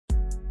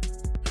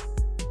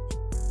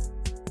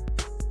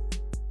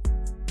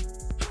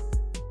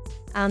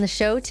On the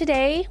show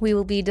today, we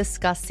will be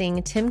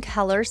discussing Tim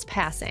Keller's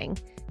passing,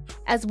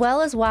 as well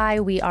as why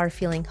we are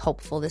feeling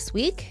hopeful this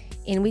week,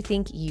 and we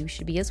think you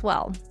should be as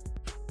well.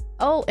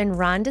 Oh, and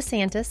Ron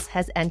DeSantis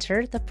has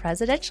entered the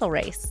presidential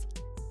race.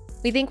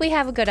 We think we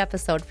have a good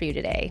episode for you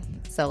today,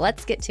 so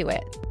let's get to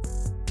it.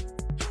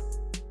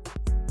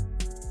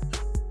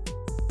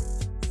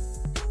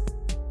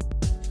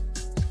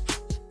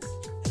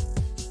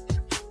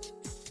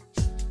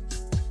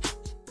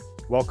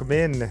 Welcome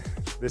in.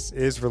 This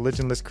is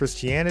Religionless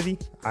Christianity.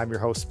 I'm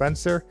your host,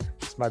 Spencer.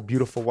 It's my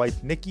beautiful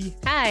wife, Nikki.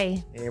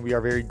 Hi. And we are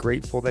very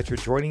grateful that you're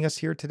joining us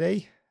here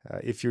today.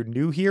 If you're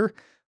new here,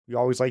 we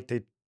always like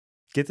to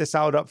get this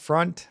out up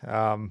front.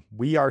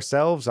 We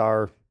ourselves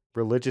are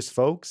religious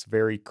folks,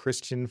 very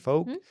Christian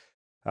folk,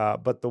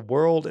 but the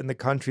world and the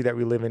country that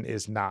we live in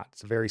is not.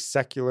 It's a very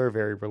secular,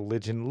 very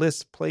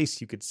religionless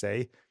place, you could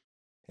say.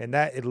 And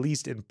that, at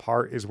least in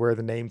part, is where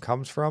the name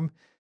comes from.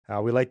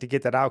 We like to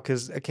get that out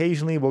because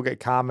occasionally we'll get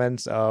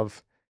comments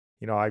of,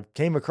 I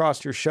came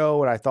across your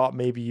show and I thought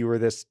maybe you were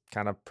this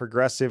kind of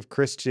progressive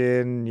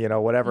Christian,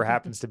 whatever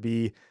happens to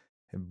be.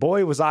 And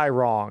boy, was I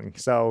wrong.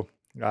 So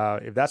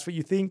if that's what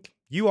you think,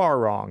 you are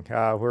wrong.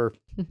 We're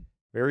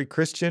very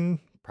Christian,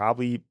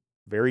 probably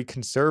very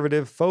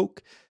conservative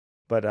folk,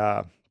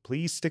 but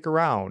please stick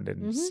around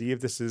and see if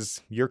this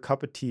is your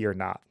cup of tea or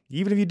not.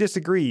 Even if you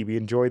disagree, we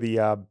enjoy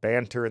the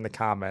banter in the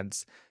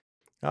comments.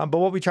 But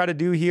what we try to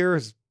do here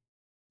is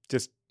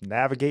just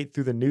navigate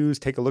through the news,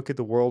 take a look at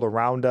the world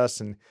around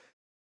us and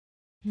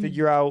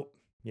figure out,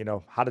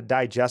 how to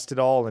digest it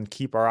all and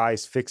keep our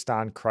eyes fixed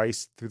on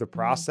Christ through the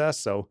process.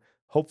 So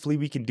hopefully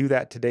we can do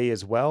that today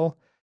as well.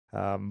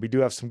 We do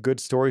have some good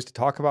stories to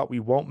talk about.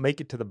 We won't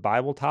make it to the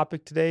Bible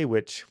topic today,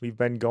 which we've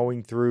been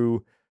going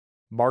through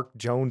Mark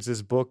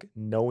Jones's book,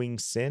 Knowing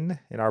Sin,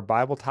 in our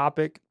Bible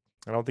topic.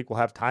 I don't think we'll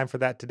have time for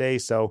that today.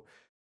 So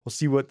we'll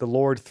see what the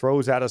Lord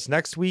throws at us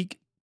next week.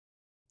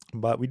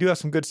 But we do have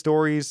some good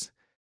stories.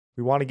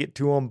 We want to get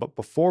to them. But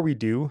before we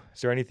do,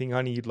 is there anything,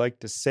 honey, you'd like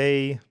to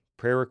say?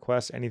 Prayer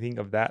requests, anything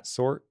of that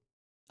sort?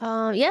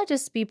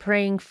 Just be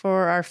praying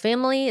for our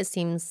family. It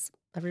seems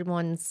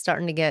everyone's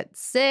starting to get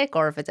sick,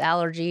 or if it's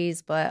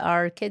allergies, but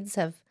our kids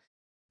have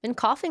been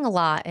coughing a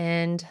lot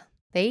and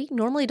they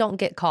normally don't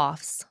get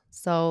coughs.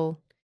 So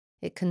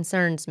it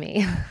concerns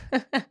me.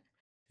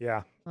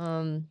 Yeah.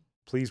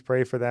 Please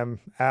pray for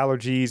them.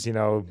 Allergies,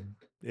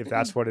 if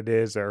that's what it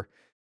is, or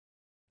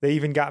they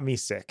even got me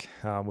sick,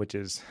 which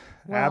is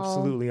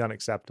absolutely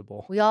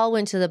unacceptable. We all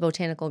went to the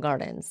botanical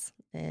gardens,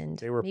 and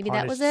they were maybe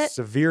punished that was it.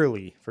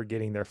 Severely for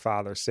getting their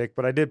father sick,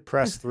 but I did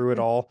press through it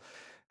all.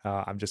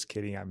 I'm just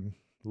kidding. I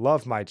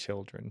love my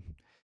children.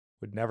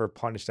 Would never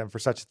punish them for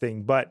such a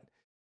thing, but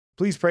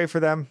please pray for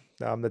them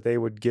that they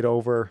would get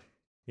over,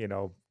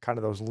 kind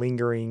of those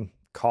lingering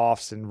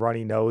coughs and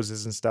runny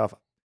noses and stuff.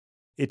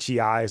 Itchy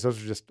eyes.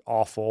 Those are just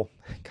awful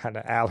kind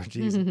of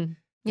allergies,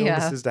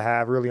 illnesses to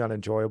have, really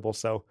unenjoyable.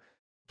 So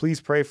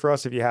please pray for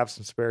us if you have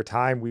some spare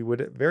time. We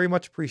would very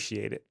much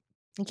appreciate it.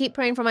 And keep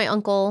praying for my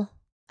uncle.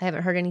 I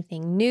haven't heard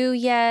anything new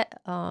yet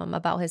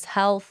about his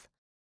health.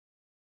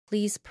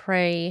 Please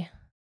pray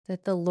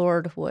that the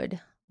Lord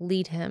would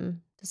lead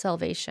him to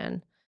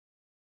salvation.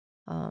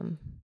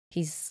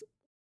 If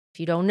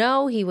you don't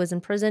know, he was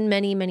in prison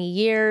many, many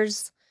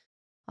years.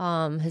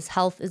 His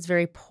health is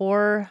very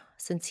poor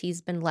since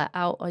he's been let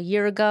out a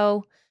year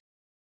ago.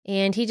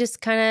 And he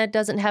just kind of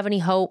doesn't have any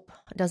hope,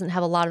 doesn't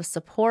have a lot of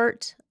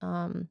support.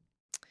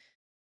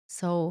 It's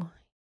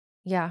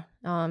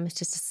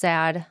just a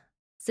sad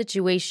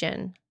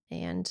situation.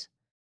 And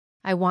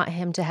I want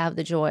him to have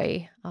the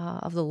joy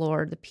of the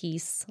Lord, the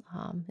peace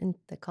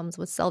that comes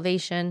with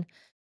salvation.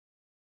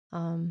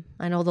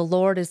 I know the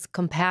Lord is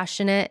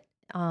compassionate.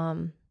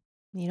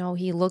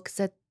 He looks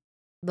at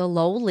the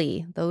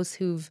lowly, those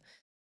who've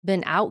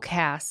been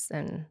outcasts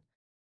and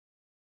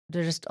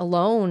they're just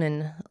alone.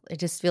 And I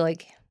just feel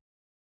like,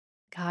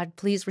 God,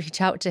 please reach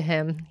out to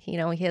him. He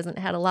hasn't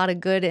had a lot of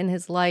good in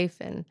his life,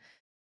 and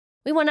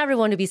we want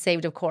everyone to be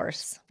saved, of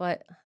course,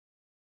 but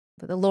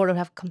the Lord would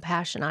have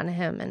compassion on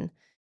him and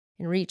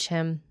reach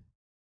him.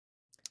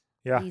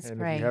 Yeah, please and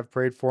pray. If you have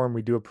prayed for him,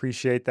 we do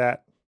appreciate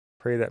that.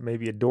 Pray that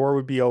maybe a door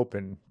would be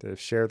open to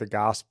share the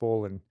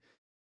gospel and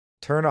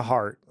turn a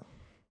heart.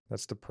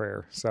 That's the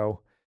prayer.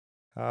 So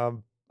I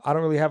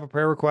don't really have a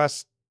prayer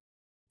request.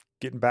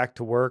 Getting back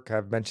to work.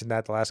 I've mentioned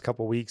that the last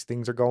couple of weeks.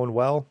 Things are going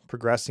well,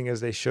 progressing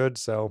as they should.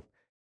 So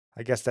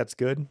I guess that's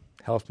good.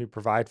 Helps me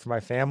provide for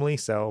my family.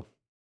 So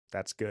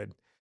that's good.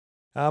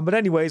 But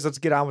anyways, let's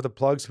get on with the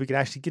plugs so we can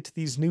actually get to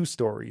these news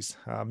stories.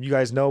 You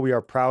guys know we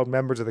are proud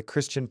members of the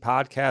Christian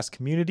podcast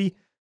community,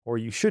 or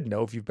you should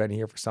know if you've been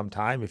here for some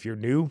time. If you're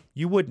new,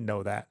 you wouldn't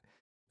know that.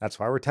 That's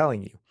why we're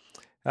telling you.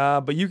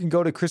 But you can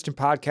go to Christian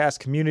Podcast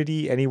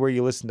Community anywhere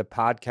you listen to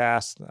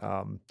podcasts,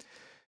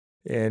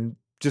 and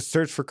just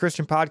search for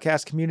Christian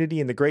Podcast Community.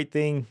 And the great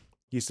thing,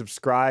 you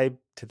subscribe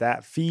to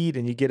that feed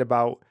and you get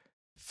about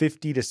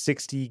 50 to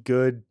 60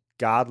 good,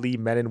 godly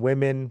men and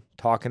women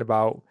talking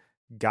about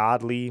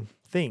godly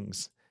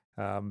things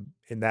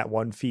in that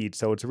one feed.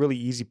 So it's a really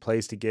easy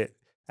place to get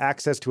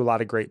access to a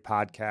lot of great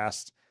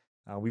podcasts.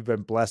 We've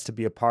been blessed to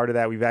be a part of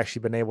that. We've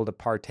actually been able to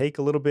partake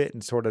a little bit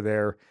in sort of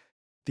their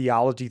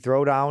theology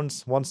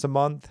throwdowns once a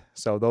month.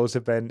 So those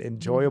have been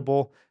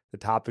enjoyable. The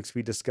topics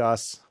we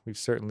discuss, we've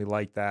certainly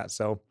liked that.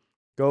 So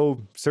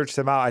go search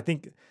them out. I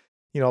think,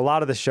 a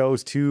lot of the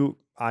shows too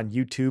on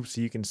YouTube,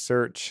 so you can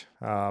search,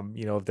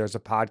 if there's a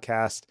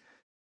podcast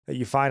that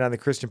you find on the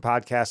Christian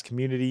podcast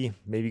community,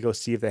 maybe go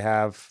see if they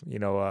have,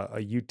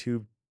 a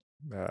YouTube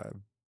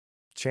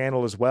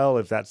channel as well,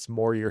 if that's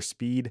more your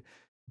speed.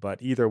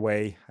 But either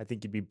way, I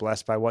think you'd be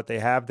blessed by what they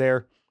have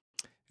there.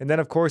 And then,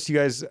 of course, you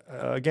guys,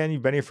 again,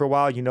 you've been here for a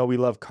while. We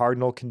love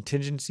Cardinal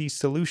Contingency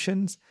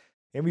Solutions,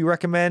 and we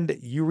recommend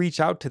you reach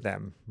out to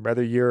them,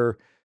 whether you're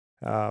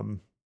a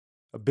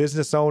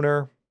business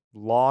owner,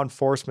 law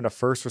enforcement, a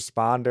first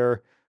responder,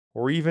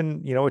 or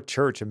even, a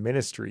church, a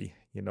ministry.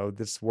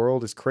 This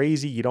world is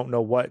crazy. You don't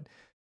know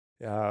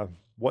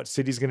what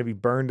city's going to be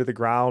burned to the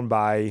ground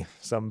by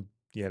some,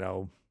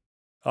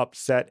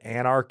 upset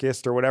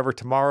anarchist or whatever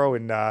tomorrow.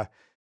 And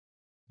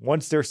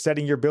once they're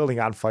setting your building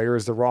on fire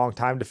is the wrong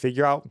time to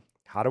figure out,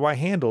 how do I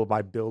handle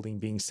my building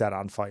being set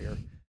on fire?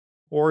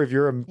 Or if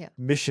you're a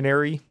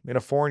missionary in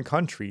a foreign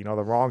country, the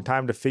wrong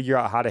time to figure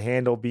out how to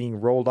handle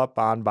being rolled up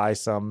on by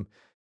some,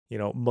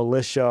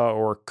 militia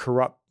or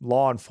corrupt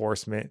law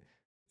enforcement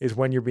is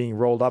when you're being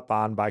rolled up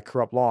on by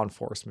corrupt law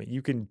enforcement.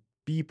 You can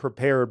be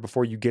prepared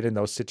before you get in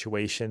those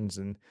situations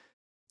and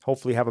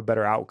hopefully have a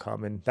better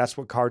outcome. And that's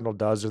what Cardinal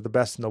does. They're the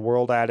best in the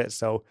world at it.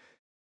 So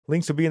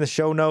links will be in the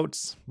show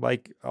notes.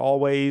 Like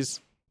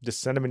always,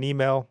 just send them an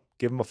email,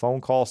 give them a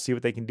phone call, see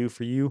what they can do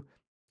for you.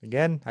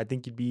 Again, I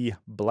think you'd be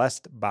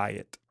blessed by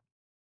it.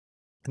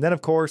 And then,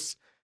 of course,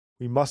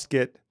 we must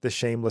get the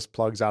shameless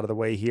plugs out of the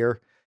way here.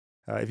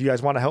 If you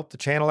guys want to help the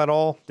channel at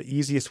all, the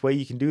easiest way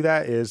you can do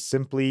that is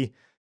simply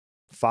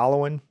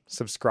following,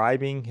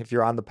 subscribing. If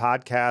you're on the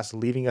podcast,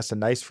 leaving us a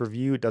nice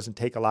review. It doesn't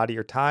take a lot of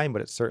your time,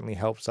 but it certainly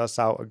helps us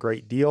out a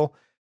great deal.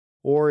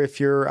 Or if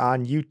you're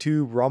on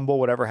YouTube, Rumble,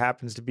 whatever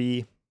happens to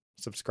be,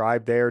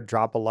 subscribe there,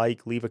 drop a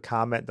like, leave a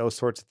comment. Those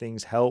sorts of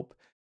things help.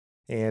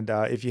 And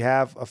if you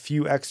have a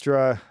few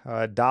extra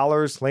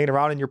dollars laying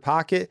around in your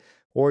pocket,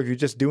 or if you're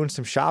just doing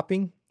some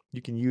shopping,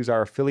 you can use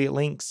our affiliate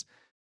links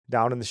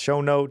down in the show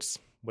notes.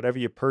 Whatever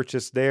you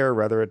purchase there,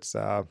 whether it's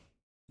a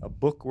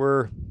book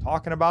we're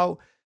talking about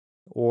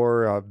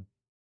or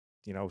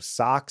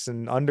socks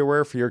and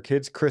underwear for your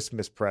kid's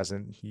Christmas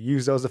present. You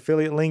use those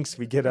affiliate links,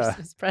 we get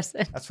Christmas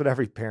present. That's what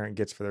every parent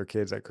gets for their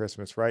kids at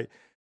Christmas, right?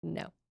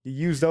 No. You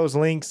use those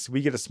links,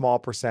 we get a small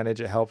percentage.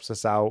 It helps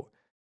us out.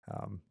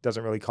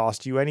 Doesn't really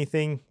cost you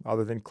anything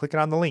other than clicking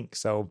on the link.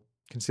 So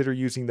consider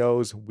using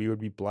those. We would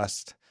be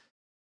blessed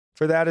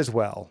for that as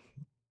well.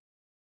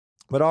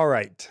 But all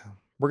right,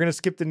 we're going to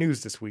skip the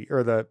news this week,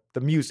 or the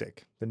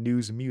music, the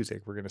news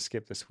music we're going to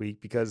skip this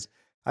week because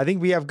I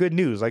think we have good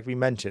news. Like we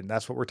mentioned,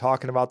 that's what we're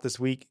talking about this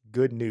week.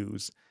 Good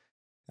news.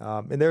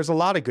 And there's a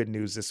lot of good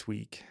news this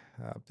week.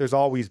 There's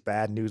always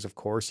bad news, of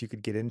course, you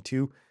could get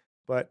into,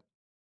 but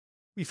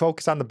we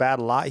focus on the bad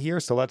a lot here.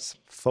 So let's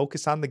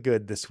focus on the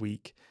good this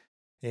week.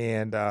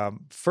 And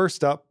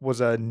first up was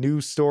a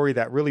news story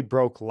that really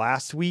broke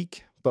last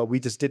week, but we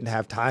just didn't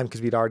have time because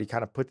we'd already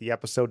kind of put the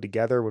episode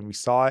together when we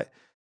saw it.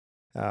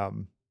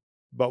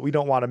 But we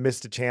don't want to miss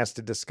the chance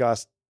to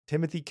discuss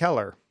Timothy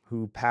Keller,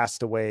 who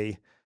passed away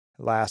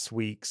last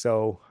week.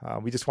 So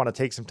we just want to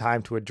take some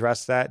time to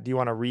address that. Do you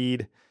want to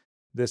read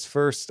this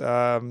first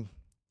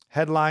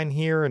headline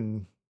here?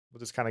 And we'll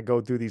just kind of go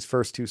through these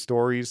first two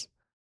stories.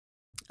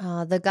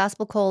 The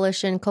Gospel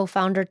Coalition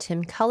co-founder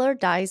Tim Keller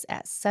dies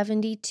at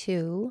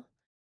 72.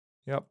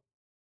 Yep.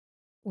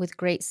 With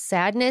great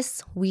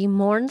sadness, we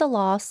mourn the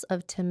loss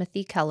of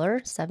Timothy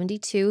Keller,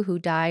 72, who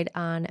died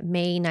on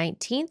May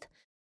 19th,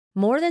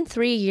 more than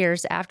 3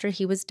 years after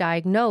he was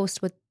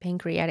diagnosed with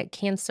pancreatic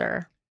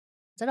cancer.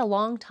 Is that a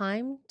long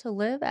time to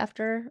live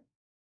after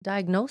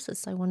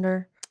diagnosis, I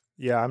wonder?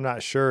 Yeah, I'm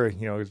not sure,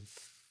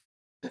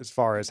 as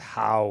far as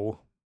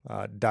how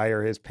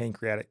dire his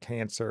pancreatic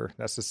cancer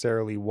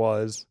necessarily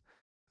was.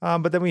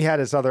 But then we had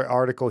this other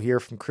article here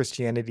from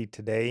Christianity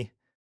Today.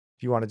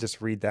 If you want to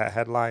just read that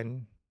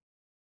headline.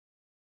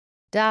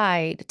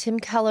 Died Tim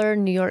Keller,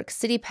 New York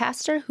City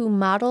pastor who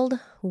modeled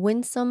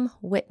winsome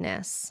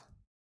witness.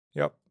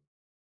 Yep.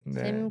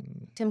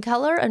 Tim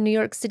Keller, a New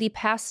York City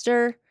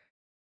pastor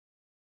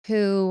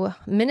who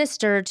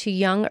ministered to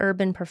young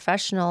urban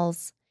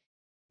professionals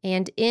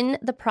and in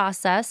the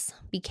process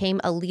became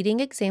a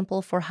leading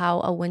example for how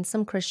a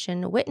winsome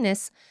Christian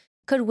witness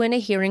could win a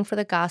hearing for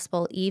the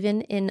gospel even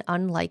in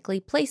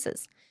unlikely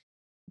places.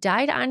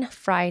 Died on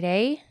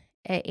Friday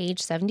at age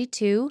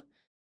 72,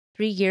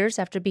 3 years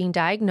after being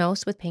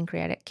diagnosed with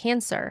pancreatic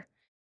cancer.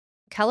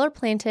 Keller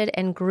planted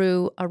and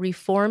grew a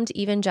Reformed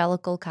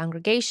evangelical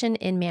congregation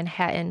in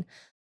Manhattan,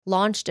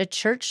 launched a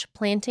church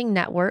planting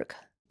network,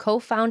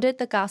 co-founded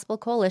the Gospel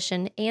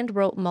Coalition, and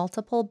wrote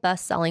multiple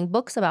best-selling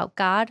books about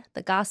God,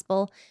 the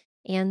gospel,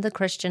 and the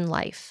Christian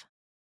life.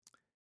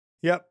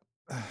 Yep.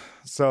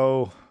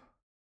 So,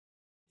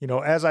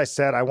 as I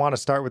said, I want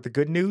to start with the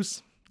good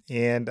news.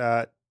 And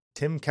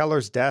Tim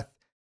Keller's death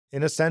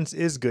in a sense,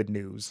 is good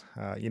news.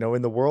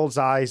 In the world's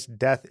eyes,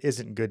 death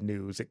isn't good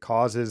news. It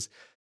causes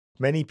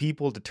many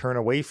people to turn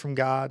away from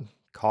God,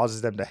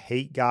 causes them to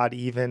hate God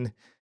even.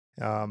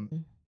 Um,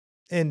 Mm.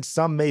 and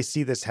some may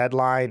see this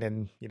headline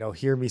and,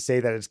 hear me say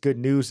that it's good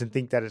news and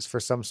think that it's for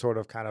some sort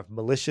of kind of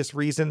malicious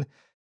reason,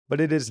 but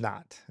it is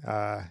not.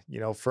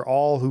 For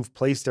all who've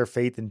placed their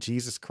faith in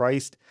Jesus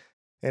Christ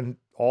and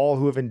all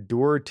who have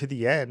endured to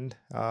the end,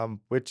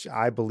 which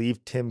I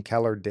believe Tim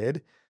Keller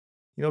did,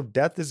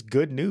 death is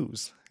good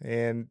news.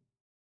 And,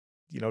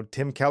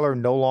 Tim Keller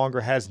no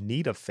longer has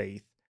need of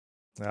faith.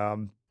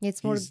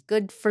 It's more He's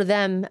good for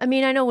them. I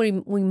mean, I know we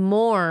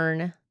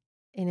mourn,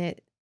 and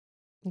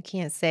you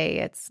can't say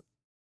it's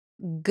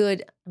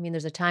good. I mean,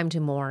 there's a time to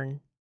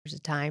mourn. There's a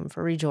time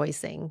for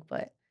rejoicing,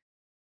 but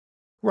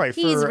right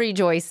he's for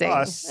rejoicing.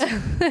 us.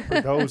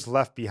 For those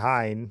left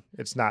behind,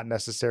 it's not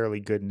necessarily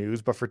good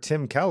news, but for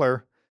Tim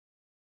Keller,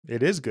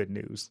 it is good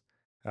news.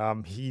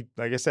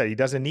 Like I said, he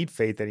doesn't need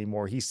faith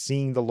anymore. He's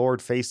seeing the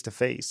Lord face to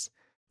face.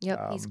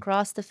 Yep, he's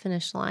crossed the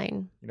finish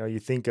line. You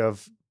think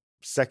of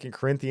 2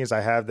 Corinthians.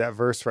 I have that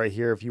verse right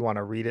here if you want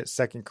to read it.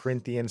 2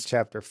 Corinthians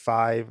chapter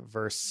 5,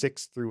 verse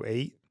 6 through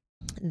 8.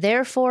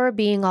 Therefore,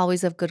 being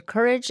always of good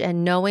courage,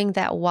 and knowing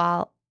that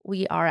while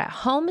we are at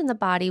home in the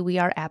body, we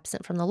are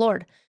absent from the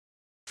Lord.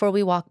 For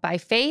we walk by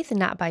faith and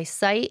not by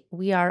sight.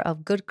 We are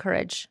of good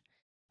courage,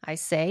 I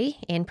say,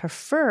 and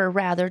prefer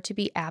rather to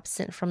be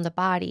absent from the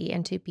body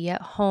and to be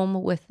at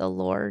home with the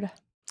Lord.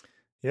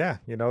 Yeah,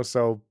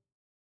 so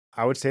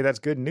I would say that's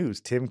good news.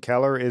 Tim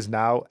Keller is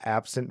now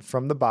absent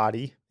from the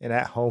body and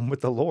at home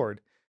with the Lord.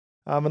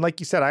 And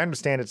like you said, I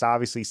understand it's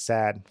obviously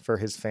sad for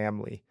his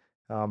family,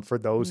 for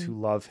those who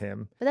love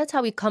him. But that's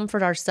how we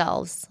comfort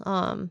ourselves.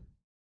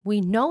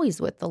 We know he's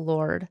with the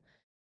Lord,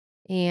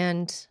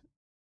 and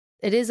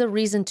it is a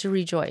reason to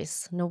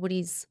rejoice.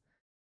 Nobody's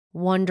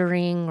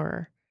wondering,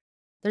 or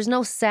there's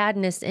no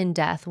sadness in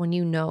death when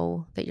you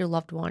know that your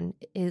loved one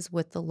is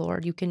with the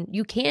Lord. You can,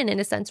 in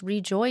a sense,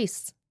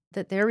 rejoice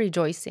that they're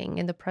rejoicing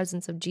in the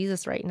presence of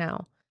Jesus right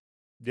now.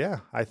 Yeah,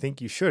 I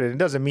think you should. And it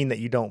doesn't mean that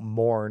you don't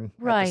mourn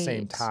at the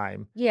same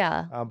time.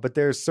 Yeah. But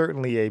there's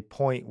certainly a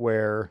point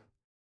where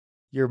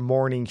your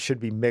mourning should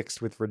be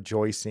mixed with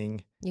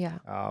rejoicing. Yeah.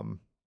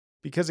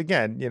 Because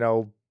again,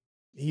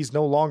 he's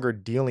no longer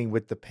dealing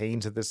with the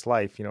pains of this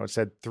life. It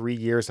said 3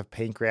 years of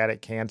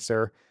pancreatic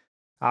cancer.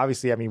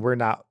 Obviously, I mean, we're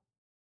not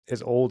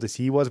as old as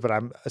he was, but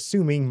I'm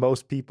assuming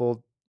most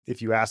people,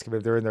 if you ask them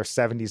if they're in their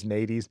 70s and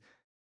 80s,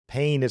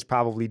 pain is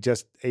probably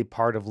just a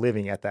part of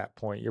living at that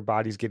point. Your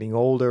body's getting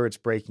older, it's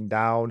breaking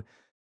down.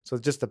 So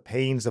just the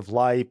pains of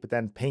life, but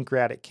then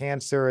pancreatic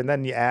cancer. And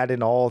then you add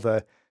in all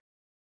the,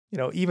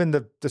 even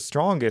the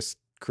strongest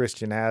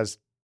Christian has,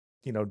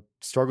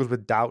 struggles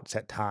with doubts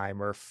at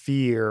time or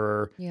fear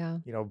or,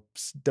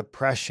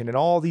 depression and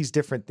all these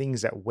different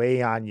things that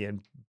weigh on you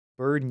and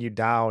burden you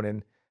down.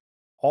 And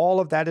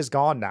all of that is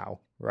gone now,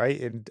 right?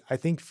 And I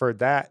think for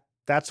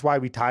that's why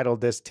we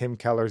titled this Tim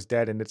Keller's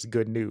Dead and It's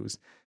Good News.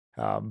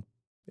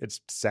 It's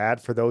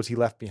sad for those he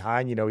left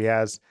behind. He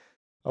has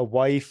a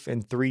wife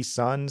and 3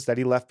 sons that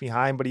he left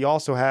behind, but he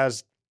also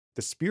has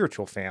the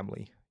spiritual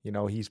family.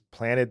 He's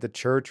planted the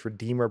church,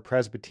 Redeemer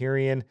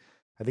Presbyterian.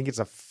 I think it's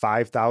a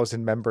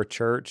 5,000 member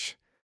church.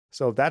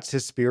 So that's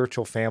his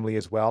spiritual family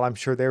as well. I'm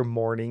sure they're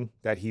mourning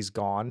that he's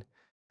gone.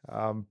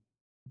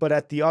 But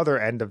at the other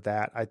end of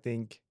that, I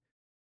think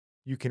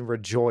you can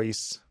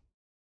rejoice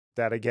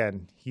that,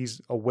 again,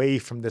 he's away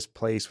from this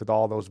place with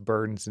all those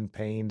burdens and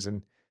pains,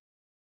 and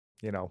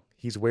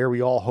he's where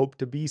we all hope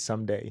to be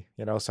someday,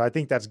 so I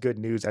think that's good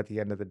news at the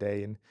end of the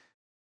day. And,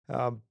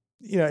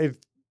 if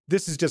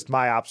this is just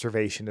my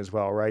observation as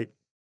well, right?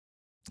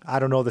 I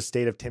don't know the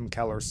state of Tim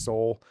Keller's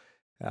soul,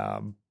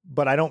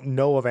 but I don't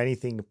know of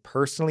anything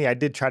personally. I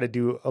did try to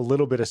do a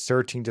little bit of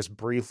searching just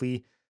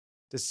briefly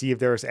to see if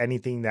there was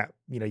anything that,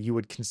 you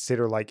would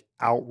consider like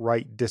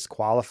outright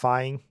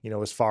disqualifying,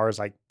 as far as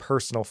like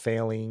personal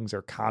failings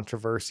or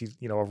controversies,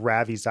 a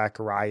Ravi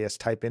Zacharias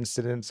type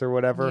incidents or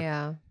whatever.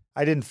 Yeah.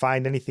 I didn't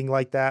find anything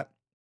like that.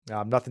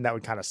 Nothing that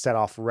would kind of set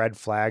off red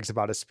flags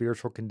about his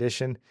spiritual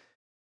condition.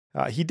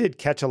 He did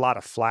catch a lot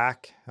of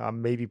flack,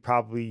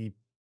 probably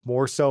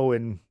more so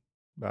in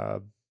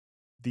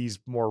these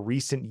more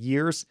recent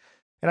years.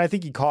 And I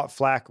think he caught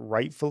flack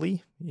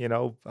rightfully,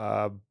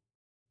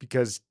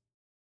 because,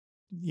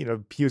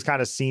 he was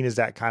kind of seen as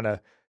that kind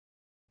of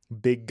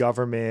big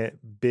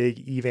government, big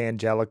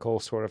evangelical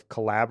sort of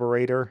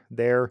collaborator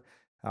there.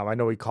 I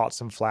know he caught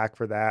some flack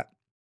for that.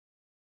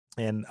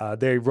 And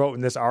they wrote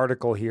in this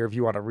article here, if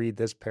you want to read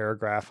this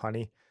paragraph,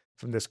 honey,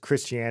 from this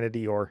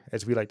Christianity, or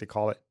as we like to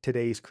call it,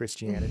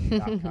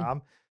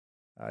 todayschristianity.com.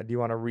 Do you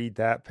want to read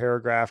that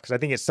paragraph? Because I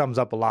think it sums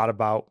up a lot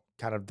about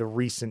kind of the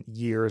recent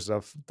years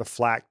of the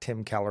flack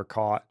Tim Keller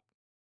caught.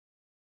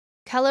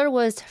 Keller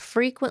was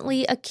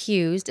frequently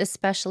accused,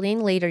 especially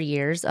in later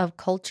years, of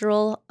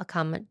cultural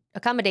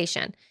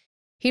accommodation.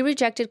 He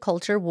rejected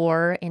culture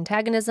war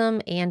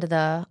antagonism and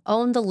the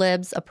own the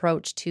libs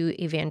approach to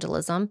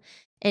evangelism,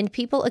 And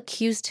people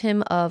accused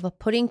him of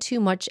putting too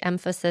much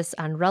emphasis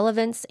on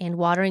relevance and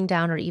watering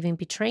down or even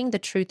betraying the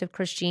truth of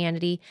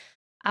Christianity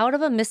out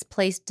of a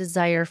misplaced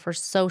desire for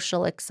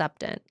social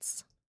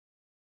acceptance.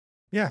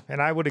 Yeah,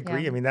 and I would Yeah.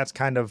 agree. I mean, that's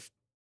kind of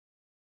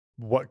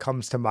what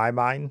comes to my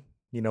mind,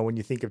 when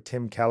you think of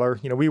Tim Keller.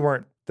 We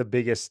weren't the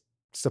biggest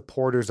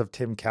supporters of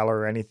Tim Keller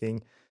or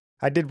anything.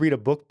 I did read a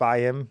book by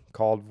him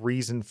called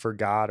Reason for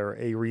God or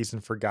A Reason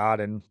for God,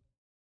 and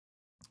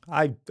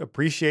I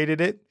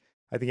appreciated it.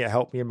 I think it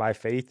helped me in my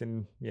faith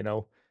and,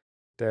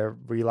 to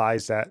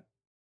realize that,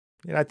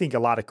 I think a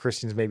lot of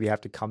Christians maybe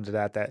have to come to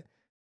that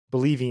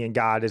believing in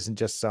God isn't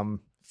just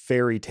some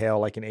fairy tale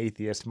like an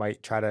atheist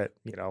might try to,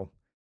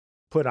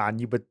 put on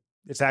you, but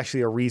it's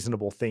actually a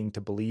reasonable thing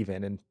to believe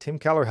in. And Tim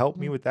Keller helped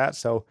me Mhm. with that.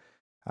 So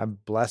I'm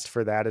blessed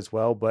for that as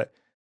well. But,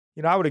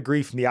 I would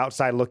agree from the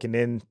outside looking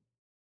in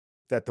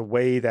that the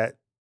way that,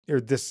 or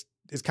this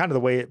is kind of the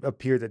way it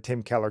appeared that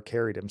Tim Keller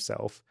carried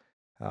himself.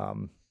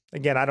 Um,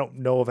 Again, I don't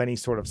know of any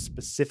sort of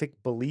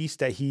specific beliefs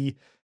that he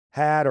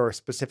had or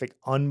specific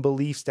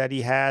unbeliefs that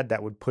he had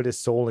that would put his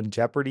soul in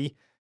jeopardy.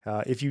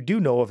 If you do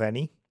know of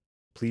any,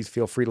 please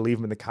feel free to leave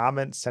them in the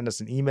comments, send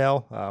us an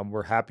email.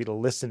 We're happy to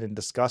listen and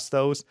discuss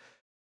those.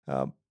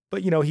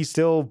 But, he's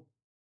still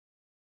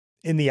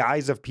in the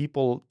eyes of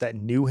people that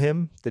knew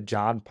him, the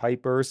John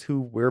Pipers,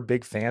 who we're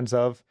big fans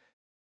of.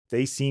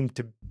 They seem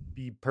to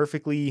be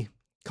perfectly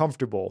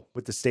comfortable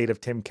with the state of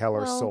Tim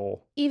Keller's Well,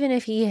 soul. even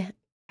if he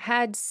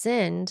had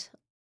sinned,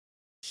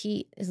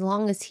 as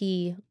long as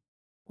he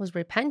was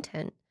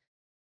repentant,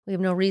 we have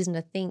no reason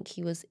to think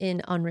he was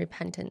in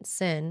unrepentant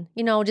sin.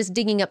 Just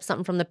digging up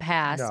something from the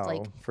past,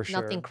 like No, for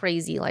nothing sure.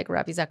 crazy like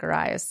Rabbi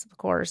Zacharias, of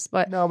course.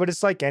 But No, but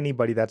it's like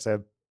anybody that's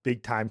a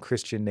big time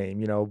Christian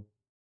name,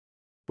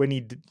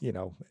 when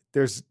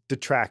there's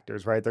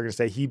detractors, right? They're going to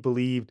say he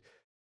believed,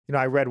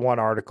 I read one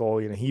article,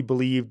 he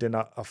believed in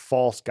a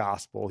false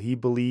gospel. He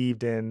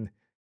believed in,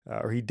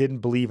 or he didn't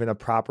believe in a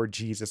proper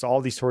Jesus,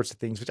 all these sorts of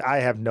things, which I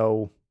have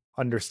no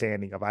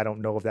understanding of. I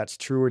don't know if that's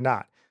true or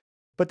not,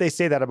 but they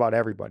say that about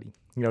everybody.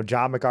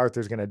 John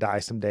MacArthur's going to die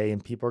someday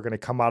and people are going to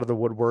come out of the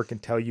woodwork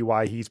and tell you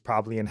why he's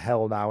probably in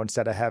hell now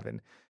instead of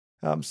heaven.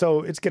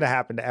 So it's going to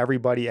happen to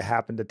everybody. It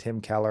happened to Tim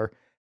Keller.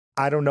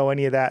 I don't know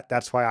any of that.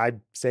 That's why I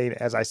say,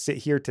 as I sit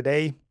here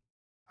today,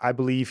 I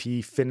believe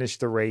he finished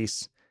the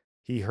race.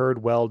 He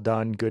heard, "Well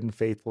done, good and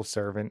faithful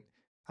servant."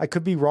 I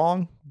could be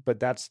wrong, but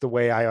that's the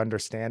way I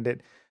understand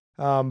it.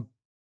 Um,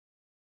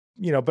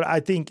 but I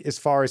think as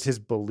far as his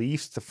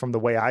beliefs, from the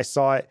way I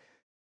saw it,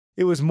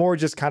 it was more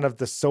just kind of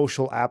the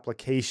social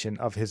application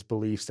of his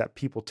beliefs that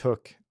people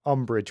took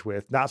umbrage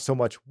with, not so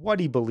much what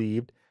he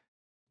believed,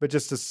 but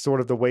just the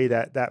sort of the way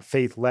that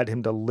faith led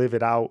him to live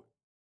it out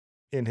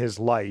in his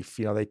life.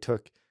 They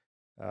took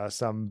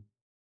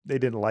they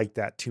didn't like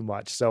that too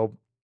much. So,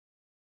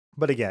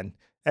 but again,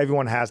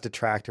 everyone has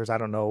detractors. I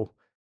don't know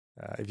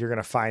if you're going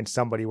to find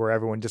somebody where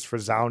everyone just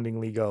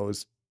resoundingly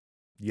goes,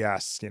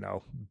 yes,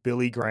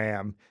 Billy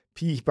Graham,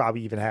 he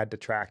probably even had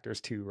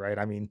detractors too, right?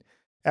 I mean,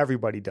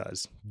 everybody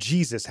does.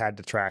 Jesus had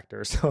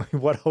detractors. So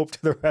what hope do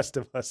the rest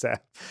of us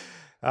have?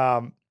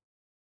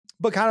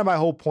 But kind of my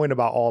whole point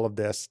about all of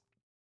this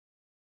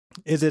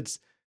is it's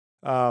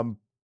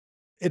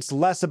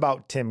less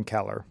about Tim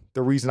Keller.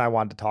 The reason I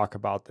wanted to talk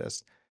about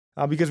this,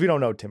 because we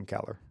don't know Tim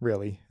Keller,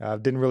 really.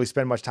 Didn't really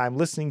spend much time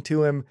listening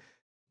to him.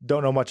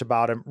 Don't know much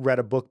about him. Read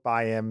a book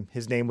by him.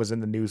 His name was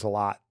in the news a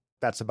lot.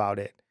 That's about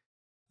it.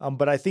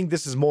 But I think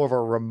this is more of a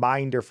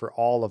reminder for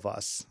all of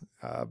us,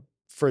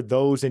 for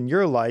those in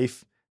your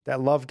life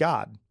that love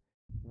God.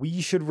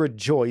 We should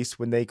rejoice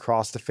when they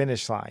cross the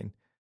finish line,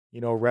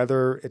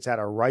 whether it's at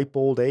a ripe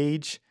old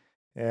age,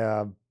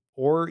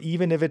 or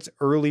even if it's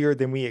earlier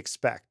than we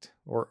expect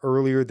or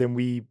earlier than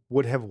we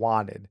would have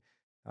wanted.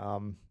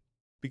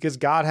 Because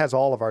God has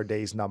all of our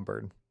days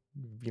numbered.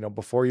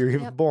 Before you're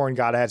even born,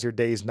 God has your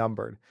days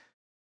numbered.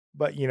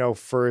 But,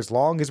 for as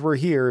long as we're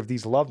here, if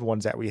these loved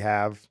ones that we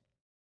have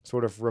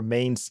sort of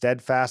remain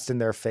steadfast in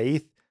their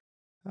faith,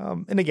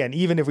 and again,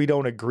 even if we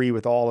don't agree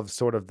with all of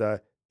sort of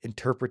the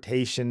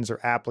interpretations or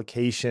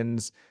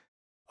applications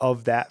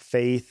of that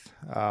faith,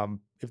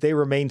 if they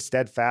remain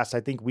steadfast, I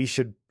think we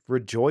should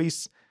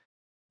rejoice.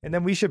 And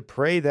then we should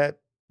pray that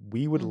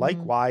we would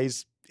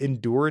likewise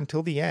endure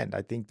until the end.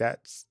 I think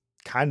that's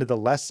kind of the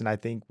lesson. I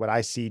think what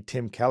I see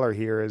Tim Keller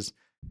here is,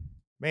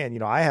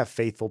 man, I have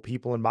faithful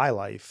people in my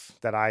life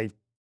that I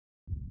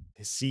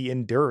see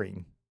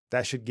enduring.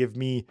 That should give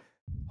me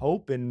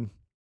hope. And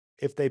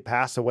if they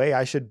pass away,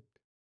 I should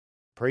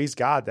praise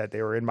God that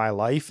they were in my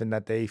life and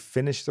that they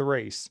finished the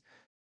race.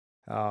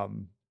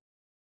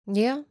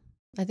 Yeah,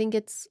 I think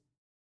it's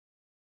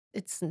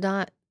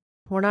not,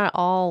 we're not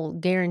all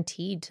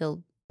guaranteed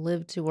to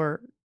live till we're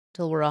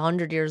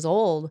 100 years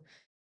old.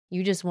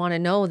 You just want to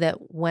know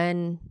that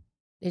when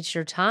it's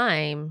your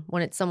time,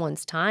 when it's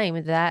someone's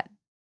time, that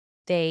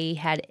they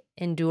had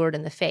endured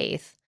in the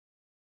faith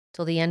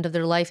till the end of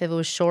their life, if it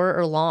was short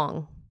or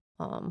long.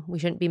 We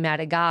shouldn't be mad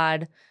at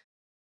God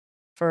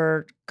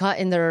for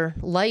cutting their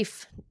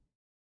life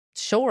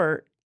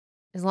short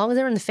as long as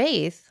they're in the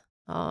faith.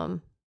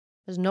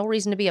 There's no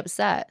reason to be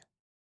upset.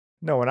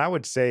 No, and I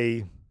would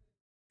say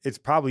it's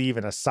probably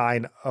even a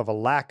sign of a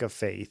lack of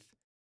faith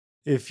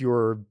if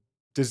you're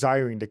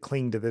desiring to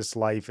cling to this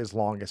life as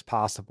long as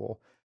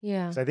possible.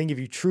 Yeah. Because I think if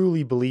you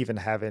truly believe in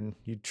heaven,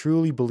 you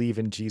truly believe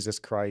in Jesus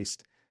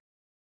Christ,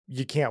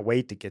 you can't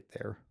wait to get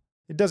there.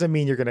 It doesn't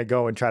mean you're going to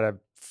go and try to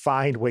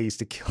find ways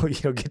to kill,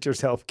 get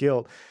yourself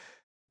killed,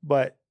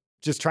 but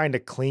just trying to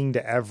cling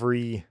to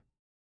every,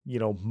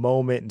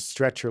 moment and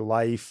stretch your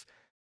life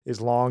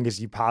as long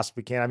as you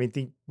possibly can. I mean,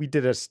 think we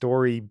did a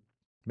story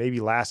maybe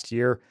last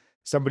year,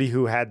 somebody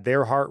who had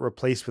their heart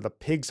replaced with a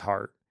pig's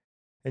heart.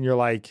 And you're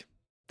like,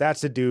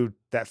 that's a dude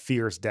that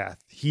fears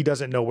death. He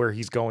doesn't know where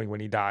he's going when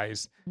he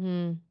dies.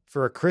 Mm.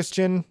 For a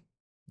Christian,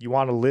 you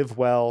want to live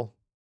well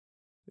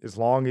as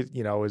long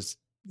as,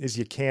 as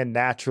you can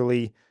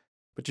naturally,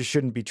 but you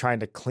shouldn't be trying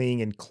to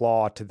cling and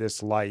claw to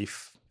this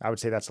life. I would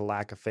say that's a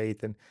lack of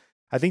faith. And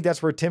I think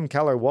that's where Tim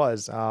Keller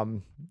was.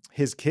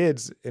 His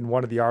kids, in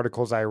one of the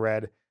articles I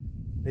read,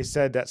 they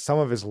said that some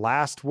of his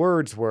last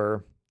words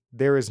were,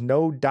 "There is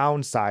no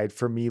downside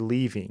for me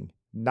leaving,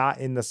 not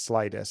in the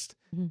slightest."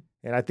 Mhm.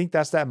 And I think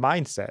that's that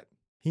mindset.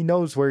 He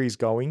knows where he's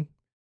going.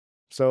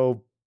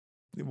 So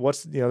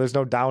there's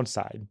no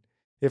downside.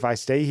 If I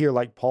stay here,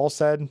 like Paul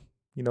said,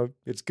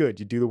 it's good.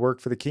 You do the work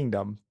for the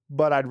kingdom,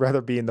 but I'd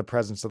rather be in the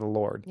presence of the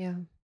Lord. Yeah.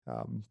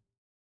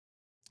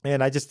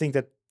 And I just think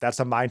that that's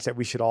a mindset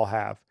we should all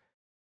have.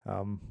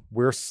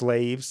 We're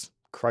slaves.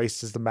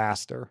 Christ is the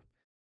master,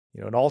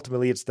 and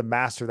ultimately it's the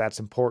master that's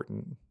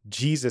important.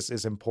 Jesus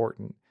is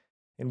important.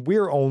 And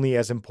we're only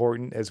as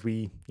important as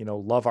we,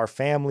 love our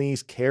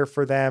families, care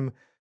for them,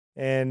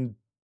 and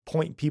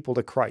point people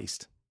to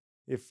Christ.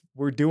 If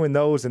we're doing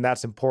those and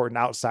that's important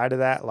outside of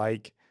that,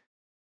 like,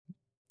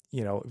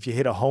 if you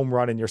hit a home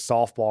run in your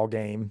softball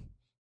game,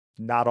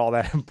 not all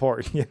that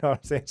important, you know what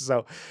I'm saying?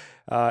 So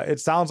it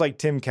sounds like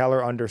Tim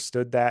Keller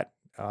understood that,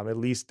 at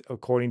least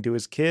according to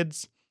his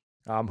kids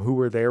who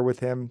were there with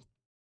him.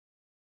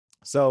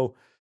 So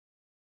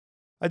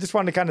I just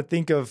wanted to kind of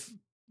think of,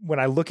 when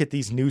I look at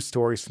these news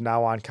stories from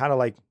now on, kind of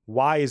like,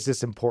 why is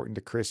this important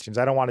to Christians?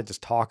 I don't want to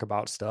just talk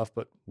about stuff,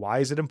 but why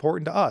is it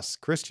important to us,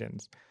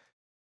 Christians?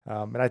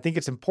 And I think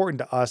it's important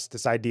to us,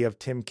 this idea of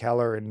Tim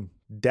Keller and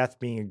death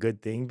being a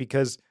good thing,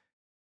 because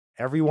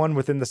everyone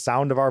within the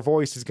sound of our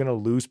voice is going to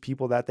lose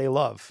people that they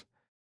love.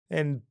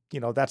 And,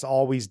 that's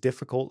always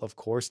difficult, of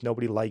course.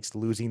 Nobody likes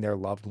losing their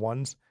loved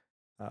ones,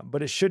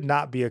 but it should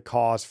not be a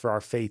cause for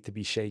our faith to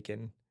be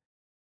shaken.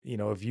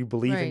 If you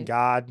believe in Right.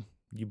 God,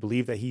 you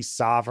believe that he's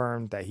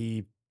sovereign, that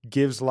he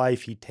gives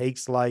life, he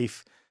takes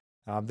life,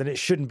 then it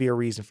shouldn't be a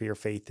reason for your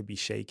faith to be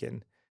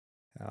shaken.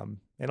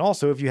 And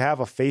also, if you have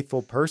a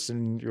faithful person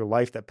in your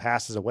life that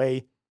passes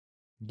away,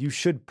 you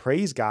should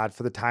praise God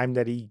for the time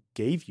that he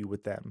gave you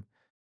with them.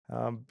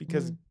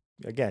 Because,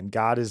 again,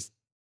 God is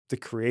the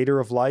creator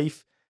of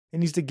life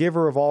and he's the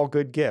giver of all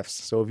good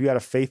gifts. So if you had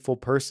a faithful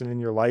person in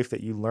your life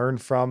that you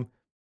learned from,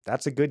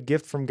 that's a good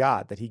gift from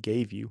God that he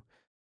gave you.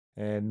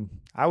 And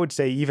I would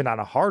say, even on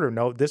a harder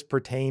note, this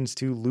pertains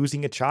to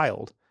losing a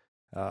child.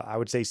 I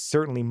would say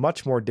certainly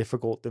much more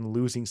difficult than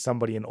losing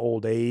somebody in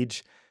old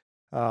age.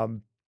 But,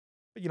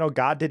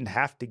 God didn't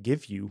have to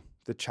give you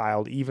the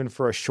child, even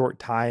for a short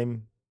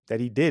time that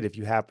he did, if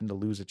you happen to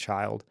lose a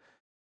child.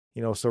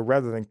 So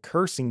rather than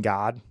cursing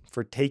God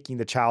for taking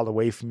the child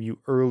away from you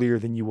earlier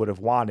than you would have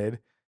wanted,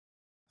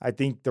 I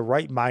think the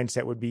right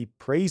mindset would be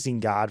praising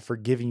God for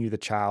giving you the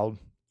child,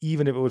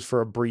 even if it was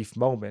for a brief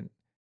moment.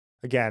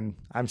 Again,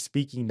 I'm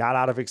speaking not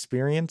out of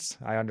experience.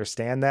 I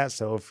understand that.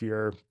 So if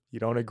you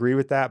don't agree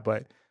with that,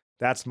 but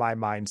that's my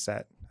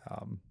mindset.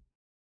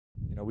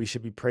 We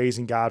should be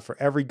praising God for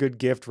every good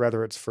gift,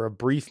 whether it's for a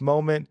brief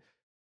moment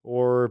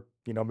or,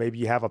 maybe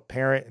you have a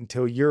parent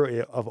until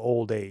you're of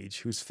old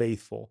age who's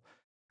faithful.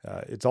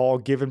 It's all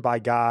given by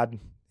God.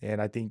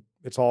 And I think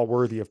it's all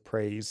worthy of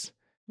praise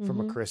from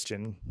a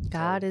Christian.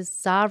 God is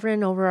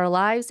sovereign over our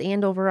lives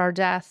and over our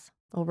death,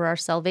 over our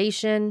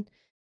salvation.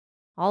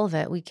 All of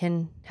it. We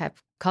can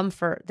have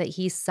comfort that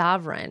he's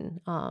sovereign,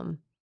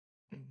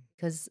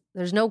 because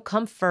there's no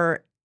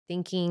comfort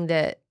thinking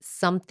that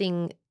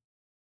something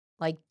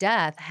like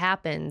death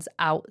happens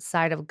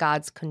outside of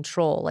God's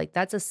control. Like,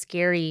 that's a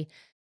scary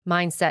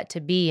mindset to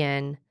be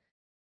in,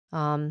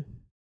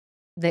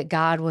 that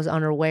God was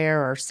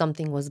unaware or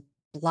something was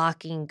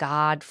blocking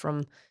God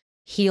from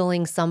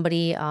healing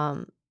somebody.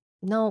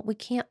 No, we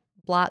can't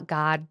block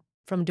God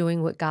from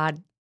doing what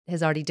God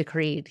has already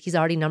decreed. He's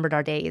already numbered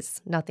our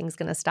days. Nothing's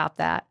going to stop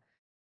that.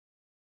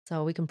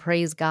 So we can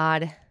praise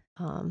God.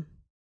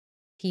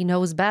 He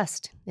knows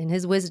best. In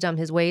his wisdom,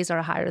 his ways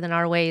are higher than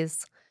our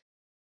ways.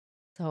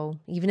 So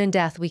even in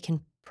death, we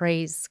can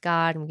praise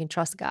God and we can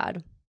trust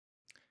God.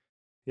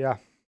 Yeah,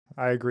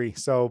 I agree.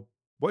 So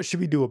what should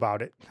we do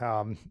about it?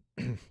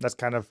 That's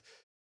kind of,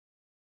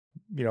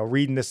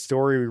 reading this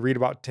story, we read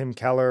about Tim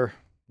Keller,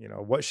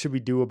 what should we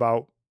do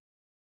about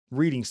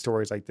reading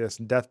stories like this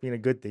and death being a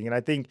good thing? And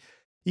I think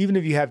even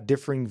if you have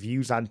differing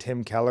views on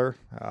Tim Keller,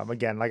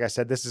 again, like I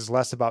said, this is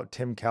less about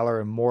Tim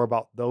Keller and more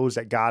about those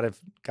that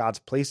God's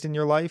placed in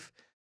your life.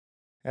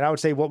 And I would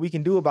say what we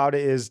can do about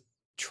it is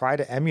try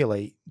to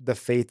emulate the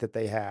faith that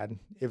they had.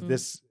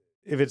 Mm.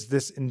 If it's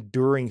this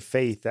enduring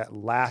faith that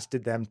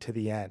lasted them to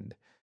the end.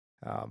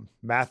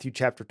 Matthew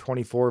chapter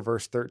 24,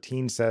 verse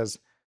 13 says,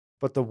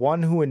 "But the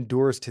one who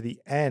endures to the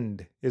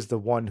end is the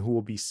one who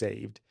will be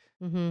saved."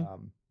 Hmm.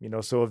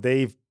 So if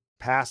they've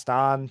passed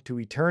on to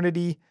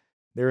eternity,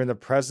 they're in the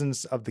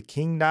presence of the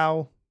King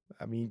now.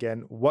 I mean,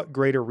 again, what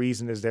greater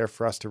reason is there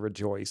for us to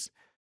rejoice?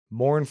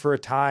 Mourn for a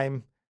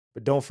time,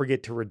 but don't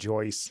forget to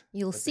rejoice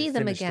You'll that they see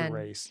them finished the again.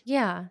 race.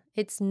 Yeah,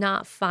 it's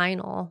not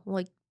final.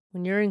 Like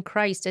when you're in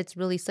Christ, it's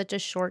really such a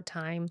short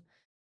time.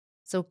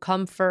 So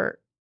comfort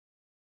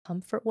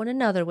one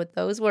another with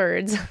those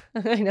words.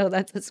 I know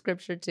that's a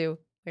scripture too.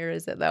 Where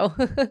is it though?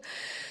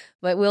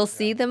 But we'll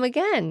see Yeah. them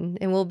again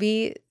and we'll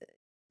be,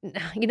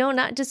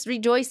 not just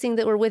rejoicing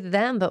that we're with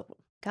them, but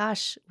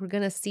gosh, we're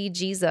going to see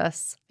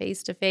Jesus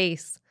face to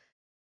face.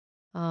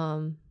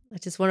 I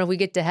just wonder if we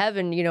get to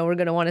heaven, we're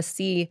going to want to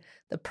see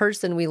the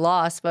person we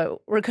lost, but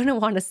we're going to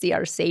want to see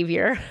our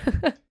Savior.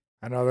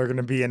 I know they're going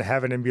to be in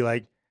heaven and be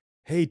like,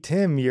 "Hey,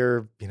 Tim,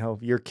 your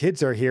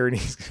kids are here." And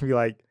he's going to be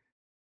like,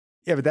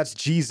 "Yeah, but that's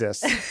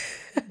Jesus.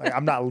 Like,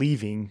 I'm not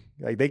leaving.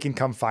 Like, they can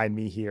come find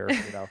me here."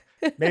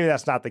 Maybe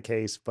that's not the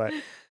case, but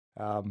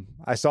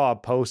I saw a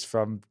post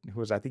from who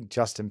was, I think,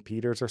 Justin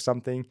Peters or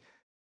something.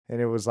 And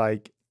it was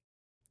like,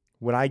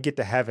 when I get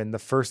to heaven, the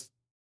first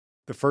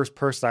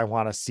person I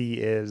want to see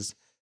is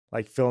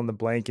like fill in the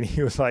blank. And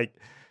he was like,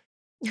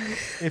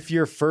 if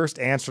your first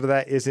answer to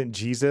that isn't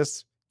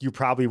Jesus, you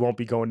probably won't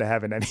be going to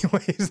heaven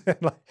anyways.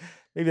 And like,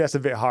 maybe that's a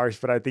bit harsh,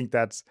 but I think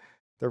that's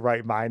the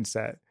right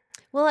mindset.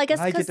 Well, I When guess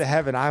I get to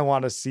heaven, I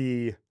want to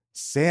see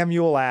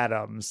Samuel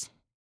Adams.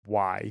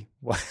 Why?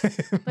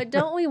 but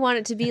don't we want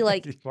it to be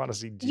like, You want to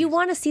see Jesus. you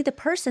want to see the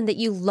person that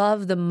you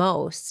love the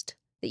most,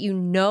 that you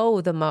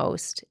know the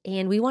most.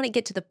 And we want to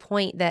get to the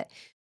point that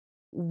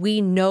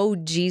we know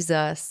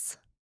Jesus,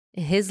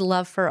 his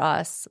love for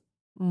us,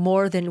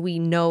 more than we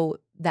know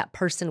that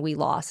person we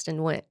lost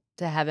and went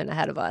to heaven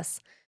ahead of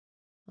us.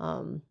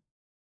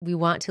 We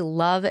want to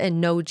love and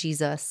know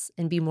Jesus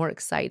and be more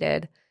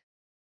excited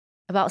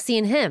about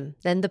seeing him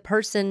than the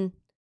person,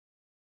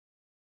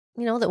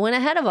 that went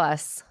ahead of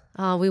us.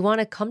 We want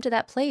to come to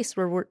that place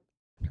where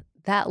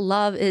that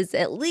love is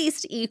at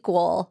least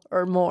equal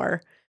or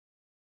more.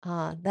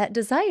 That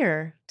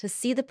desire to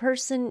see the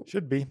person.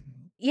 Should be.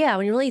 Yeah,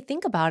 when you really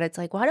think about it, it's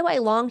like, why do I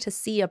long to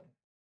see a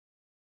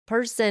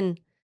person,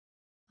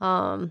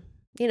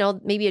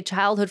 maybe a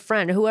childhood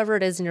friend or whoever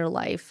it is in your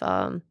life?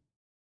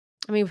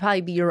 It'd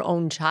probably be your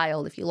own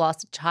child if you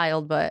lost a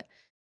child, but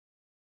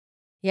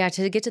yeah,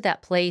 to get to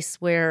that place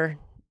where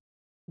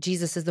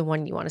Jesus is the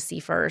one you want to see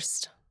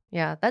first.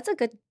 Yeah, that's a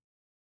good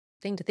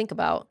thing to think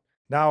about.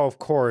 Now, of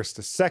course,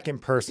 the second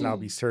person I'll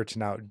be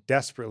searching out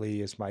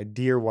desperately is my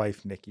dear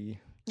wife, Nikki.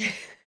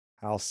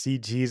 I'll see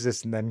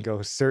Jesus and then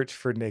go search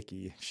for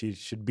Nikki. She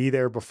should be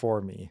there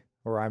before me,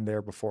 or I'm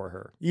there before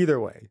her. Either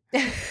way,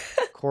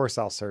 of course,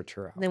 I'll search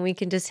her out. Then we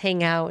can just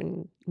hang out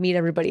and meet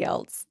everybody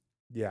else.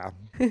 Yeah.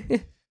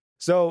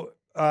 So,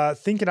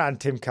 thinking on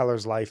Tim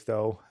Keller's life,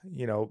 though,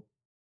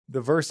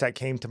 the verse that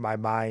came to my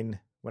mind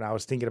when I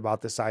was thinking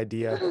about this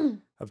idea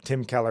of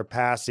Tim Keller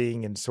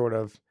passing and sort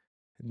of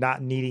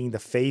not needing the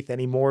faith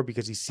anymore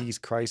because he sees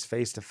Christ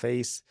face to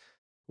face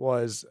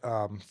was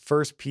 1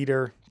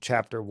 Peter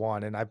chapter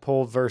 1. And I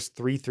pulled verse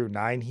 3 through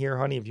 9 here,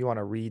 honey, if you want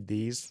to read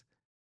these.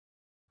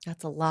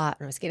 That's a lot.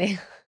 I was kidding.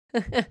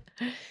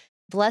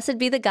 Blessed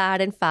be the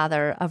God and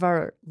Father of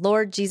our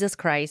Lord Jesus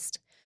Christ,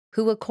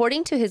 who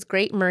according to his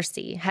great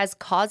mercy has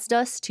caused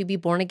us to be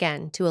born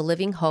again to a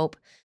living hope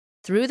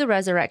through the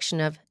resurrection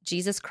of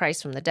Jesus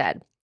Christ from the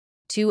dead,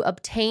 to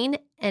obtain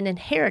an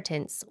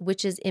inheritance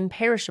which is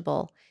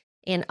imperishable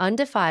and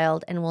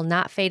undefiled and will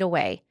not fade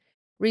away,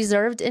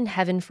 reserved in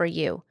heaven for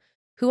you,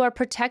 who are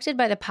protected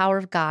by the power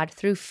of God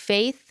through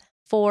faith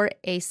for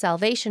a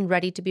salvation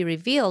ready to be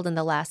revealed in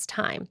the last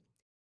time.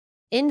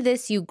 In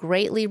this you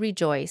greatly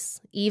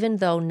rejoice, even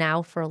though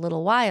now for a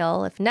little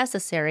while, if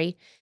necessary,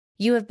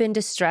 you have been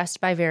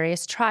distressed by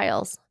various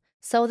trials,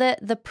 so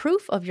that the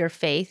proof of your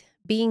faith,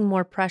 being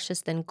more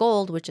precious than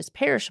gold, which is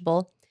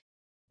perishable,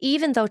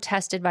 even though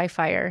tested by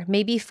fire,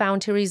 may be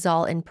found to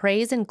result in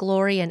praise and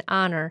glory and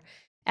honor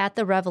at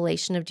the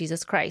revelation of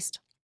Jesus Christ.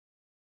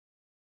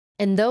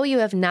 And though you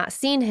have not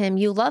seen him,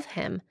 you love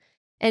him.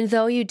 And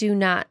though you do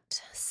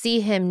not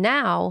see him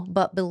now,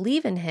 but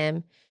believe in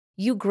him,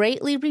 you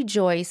greatly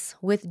rejoice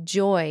with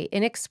joy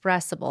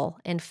inexpressible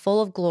and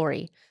full of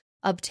glory,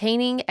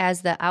 obtaining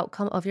as the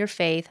outcome of your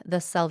faith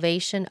the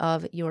salvation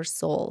of your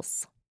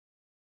souls.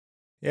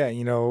 Yeah,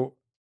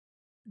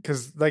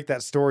 because like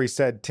that story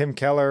said, Tim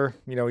Keller,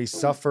 he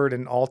suffered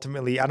and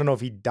ultimately, I don't know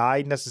if he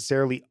died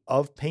necessarily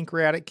of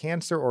pancreatic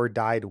cancer or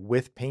died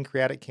with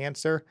pancreatic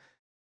cancer,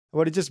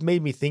 but it just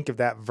made me think of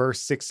that verse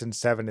 6 and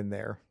 7 in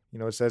there.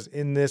 It says,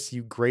 in this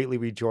you greatly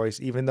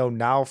rejoice, even though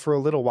now for a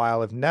little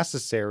while, if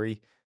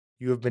necessary,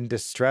 you have been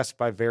distressed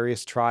by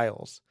various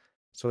trials,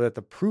 so that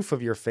the proof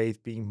of your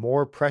faith being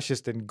more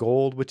precious than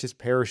gold, which is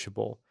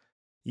perishable,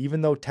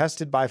 even though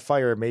tested by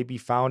fire, may be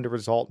found to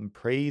result in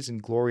praise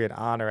and glory and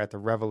honor at the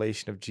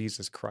revelation of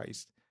Jesus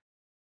Christ.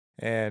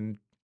 And,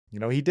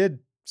 he did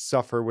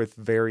suffer with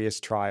various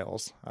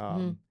trials.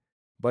 Mhm.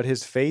 But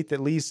his faith, at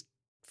least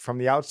from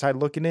the outside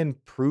looking in,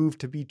 proved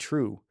to be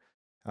true.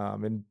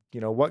 And,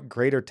 what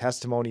greater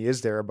testimony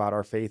is there about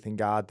our faith in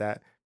God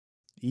that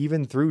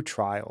even through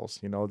trials,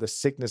 the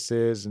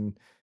sicknesses and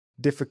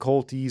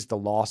difficulties, the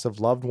loss of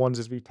loved ones,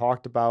 as we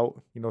talked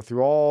about,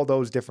 through all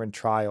those different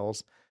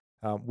trials,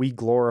 we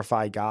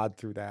glorify God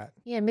through that.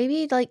 Yeah,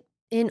 maybe like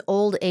in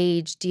old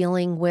age,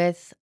 dealing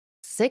with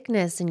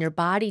sickness and your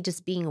body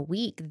just being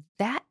weak,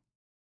 that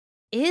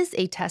is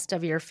a test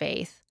of your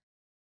faith.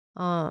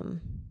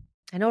 Um,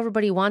 I know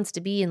everybody wants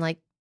to be in like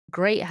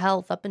great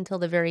health up until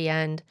the very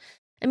end.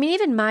 I mean,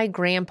 even my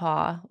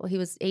grandpa, well, he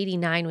was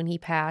 89 when he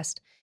passed.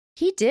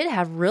 He did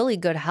have really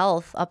good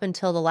health up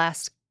until the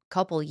last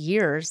couple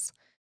years.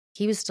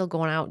 He was still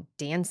going out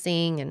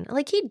dancing and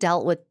like he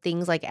dealt with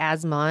things like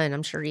asthma, and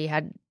I'm sure he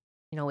had,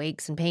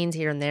 aches and pains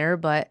here and there,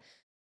 but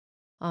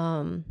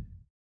um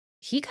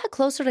he got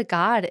closer to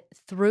God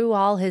through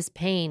all his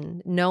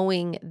pain,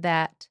 knowing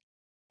that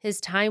his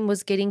time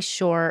was getting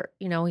short.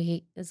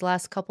 His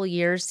last couple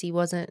years he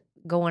wasn't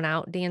going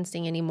out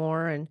dancing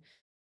anymore, and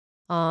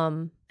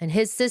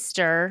his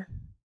sister,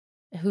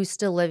 who's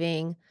still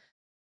living,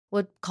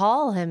 would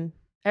call him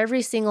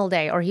every single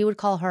day, or he would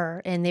call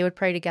her, and they would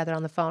pray together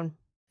on the phone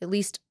at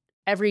least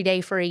every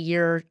day for a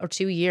year or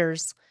 2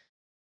 years.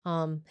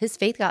 His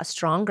faith got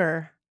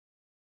stronger.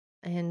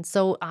 And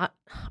so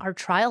our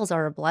trials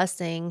are a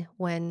blessing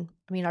when,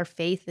 our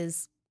faith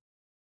is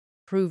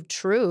proved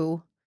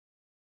true.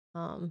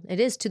 It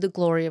is to the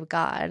glory of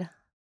God.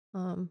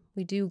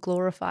 We do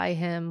glorify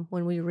him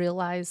when we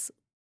realize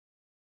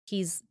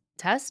he's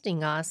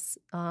testing us.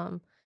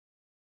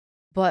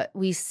 But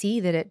we see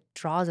that it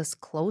draws us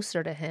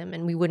closer to him,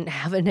 and we wouldn't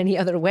have it any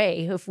other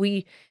way. If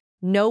we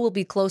know we'll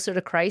be closer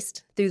to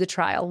Christ through the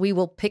trial, we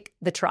will pick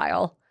the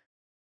trial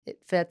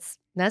if that's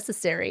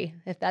necessary,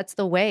 if that's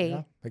the way.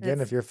 Yeah.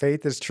 Again, if your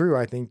faith is true,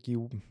 I think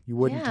you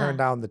wouldn't turn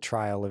down the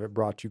trial if it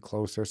brought you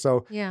closer.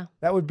 So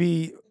that would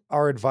be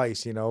our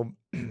advice.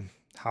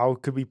 How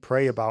could we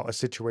pray about a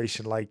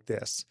situation like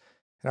this?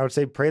 And I would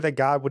say pray that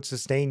God would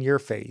sustain your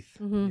faith,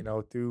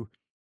 through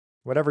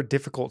whatever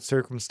difficult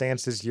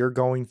circumstances you're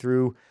going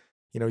through.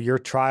 Your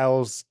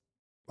trials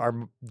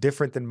are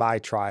different than my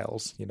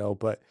trials,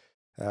 but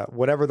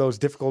whatever those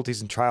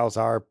difficulties and trials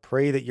are,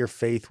 pray that your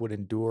faith would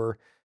endure.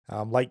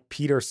 Like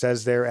Peter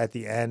says there at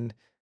the end,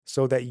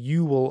 so that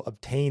you will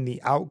obtain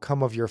the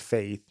outcome of your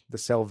faith, the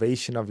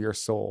salvation of your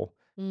soul.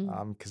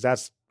 Because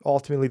that's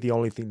ultimately the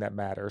only thing that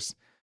matters,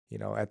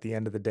 at the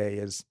end of the day,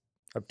 is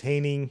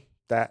obtaining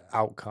that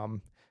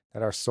outcome,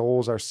 that our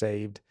souls are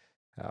saved.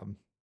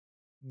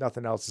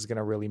 Nothing else is going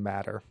to really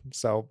matter.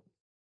 So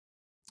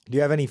do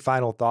you have any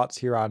final thoughts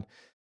here on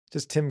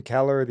just Tim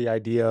Keller, the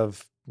idea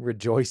of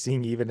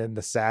rejoicing even in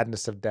the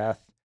sadness of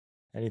death,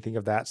 anything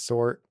of that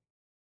sort?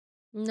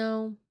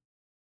 No.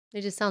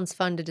 It just sounds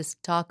fun to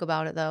just talk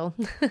about it, though.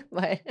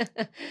 But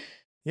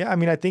yeah,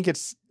 I think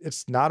it's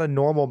not a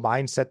normal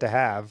mindset to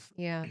have.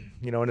 Yeah.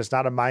 And it's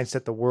not a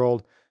mindset the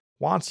world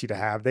wants you to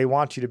have. They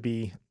want you to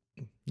be,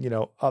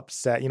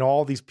 upset.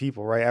 All these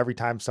people, right? Every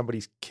time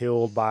somebody's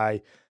killed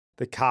by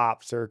the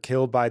cops or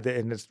killed by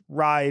and it's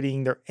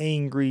rioting, they're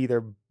angry,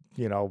 they're,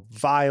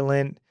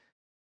 violent.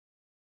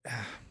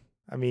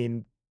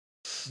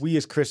 We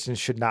as Christians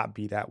should not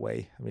be that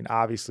way.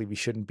 Obviously we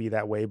shouldn't be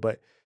that way, but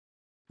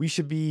we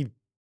should be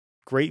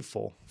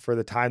grateful for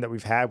the time that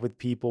we've had with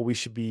people. We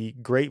should be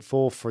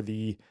grateful for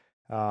the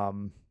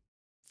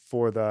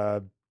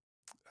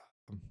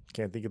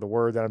can't think of the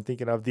word that I'm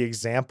thinking of, the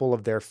example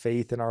of their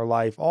faith in our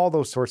life, all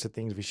those sorts of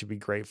things we should be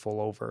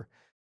grateful over,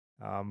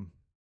 and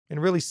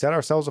really set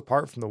ourselves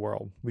apart from the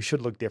world. We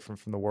should look different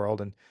from the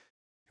world. And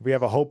if we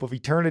have a hope of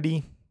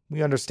eternity,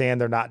 we understand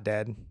they're not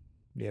dead.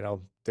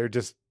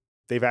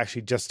 They've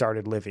actually just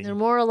started living. They're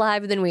more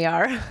alive than we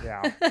are.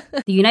 Yeah.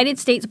 The United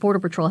States Border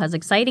Patrol has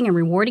exciting and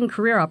rewarding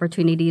career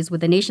opportunities with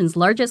the nation's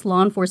largest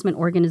law enforcement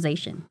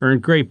organization. Earn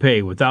great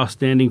pay with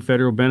outstanding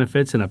federal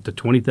benefits and up to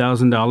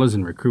 $20,000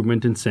 in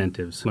recruitment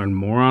incentives. Learn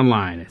more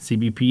online at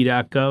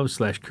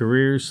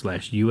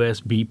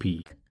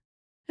cbp.gov/careers/USBP.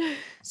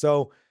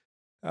 So,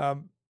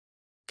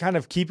 kind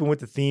of keeping with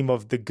the theme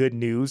of the good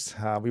news,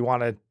 we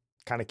want to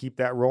kind of keep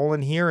that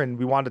rolling here, and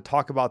we want to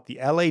talk about the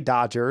LA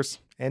Dodgers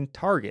and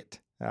Target.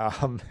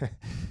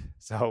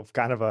 So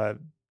kind of a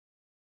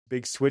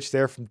big switch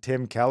there from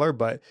Tim Keller,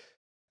 but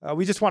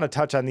we just want to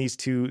touch on these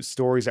two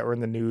stories that were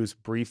in the news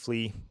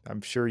briefly. I'm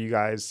sure you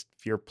guys,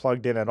 if you're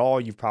plugged in at all,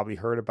 you've probably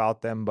heard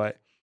about them, but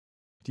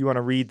do you want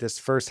to read this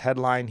first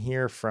headline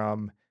here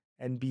from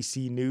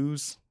NBC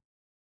News?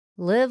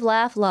 Live,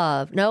 laugh,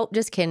 love. Nope,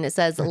 just kidding. It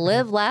says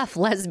live, laugh,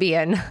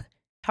 lesbian.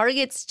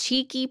 Target's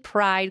cheeky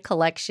pride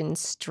collection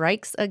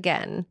strikes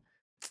again.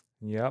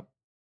 Yep.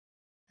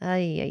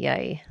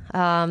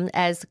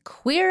 As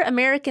queer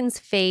Americans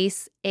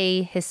face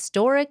a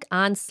historic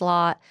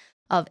onslaught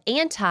of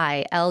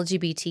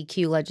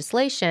anti-LGBTQ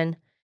legislation,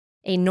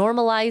 a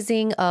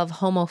normalizing of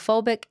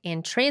homophobic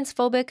and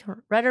transphobic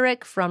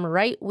rhetoric from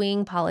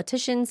right-wing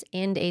politicians,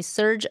 and a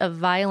surge of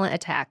violent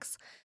attacks.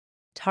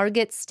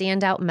 Target's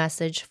standout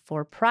message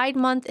for Pride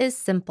Month is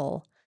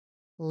simple: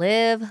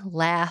 live,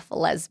 laugh,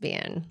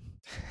 lesbian.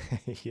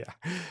 Yeah,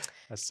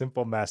 a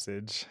simple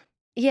message.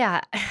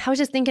 Yeah, I was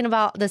just thinking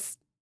about this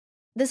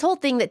whole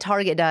thing that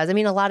Target does. I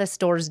mean, a lot of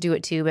stores do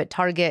it too, but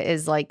Target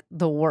is like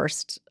the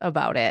worst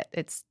about it.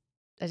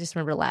 I just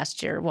remember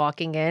last year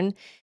walking in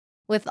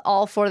with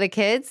all four of the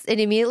kids and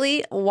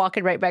immediately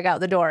walking right back out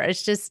the door.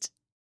 It's just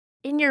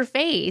in your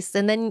face.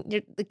 And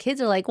then the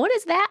kids are like, what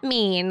does that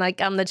mean?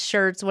 Like on the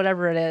shirts,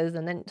 whatever it is.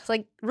 And then it's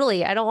like,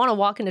 really, I don't want to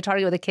walk into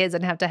Target with the kids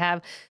and have to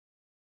have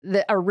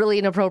a really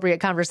inappropriate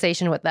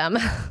conversation with them.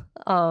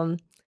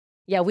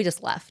 Yeah, we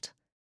just left.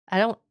 I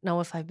don't know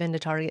if I've been to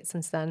Target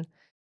since then,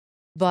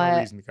 but No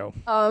reason to go.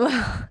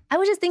 I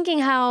was just thinking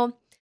how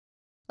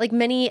like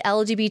many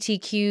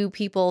LGBTQ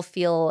people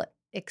feel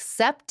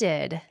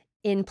accepted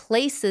in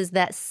places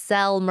that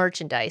sell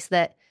merchandise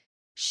that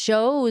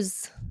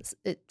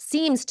it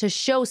seems to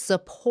show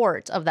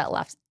support of that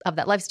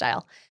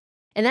lifestyle.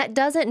 And that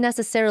doesn't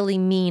necessarily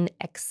mean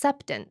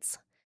acceptance.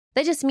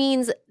 That just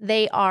means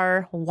they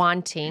are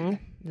wanting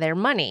their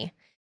money.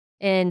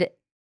 And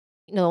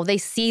they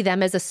see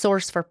them as a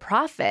source for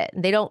profit.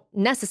 They don't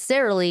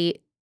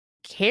necessarily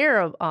care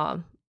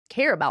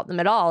about them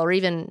at all, or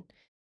even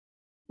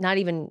not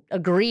even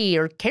agree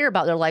or care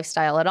about their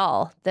lifestyle at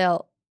all.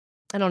 The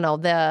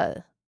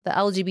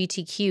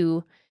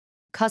LGBTQ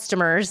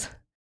customers,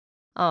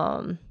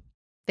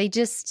 they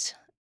just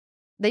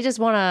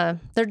want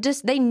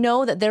to, they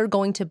know that they're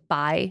going to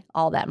buy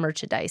all that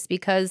merchandise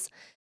because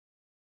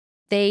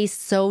they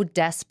so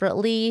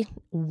desperately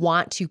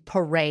want to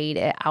parade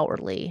it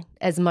outwardly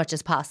as much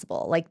as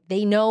possible. Like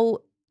they know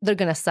they're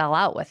going to sell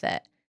out with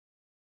it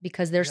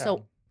because they're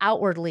so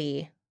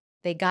outwardly,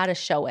 they got to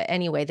show it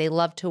anyway. They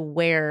love to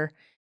wear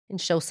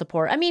and show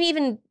support. I mean,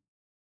 even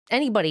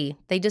anybody,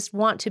 they just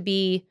want to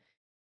be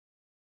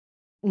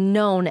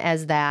known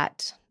as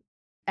that,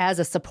 as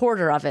a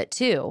supporter of it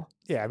too.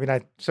 Yeah, I mean,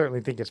 I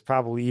certainly think it's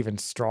probably even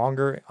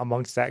stronger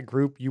amongst that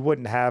group. You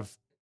wouldn't have,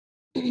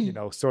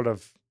 sort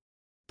of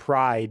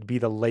pride be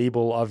the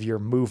label of your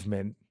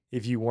movement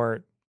if you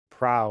weren't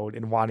proud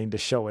and wanting to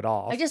show it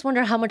off. I just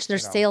wonder how much their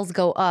sales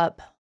go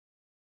up.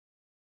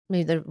 I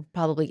mean, there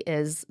probably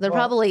is. There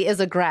probably is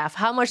a graph.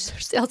 How much their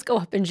sales go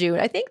up in June?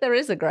 I think there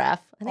is a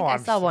graph. I think I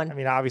saw one. I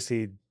mean,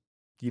 obviously,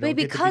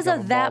 because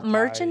of that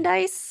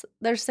merchandise,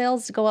 their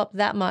sales go up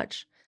that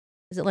much.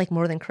 Is it like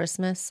more than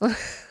Christmas?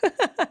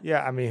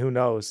 Yeah, I mean, who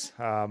knows?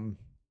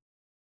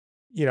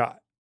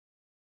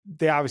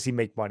 They obviously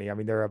make money. I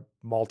mean, they're a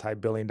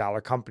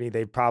multi-billion-dollar company.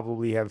 They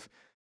probably have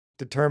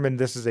determined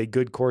this is a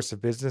good course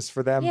of business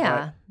for them.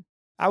 Yeah.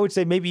 But I would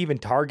say maybe even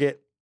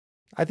Target,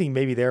 I think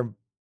maybe they're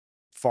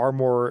far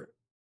more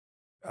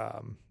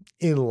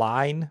in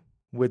line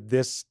with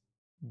this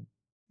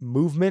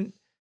movement.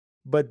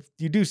 But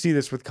you do see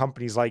this with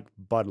companies like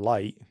Bud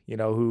Light,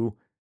 who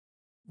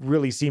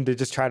really seem to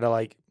just try to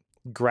like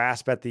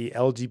grasp at the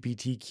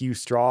LGBTQ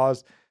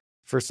straws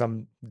for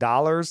some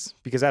dollars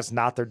because that's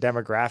not their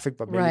demographic,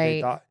 but maybe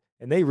they thought,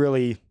 and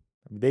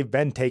they've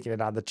been taking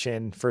it on the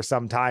chin for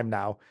some time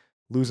now,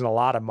 losing a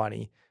lot of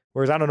money.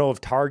 Whereas I don't know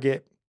if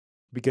Target,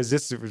 because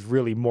this was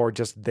really more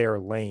just their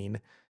lane.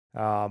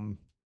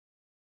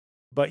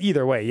 But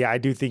either way, yeah, I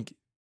do think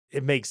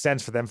it makes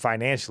sense for them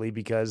financially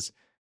because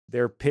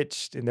they're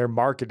pitched and they're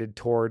marketed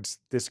towards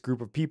this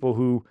group of people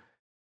who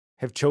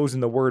have chosen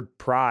the word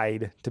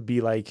pride to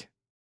be like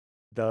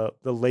the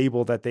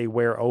label that they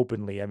wear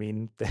openly. I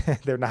mean,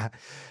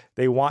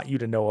 they want you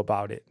to know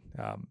about it.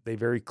 They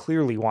very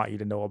clearly want you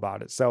to know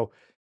about it. So,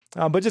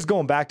 but just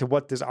going back to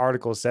what this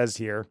article says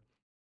here,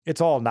 it's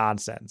all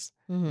nonsense.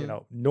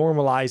 Mm-hmm.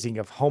 Normalizing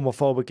of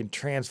homophobic and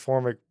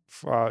transphobic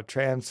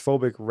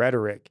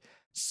rhetoric,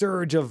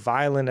 surge of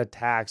violent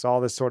attacks,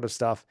 all this sort of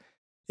stuff.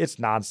 It's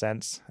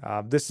nonsense.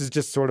 This is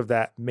just sort of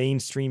that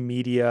mainstream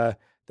media,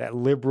 that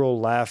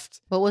liberal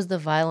left. What was the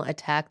violent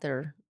attack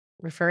they're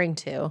referring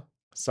to?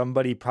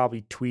 Somebody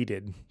probably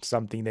tweeted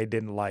something they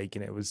didn't like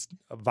and it was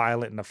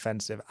violent and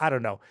offensive. I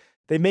don't know.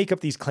 They make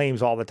up these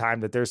claims all the time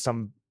that there's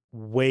some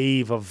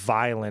wave of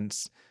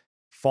violence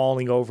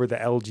falling over the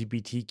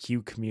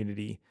LGBTQ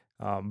community.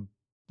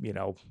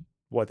 There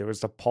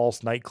was a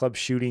Pulse nightclub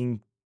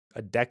shooting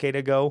a decade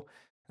ago.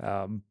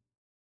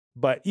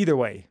 But either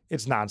way,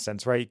 it's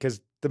nonsense, right?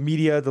 Because the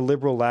media, the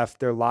liberal left,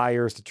 they're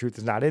liars. The truth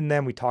is not in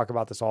them. We talk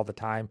about this all the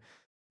time.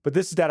 But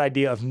this is that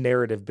idea of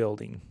narrative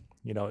building.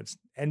 It's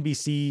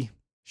NBC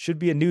should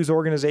be a news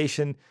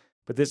organization,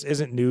 but this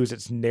isn't news.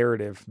 It's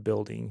narrative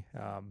building.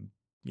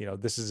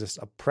 This is this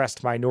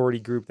oppressed minority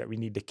group that we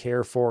need to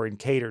care for and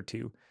cater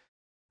to.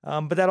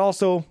 But that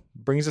also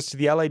brings us to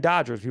the LA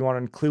Dodgers. We want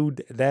to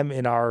include them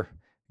in our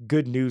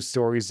good news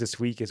stories this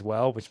week as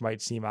well, which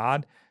might seem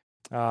odd.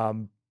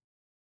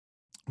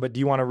 But do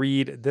you want to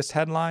read this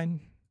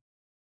headline?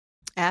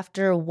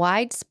 After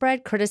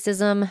widespread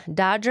criticism,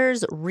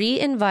 Dodgers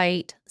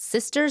re-invite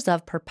Sisters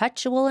of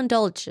Perpetual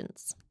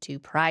Indulgence to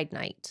Pride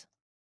Night.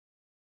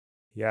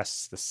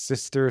 Yes, the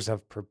Sisters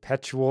of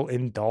Perpetual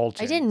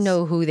Indulgence. I didn't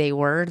know who they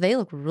were. They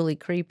look really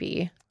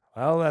creepy.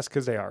 Well, that's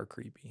because they are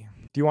creepy.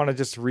 Do you want to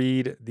just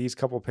read these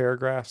couple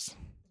paragraphs?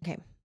 Okay.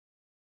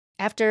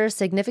 After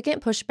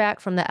significant pushback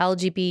from the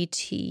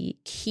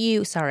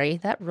LGBTQ, sorry,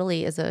 that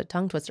really is a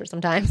tongue twister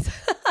sometimes.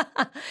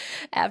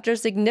 After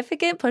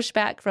significant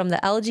pushback from the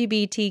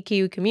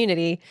LGBTQ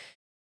community,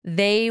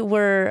 they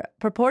were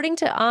purporting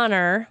to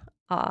honor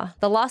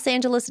the Los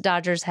Angeles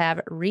Dodgers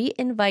have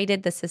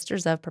re-invited the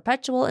Sisters of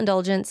Perpetual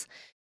Indulgence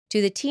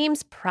to the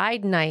team's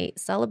Pride Night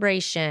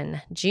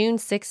celebration, June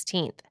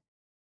 16th.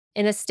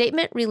 In a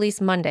statement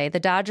released Monday, the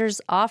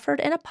Dodgers offered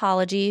an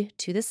apology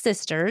to the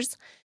sisters,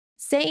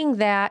 saying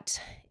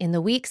that in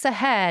the weeks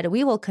ahead,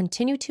 we will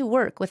continue to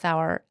work with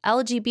our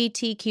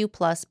LGBTQ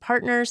plus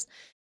partners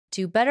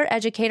to better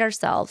educate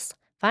ourselves,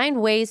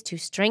 find ways to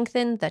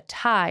strengthen the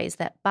ties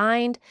that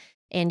bind,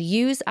 and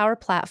use our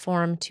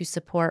platform to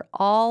support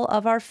all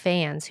of our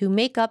fans who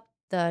make up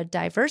the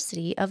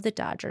diversity of the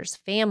Dodgers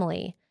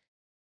family.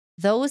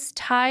 Those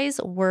ties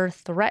were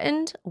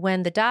threatened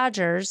when the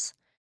Dodgers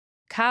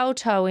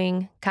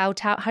kowtowing, how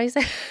do you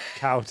say?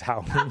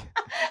 Kowtowing.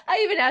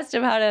 I even asked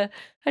him how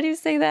do you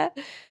say that?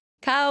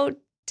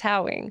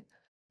 Kowtowing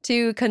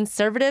to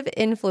conservative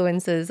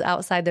influences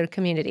outside their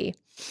community,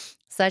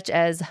 such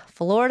as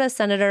Florida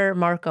Senator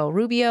Marco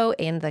Rubio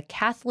and the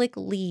Catholic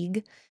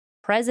League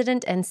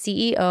President and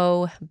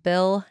CEO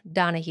Bill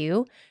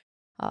Donahue,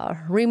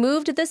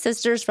 removed the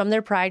sisters from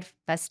their Pride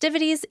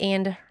festivities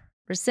and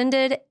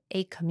rescinded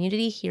a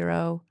Community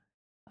Hero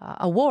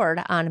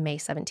award on May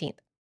 17th.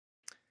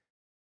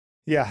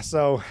 Yeah,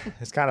 so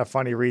it's kind of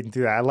funny reading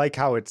through that. I like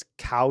how it's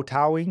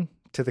kowtowing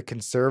to the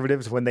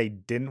conservatives when they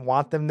didn't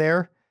want them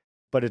there,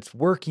 but it's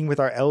working with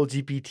our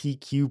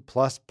LGBTQ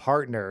plus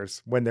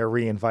partners when they're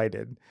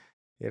reinvited.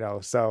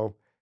 So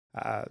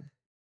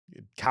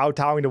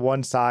kowtowing to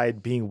one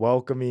side, being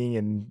welcoming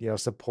and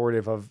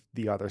supportive of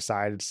the other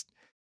side. It's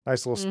a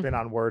nice little spin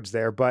on words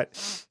there,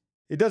 but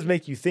it does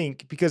make you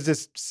think, because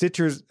this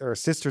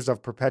Sisters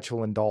of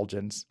Perpetual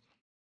Indulgence,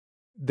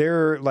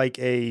 they're like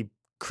a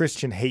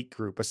Christian hate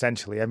group,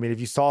 essentially. I mean, if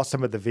you saw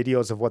some of the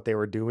videos of what they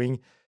were doing,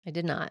 I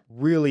did not.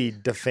 Really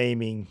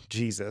defaming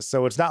Jesus.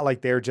 So it's not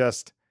like they're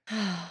just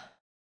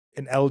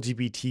an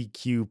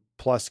LGBTQ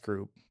plus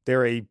group.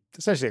 They're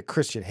essentially a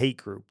Christian hate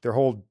group. Their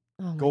whole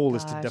goal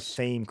is to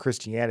defame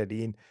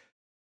Christianity, and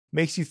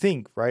makes you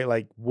think, right?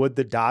 Like, would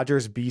the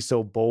Dodgers be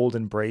so bold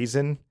and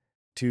brazen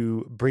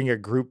to bring a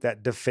group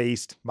that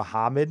defaced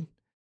Muhammad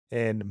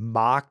and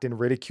mocked and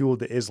ridiculed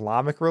the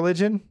Islamic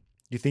religion?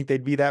 You think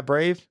they'd be that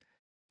brave?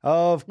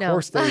 Of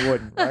course they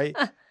wouldn't, right?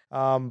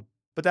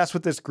 But that's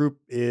what this group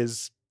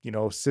is,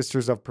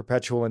 Sisters of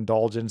Perpetual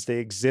Indulgence. They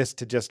exist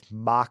to just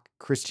mock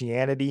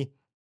Christianity,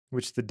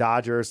 which the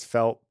Dodgers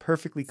felt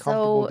perfectly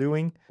comfortable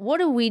doing. What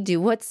do we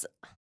do? What's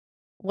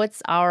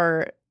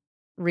our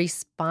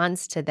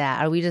response to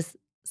that? Are we just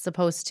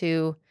supposed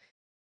to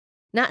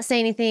not say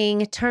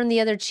anything, turn the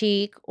other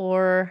cheek,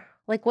 or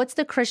like, what's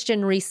the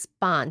Christian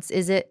response?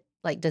 Is it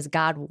like, does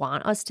God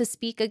want us to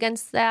speak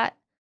against that,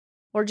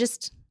 or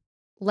just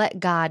let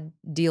God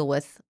deal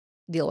with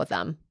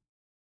them?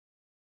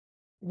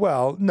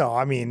 Well, no,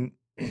 I mean,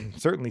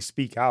 certainly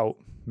speak out,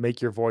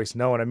 make your voice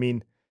known. I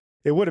mean,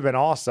 it would have been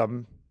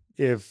awesome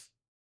if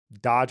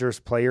Dodgers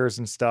players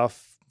and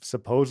stuff,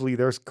 supposedly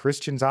there's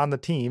Christians on the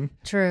team.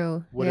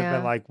 True. Would have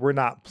been like, we're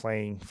not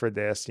playing for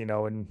this,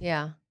 and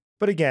yeah.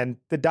 But again,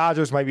 the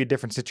Dodgers might be a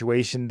different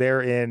situation.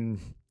 They're in,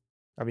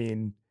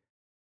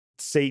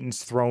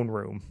 Satan's throne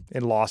room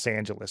in Los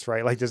Angeles,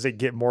 right? Like, does it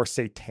get more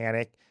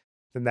satanic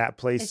than that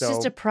place? It's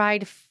just a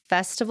Pride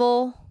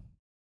festival.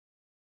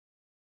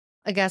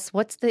 I guess,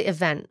 what's the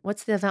event?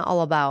 What's the event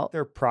all about?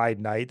 Their Pride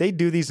Night. They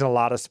do these in a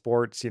lot of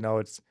sports.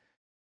 It's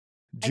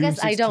June I guess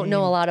 16. I don't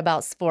know a lot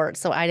about sports,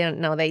 so I didn't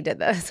know they did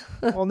this.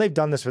 Well, and they've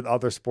done this with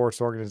other sports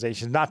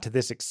organizations, not to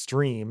this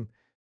extreme.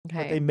 Okay.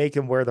 But they make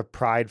them wear the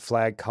pride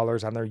flag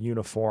colors on their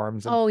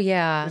uniforms. And oh,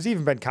 yeah. There's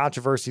even been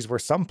controversies where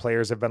some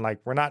players have been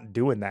like, we're not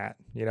doing that,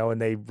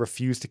 and they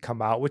refuse to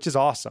come out, which is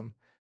awesome.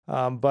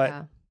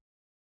 But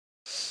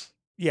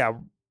yeah,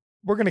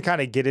 we're going to kind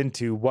of get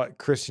into what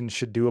Christians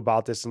should do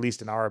about this, at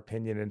least in our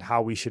opinion, and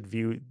how we should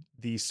view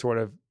these sort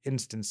of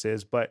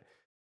instances. But,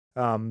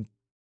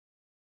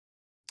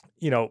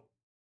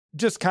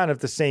 just kind of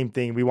the same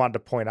thing we wanted to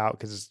point out,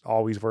 because it's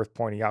always worth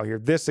pointing out here.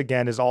 This,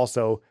 again, is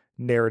also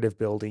narrative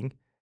building.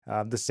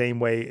 The same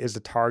way as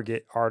the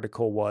Target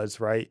article was,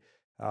 right?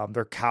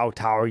 They're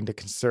kowtowing to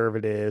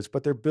conservatives,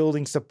 but they're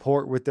building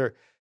support with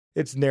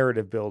it's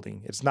narrative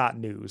building. It's not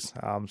news.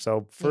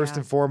 So first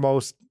and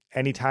foremost,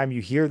 anytime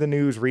you hear the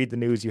news, read the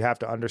news, you have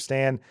to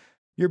understand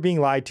you're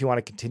being lied to on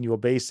a continual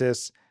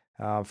basis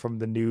from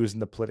the news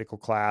and the political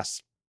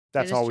class.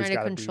 That's always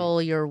got to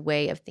control your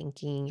way of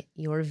thinking,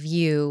 your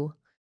view.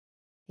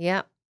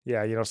 Yeah.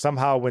 Yeah.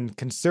 Somehow when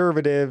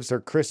conservatives or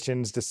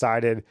Christians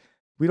decided,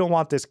 we don't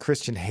want this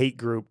Christian hate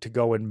group to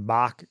go and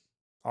mock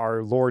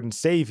our Lord and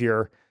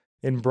Savior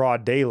in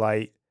broad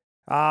daylight.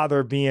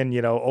 They're being,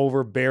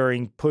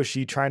 overbearing,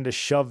 pushy, trying to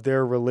shove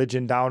their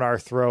religion down our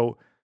throat.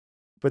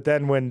 But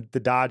then when the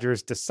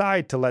Dodgers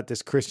decide to let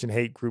this Christian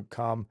hate group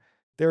come,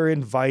 they're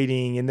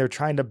inviting and they're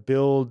trying to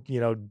build,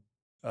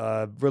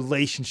 a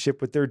relationship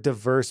with their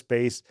diverse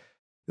base.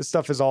 This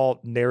stuff is all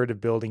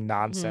narrative building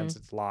nonsense.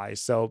 It's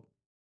lies. So,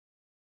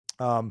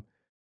 but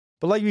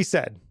like we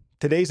said,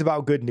 today's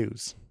about good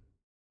news.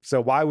 So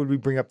why would we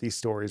bring up these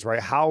stories, right?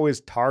 How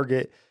is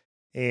Target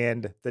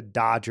and the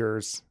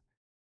Dodgers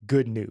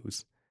good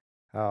news?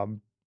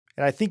 And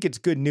I think it's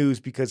good news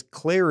because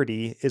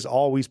clarity is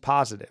always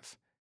positive.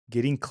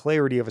 Getting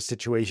clarity of a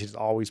situation is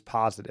always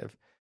positive.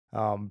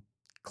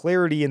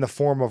 Clarity in the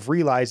form of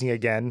realizing,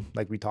 again,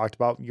 like we talked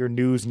about, your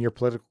news and your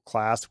political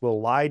class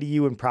will lie to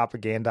you and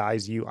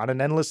propagandize you on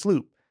an endless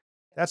loop.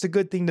 That's a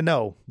good thing to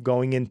know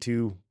going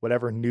into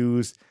whatever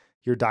news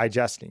you're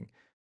digesting.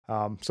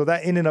 So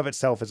that in and of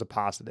itself is a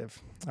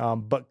positive.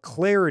 But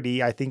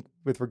clarity, I think,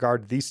 with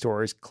regard to these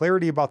stories,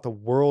 clarity about the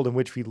world in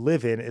which we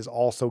live in is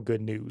also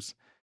good news.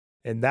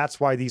 And that's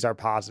why these are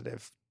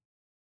positive.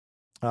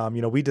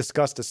 We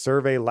discussed a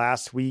survey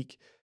last week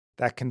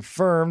that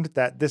confirmed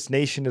that this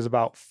nation is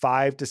about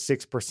 5 to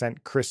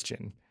 6%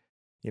 Christian.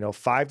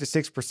 5 to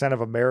 6%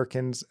 of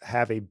Americans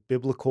have a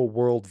biblical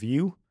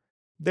worldview.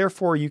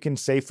 Therefore, you can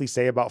safely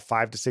say about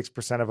 5 to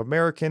 6% of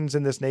Americans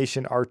in this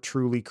nation are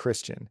truly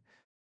Christian.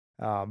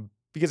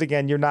 Because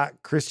again, you're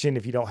not Christian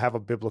if you don't have a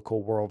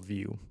biblical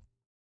worldview.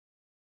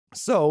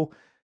 So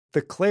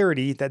the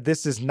clarity that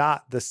this is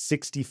not the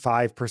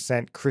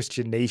 65%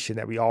 Christian nation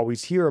that we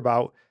always hear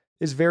about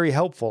is very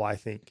helpful, I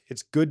think.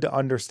 It's good to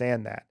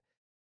understand that.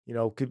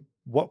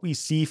 What we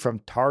see from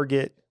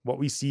Target, what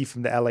we see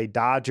from the LA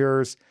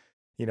Dodgers,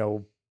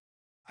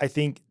 I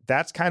think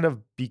that's kind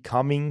of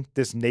becoming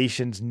this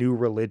nation's new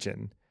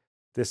religion,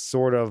 this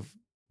sort of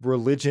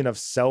religion of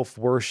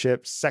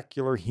self-worship.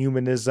 Secular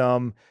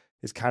humanism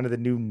is kind of the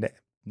new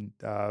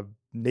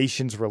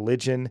nation's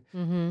religion.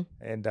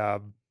 And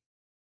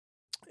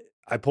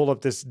I pulled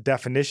up this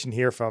definition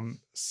here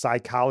from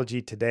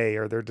Psychology Today,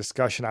 or their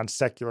discussion on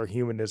secular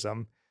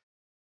humanism.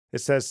 It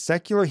says,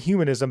 secular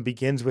humanism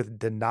begins with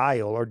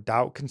denial or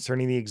doubt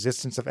concerning the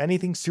existence of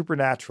anything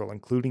supernatural,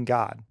 including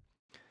God,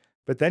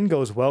 but then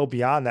goes well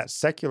beyond that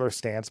secular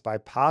stance by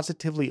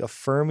positively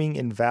affirming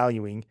and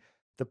valuing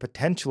the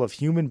potential of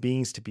human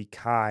beings to be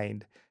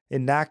kind,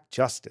 enact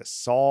justice,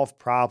 solve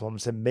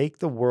problems, and make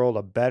the world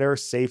a better,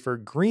 safer,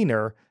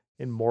 greener,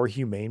 and more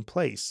humane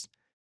place.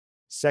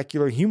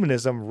 Secular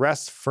humanism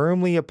rests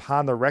firmly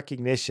upon the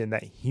recognition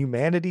that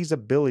humanity's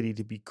ability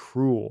to be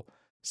cruel,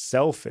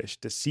 selfish,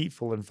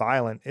 deceitful, and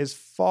violent is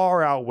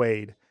far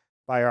outweighed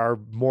by our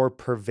more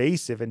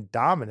pervasive and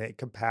dominant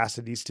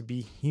capacities to be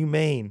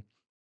humane,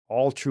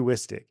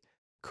 altruistic,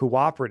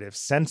 cooperative,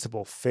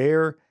 sensible,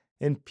 fair,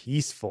 and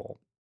peaceful.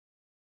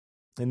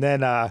 And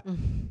then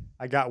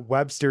I got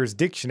Webster's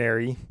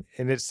dictionary,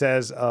 and it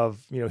says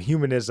of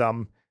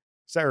humanism,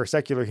 or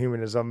secular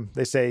humanism,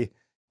 they say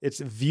it's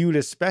viewed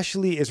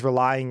especially as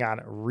relying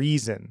on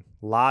reason,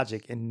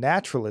 logic, and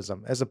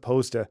naturalism, as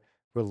opposed to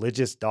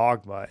religious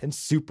dogma and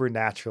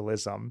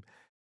supernaturalism.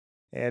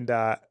 And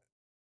I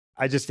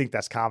just think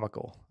that's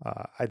comical.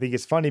 I think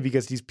it's funny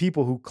because these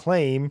people who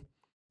claim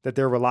that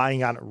they're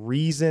relying on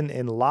reason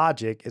and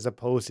logic as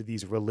opposed to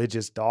these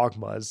religious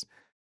dogmas,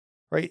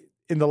 right,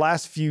 in the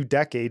last few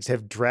decades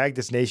have dragged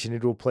this nation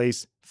into a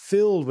place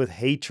filled with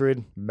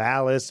hatred,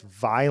 malice,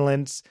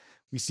 violence.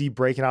 We see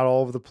breaking out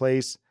all over the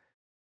place.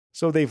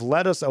 So they've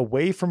led us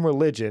away from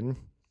religion,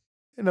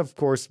 and of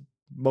course,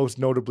 most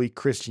notably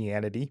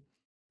Christianity,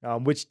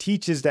 which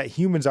teaches that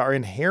humans are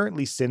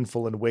inherently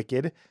sinful and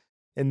wicked,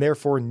 and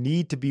therefore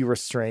need to be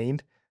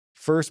restrained,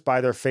 first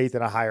by their faith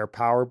in a higher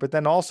power, but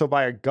then also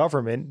by a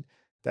government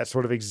that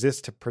sort of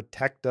exists to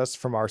protect us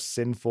from our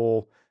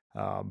sinful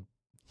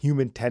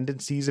human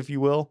tendencies, if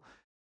you will.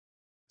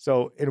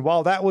 So, and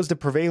while that was the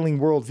prevailing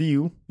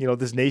worldview,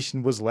 this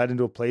nation was led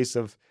into a place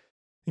of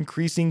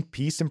increasing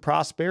peace and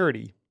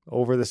prosperity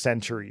over the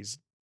centuries.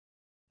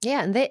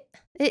 Yeah, and it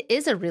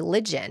is a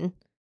religion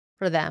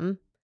for them.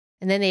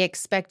 And then they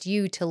expect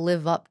you to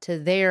live up to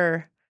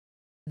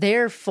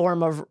their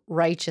form of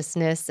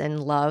righteousness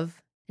and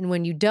love. And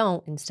when you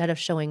don't, instead of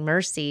showing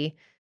mercy,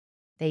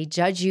 they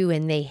judge you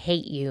and they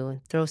hate you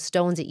and throw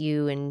stones at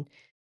you and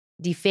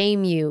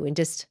defame you and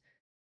just,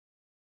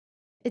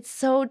 it's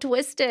so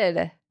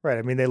twisted. Right.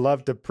 I mean, they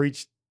love to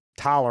preach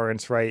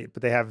tolerance, right?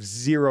 But they have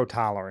zero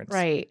tolerance.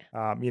 Right.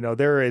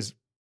 They're as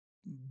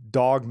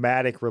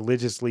dogmatic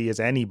religiously as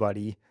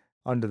anybody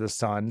under the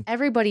sun.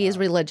 Everybody is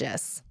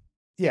religious.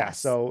 Yeah. Yes.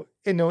 So,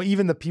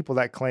 even the people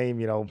that claim,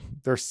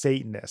 they're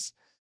Satanists,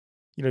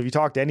 if you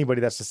talk to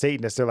anybody that's a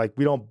Satanist, they're like,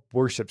 we don't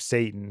worship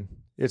Satan.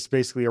 It's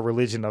basically a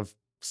religion of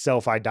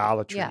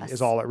self-idolatry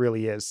is all it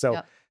really is.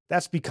 So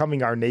that's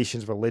becoming our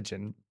nation's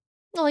religion.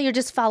 Well, you're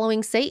just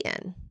following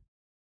Satan.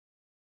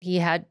 He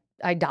had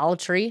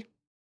idolatry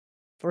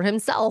for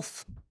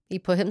himself. He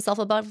put himself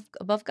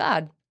above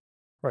God.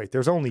 Right.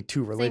 There's only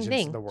two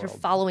religions in the world. You're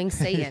following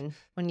Satan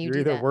when you you're do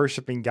either that.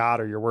 worshiping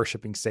God or you're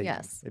worshiping Satan.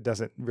 Yes. It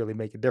doesn't really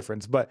make a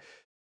difference. But,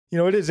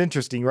 it is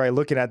interesting, right?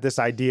 Looking at this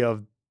idea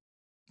of,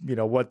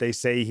 what they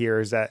say here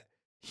is that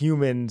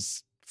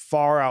humans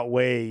far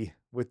outweigh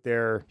with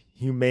their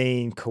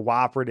humane,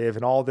 cooperative,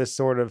 and all this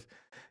sort of,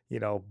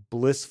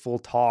 blissful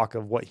talk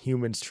of what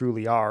humans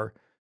truly are.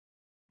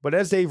 But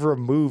as they've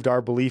removed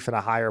our belief in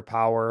a higher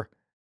power,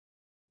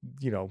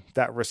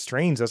 that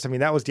restrains us. I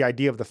mean, that was the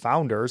idea of the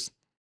founders.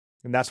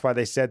 And that's why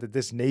they said that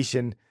this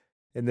nation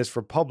and this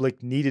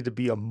republic needed to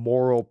be a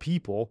moral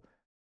people,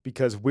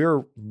 because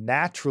we're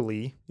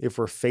naturally, if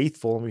we're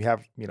faithful and we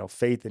have,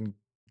 faith in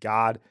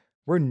God,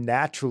 we're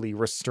naturally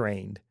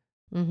restrained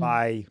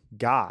by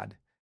God.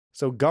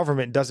 So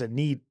government doesn't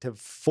need to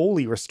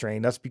fully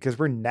restrain us because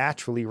we're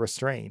naturally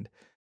restrained.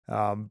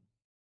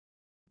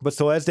 But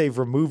so as they've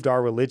removed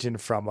our religion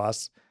from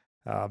us,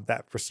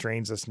 that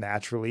restrains us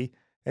naturally.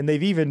 And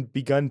they've even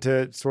begun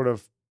to sort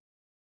of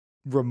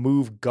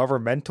remove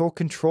governmental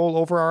control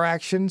over our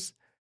actions.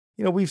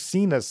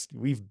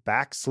 We've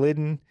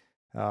backslidden,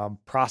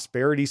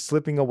 prosperity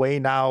slipping away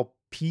now,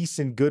 peace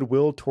and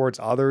goodwill towards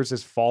others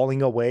is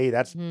falling away.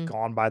 That's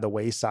gone by the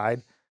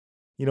wayside.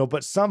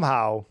 But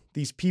somehow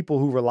these people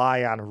who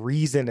rely on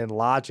reason and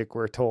logic,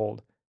 we're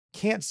told,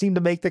 can't seem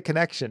to make the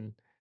connection.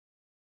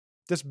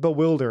 Just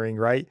bewildering,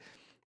 right?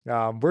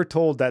 We're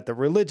told that the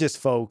religious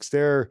folks,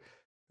 they're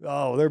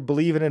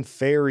believing in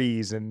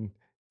fairies and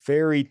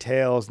fairy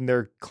tales, and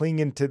they're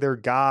clinging to their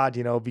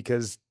God,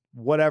 because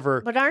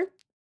whatever. But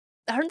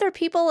aren't there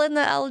people in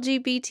the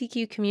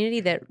LGBTQ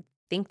community that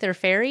think they're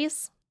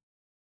fairies?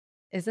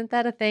 Isn't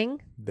that a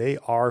thing? They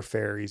are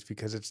fairies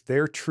because it's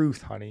their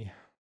truth, honey.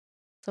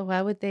 So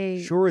why would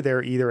they? Sure,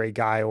 they're either a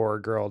guy or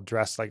a girl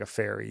dressed like a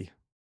fairy.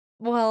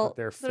 Well,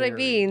 that's what I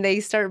mean. They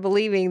start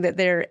believing that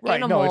they're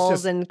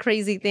animals and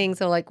crazy things.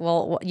 So like,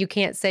 well, you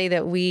can't say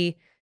that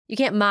you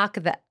can't mock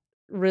that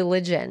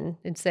religion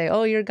and say,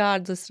 oh, your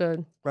God's just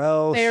a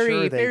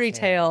fairy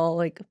tale.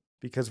 Like,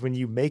 because when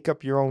you make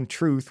up your own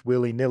truth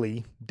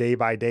willy-nilly, day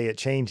by day it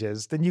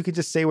changes, then you can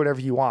just say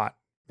whatever you want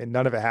and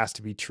none of it has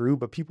to be true,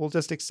 but people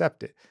just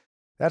accept it.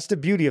 That's the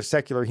beauty of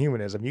secular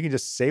humanism. You can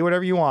just say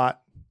whatever you want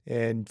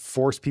and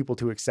force people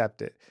to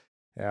accept it.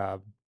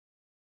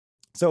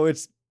 So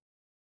it's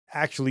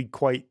actually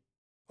quite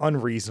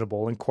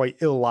unreasonable and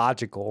quite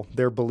illogical,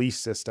 their belief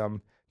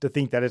system, to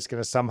think that it's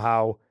going to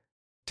somehow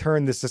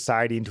turn the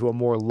society into a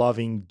more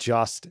loving,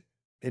 just,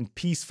 and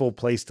peaceful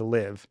place to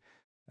live.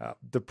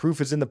 The proof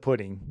is in the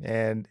pudding,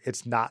 and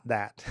it's not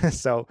that.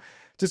 So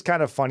just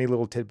kind of funny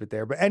little tidbit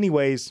there. But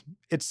anyways,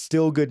 it's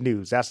still good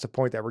news. That's the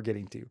point that we're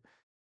getting to.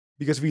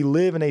 Because we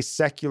live in a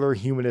secular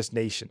humanist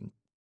nation.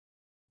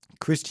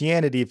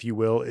 Christianity, if you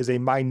will, is a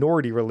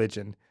minority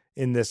religion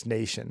in this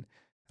nation.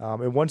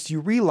 And once you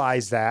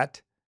realize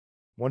that,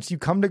 once you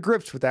come to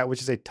grips with that,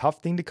 which is a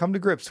tough thing to come to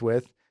grips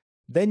with,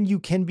 then you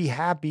can be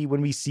happy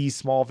when we see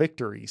small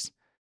victories.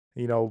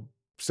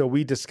 So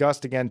we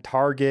discussed again,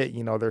 Target,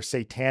 their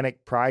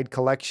satanic pride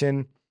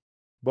collection.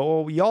 But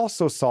what we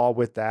also saw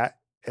with that,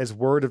 as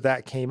word of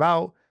that came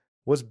out,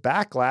 was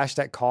backlash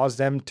that caused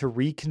them to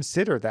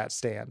reconsider that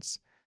stance.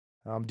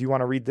 Do you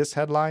want to read this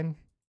headline?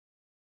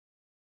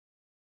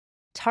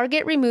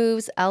 Target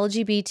removes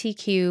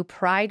LGBTQ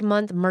Pride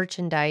Month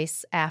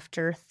merchandise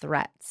after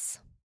threats.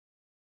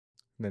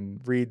 And then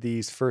read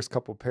these first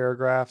couple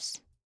paragraphs.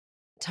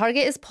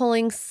 Target is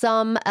pulling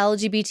some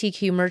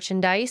LGBTQ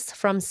merchandise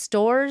from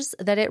stores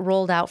that it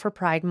rolled out for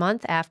Pride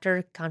Month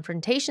after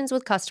confrontations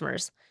with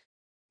customers.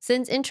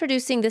 Since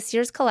introducing this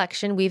year's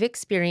collection, we've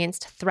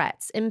experienced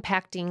threats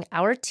impacting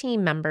our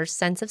team members'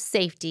 sense of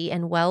safety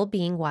and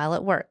well-being while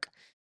at work,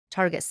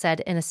 Target said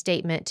in a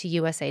statement to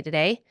USA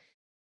Today.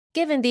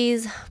 Given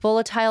these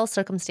volatile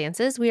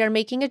circumstances, we are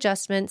making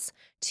adjustments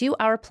to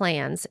our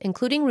plans,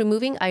 including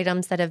removing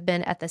items that have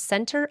been at the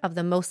center of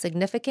the most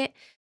significant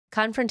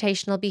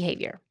confrontational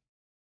behavior.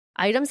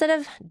 Items that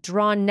have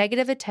drawn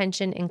negative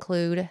attention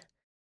include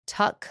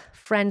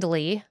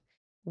tuck-friendly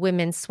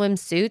women's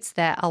swimsuits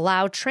that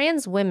allow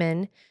trans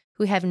women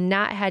who have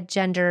not had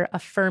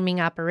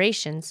gender-affirming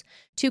operations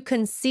to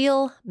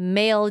conceal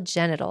male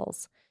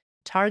genitals.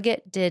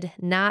 Target did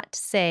not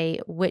say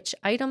which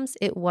items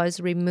it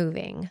was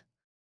removing.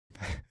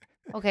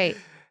 Okay,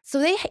 so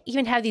they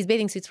even have these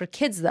bathing suits for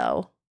kids,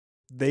 though.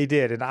 They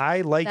did, and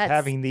I like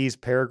having these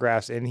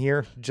paragraphs in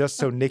here just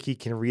so Nikki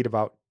can read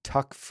about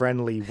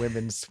tuck-friendly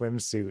women's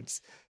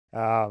swimsuits.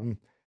 And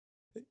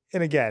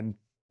again,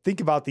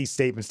 think about these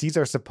statements. These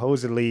are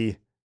supposedly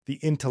the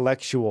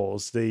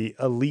intellectuals, the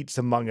elites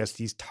among us,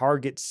 these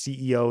Target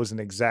CEOs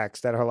and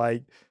execs that are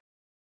like,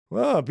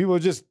 well, people are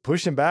just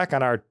pushing back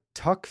on our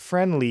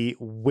tuck-friendly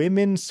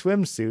women's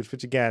swimsuits,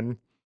 which again,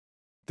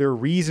 their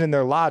reason and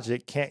their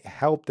logic can't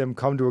help them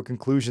come to a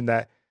conclusion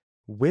that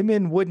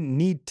women wouldn't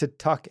need to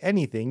tuck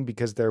anything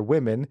because they're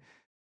women,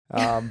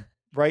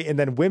 right? And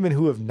then women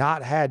who have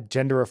not had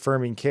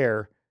gender-affirming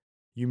care,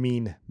 you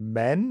mean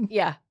men?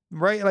 Yeah.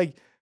 Right? Like,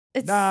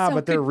 it's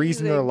but their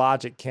reason, their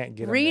logic can't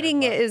get them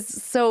Reading there, it is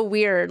so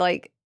weird.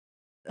 Like,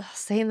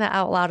 saying that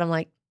out loud, I'm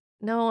like,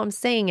 no, I'm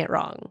saying it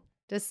wrong.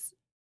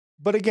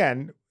 But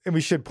again, and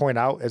we should point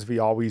out, as we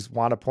always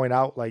want to point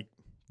out, like,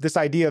 this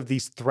idea of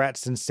these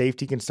threats and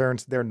safety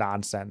concerns, they're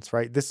nonsense,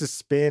 right? This is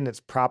spin, it's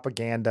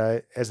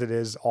propaganda, as it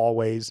is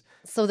always.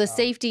 So the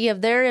safety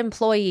of their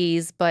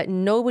employees, but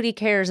nobody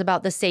cares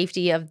about the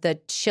safety of the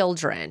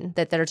children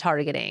that they're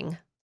targeting.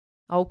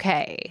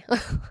 Okay.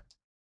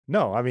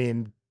 No, I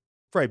mean,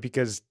 right,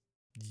 because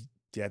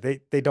yeah,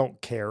 they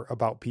don't care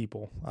about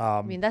people.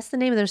 I mean, that's the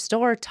name of their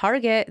store,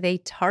 Target. They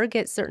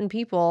target certain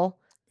people.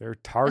 They're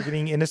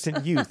targeting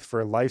innocent youth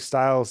for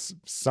lifestyles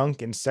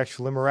sunk in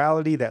sexual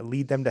immorality that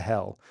lead them to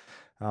hell.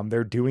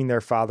 They're doing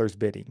their father's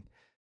bidding.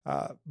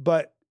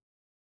 But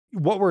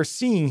what we're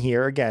seeing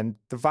here, again,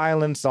 the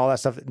violence, all that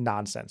stuff,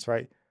 nonsense,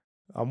 right?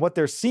 What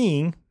they're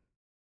seeing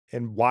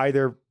and why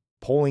they're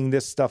pulling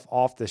this stuff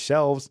off the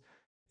shelves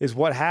is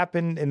what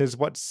happened and is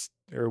what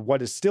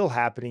is still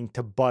happening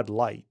to Bud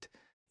Light.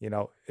 You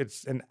know,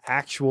 it's an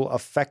actual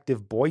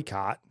effective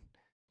boycott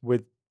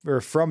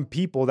from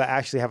people that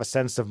actually have a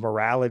sense of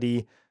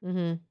morality.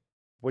 Mm-hmm.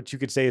 What you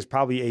could say is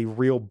probably a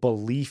real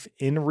belief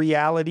in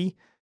reality,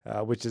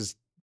 which is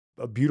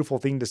a beautiful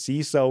thing to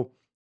see. So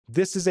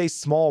this is a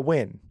small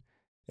win.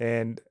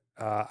 And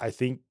I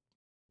think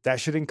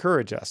that should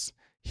encourage us.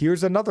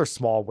 Here's another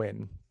small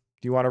win.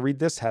 Do you want to read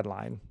this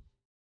headline?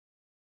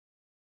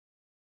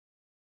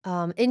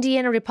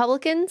 Indiana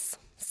Republicans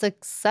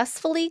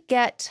successfully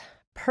get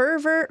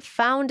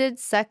pervert-founded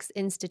sex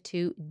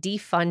institute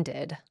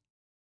defunded.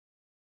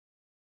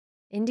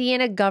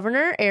 Indiana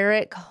Governor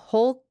Eric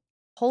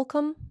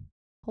Holcomb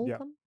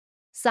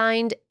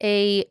signed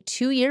a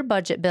 2-year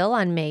budget bill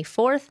on May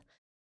 4th,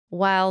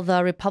 while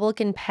the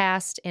Republican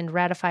passed and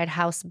ratified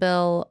House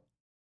Bill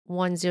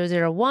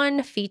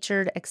 1001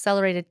 featured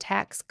accelerated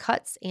tax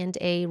cuts and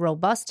a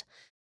robust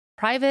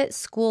private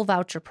school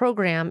voucher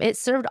program. It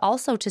served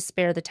also to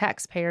spare the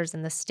taxpayers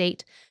in the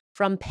state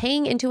from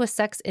paying into a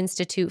sex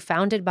institute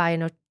founded by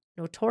a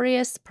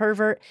notorious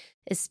pervert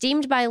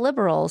esteemed by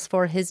liberals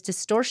for his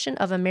distortion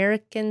of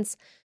Americans'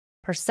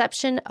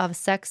 perception of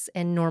sex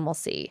and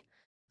normalcy.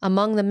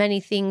 Among the many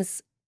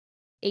things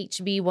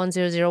HB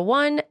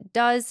 1001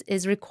 does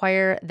is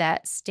require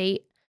that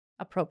state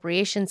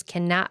appropriations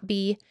cannot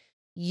be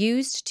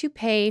used to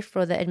pay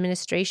for the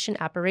administration,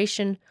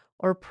 operation,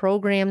 or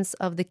programs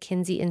of the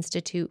Kinsey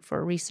Institute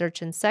for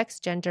Research in Sex,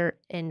 Gender,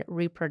 and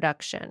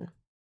Reproduction.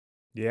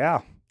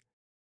 Yeah.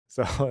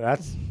 So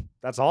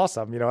that's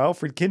awesome. You know,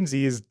 Alfred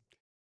Kinsey is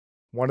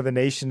one of the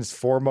nation's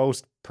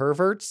foremost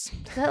perverts.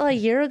 Is that like a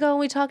year ago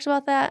when we talked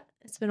about that?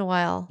 It's been a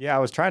while. Yeah, I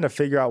was trying to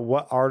figure out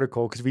what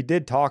article, because we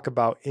did talk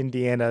about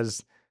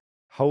Indiana's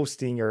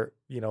hosting or,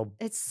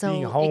 it's so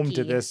being home icky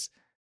to this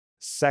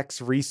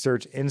sex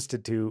research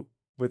institute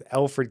with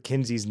Alfred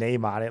Kinsey's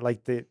name on it.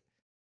 Like this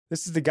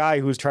is the guy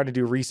who was trying to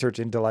do research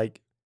into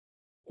like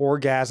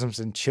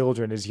orgasms in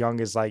children as young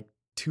as like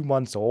 2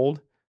 months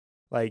old,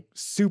 like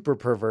super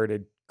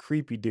perverted,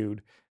 creepy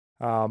dude.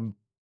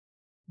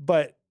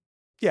 But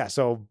yeah,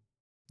 so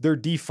they're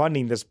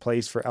defunding this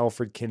place for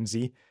Alfred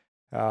Kinsey.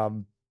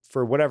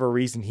 For whatever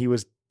reason, he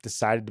was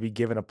decided to be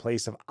given a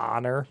place of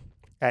honor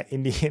at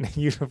Indiana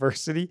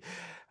University.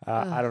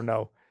 I don't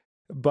know,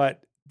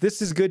 but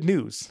this is good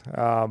news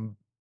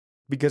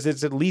because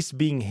it's at least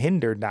being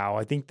hindered now.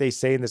 I think they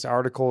say in this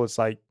article, it's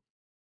like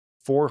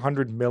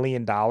 $400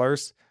 million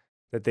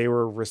that they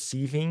were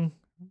receiving,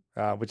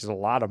 which is a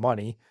lot of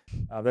money,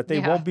 that they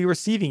won't be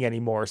receiving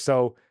anymore.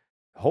 So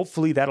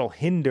hopefully that'll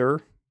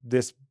hinder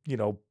this,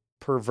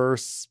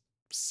 perverse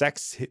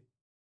sex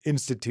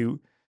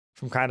institute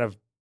from kind of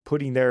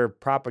putting their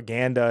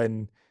propaganda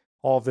and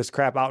all of this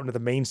crap out into the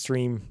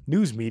mainstream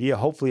news media.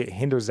 Hopefully it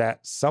hinders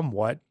that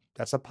somewhat.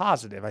 That's a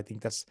positive. I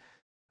think that's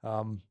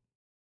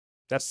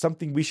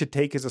something we should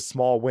take as a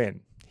small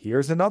win.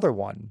 Here's another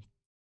one.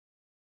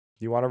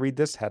 Do you want to read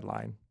this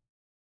headline?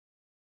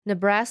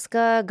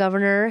 Nebraska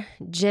Governor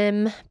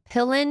Jim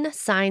Pillen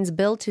signs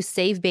bill to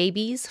save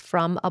babies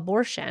from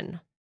abortion.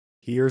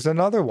 Here's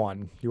another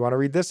one. You want to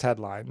read this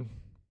headline?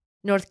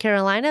 North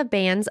Carolina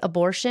bans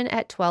abortion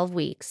at 12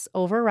 weeks,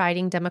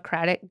 overriding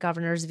Democratic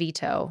governor's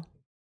veto.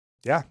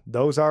 Yeah,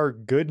 those are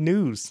good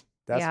news.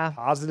 That's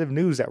positive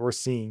news that we're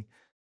seeing.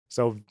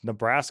 So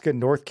Nebraska,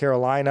 North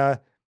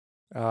Carolina,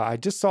 I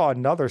just saw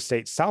another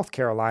state, South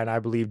Carolina, I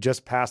believe,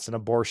 just passed an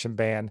abortion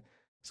ban.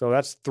 So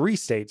that's 3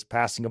 states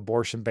passing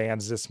abortion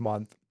bans this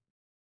month.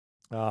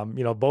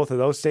 Both of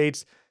those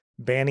states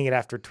banning it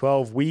after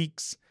 12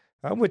 weeks,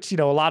 which,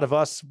 a lot of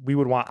us, we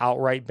would want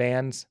outright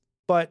bans,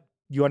 but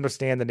you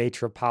understand the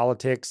nature of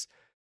politics.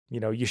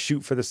 You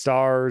shoot for the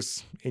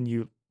stars and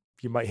you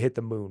might hit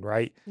the moon,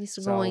 right? He's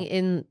going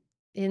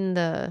in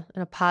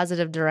a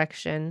positive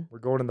direction. We're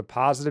going in the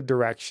positive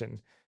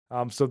direction.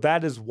 So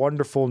that is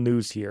wonderful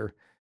news here.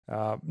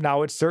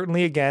 Now it's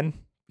certainly, again,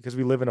 because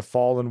we live in a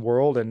fallen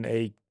world and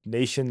a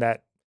nation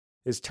that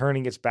is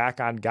turning its back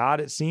on God,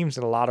 it seems,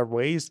 in a lot of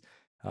ways.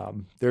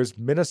 There's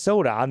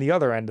Minnesota on the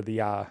other end of the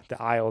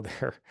aisle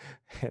there.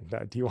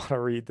 And do you want to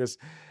read this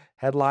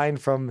headline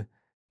from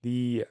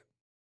the,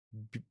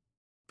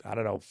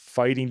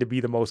 fighting to be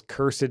the most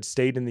cursed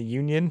state in the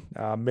union,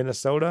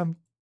 Minnesota?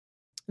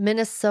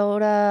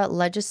 Minnesota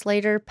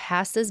legislator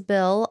passes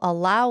bill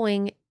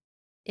allowing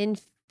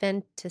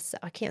infanticide.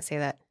 I can't say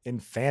that.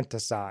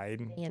 Infanticide.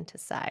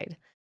 Infanticide.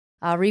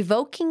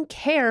 Revoking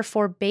care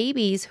for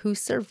babies who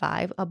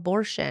survive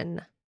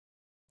abortion.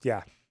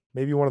 Yeah,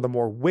 maybe one of the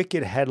more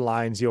wicked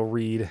headlines you'll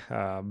read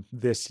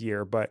this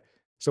year. But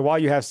so while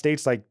you have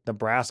states like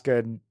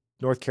Nebraska,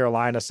 North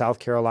Carolina, South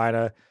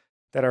Carolina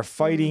that are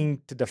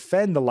fighting to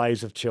defend the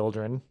lives of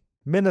children,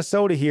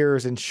 Minnesota here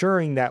is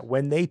ensuring that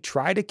when they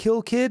try to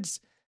kill kids,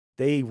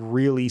 they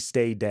really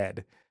stay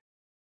dead.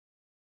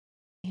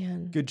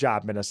 Man. Good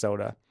job,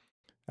 Minnesota.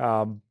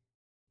 But,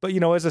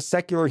 as a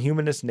secular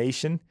humanist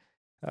nation,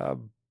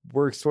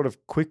 we're sort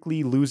of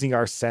quickly losing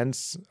our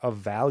sense of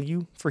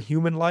value for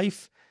human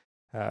life.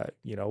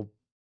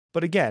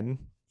 But again,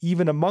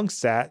 even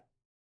amongst that,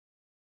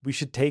 we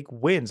should take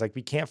wins. Like,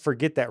 we can't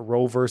forget that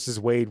Roe versus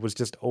Wade was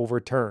just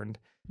overturned.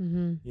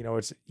 Mm-hmm.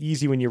 It's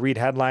easy when you read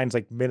headlines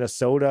like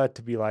Minnesota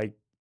to be like,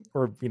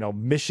 or,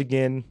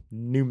 Michigan,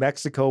 New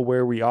Mexico,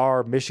 where we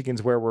are,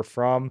 Michigan's where we're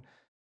from.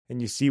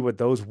 And you see what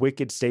those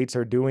wicked states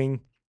are doing,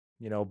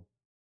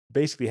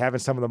 basically having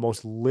some of the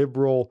most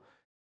liberal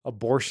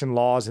abortion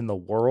laws in the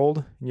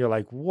world. And you're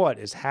like, what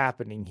is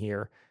happening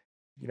here?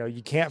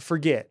 You can't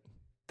forget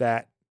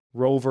that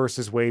Roe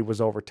versus Wade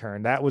was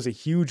overturned. That was a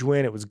huge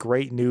win. It was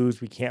great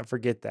news. We can't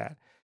forget that.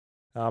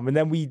 And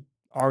then we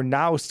are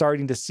now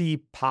starting to see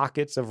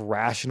pockets of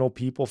rational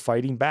people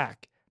fighting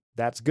back.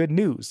 That's good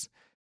news.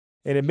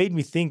 And it made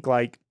me think,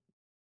 like,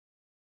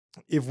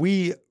 if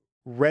we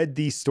read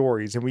these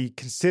stories and we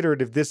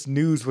considered if this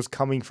news was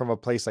coming from a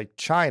place like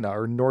China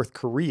or North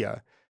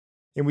Korea,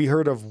 and we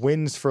heard of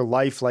wins for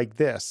life like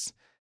this,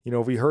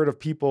 we heard of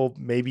people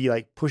maybe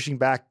like pushing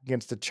back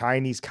against the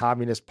Chinese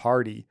Communist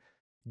Party,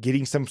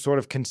 getting some sort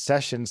of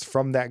concessions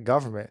from that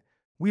government,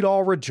 we'd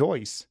all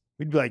rejoice.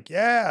 We'd be like,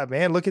 yeah,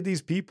 man, look at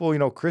these people,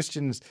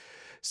 Christians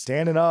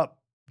standing up,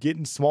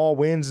 getting small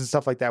wins and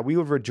stuff like that. We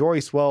would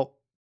rejoice. Well,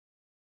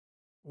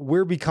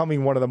 we're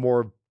becoming one of the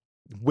more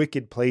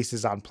wicked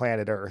places on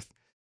planet Earth.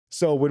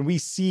 So when we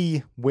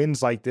see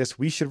wins like this,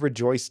 we should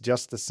rejoice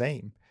just the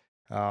same.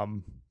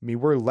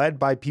 We're led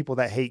by people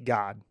that hate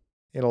God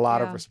in a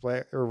lot of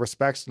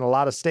respects in a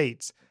lot of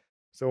states.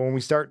 So when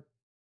we start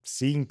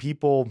seeing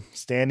people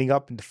standing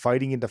up and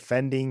fighting and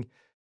defending,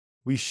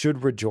 we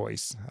should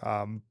rejoice.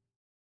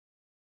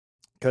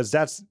 Because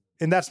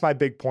that's my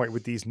big point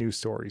with these news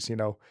stories.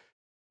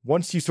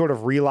 Once you sort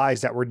of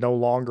realize that we're no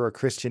longer a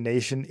Christian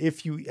nation,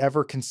 if you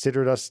ever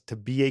considered us to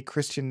be a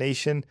Christian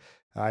nation,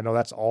 I know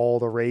that's all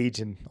the rage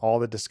and all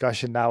the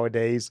discussion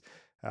nowadays.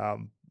 But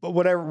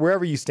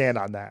wherever you stand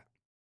on that,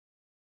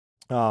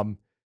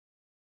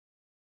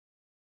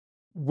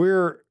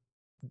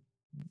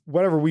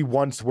 whatever we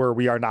once were,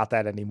 we are not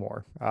that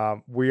anymore.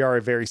 We are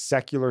a very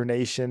secular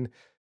nation.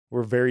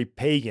 We're very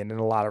pagan in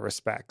a lot of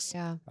respects.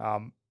 Yeah.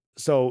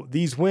 So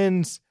these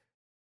wins,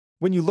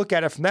 when you look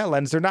at it from that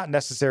lens, they're not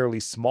necessarily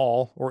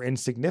small or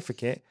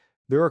insignificant.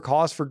 They're a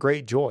cause for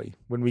great joy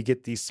when we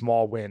get these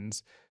small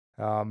wins,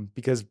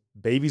 because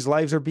babies'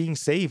 lives are being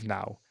saved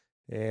now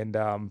and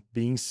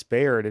being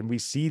spared. And we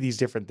see these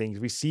different things.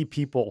 We see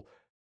people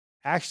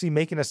actually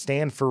making a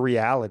stand for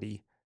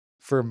reality,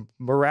 for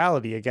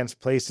morality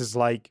against places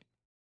like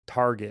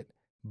Target,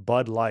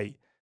 Bud Light,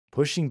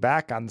 pushing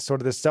back on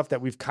sort of the stuff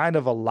that we've kind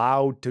of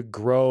allowed to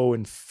grow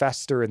and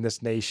fester in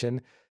this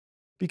nation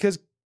because,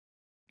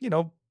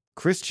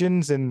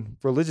 Christians and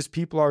religious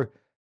people are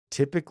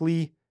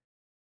typically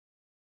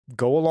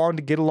go along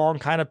to get along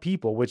kind of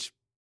people, which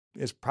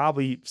is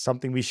probably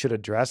something we should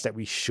address, that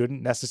we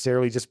shouldn't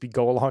necessarily just be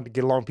go along to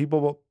get along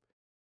people, but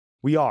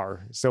we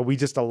are. So we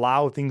just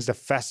allow things to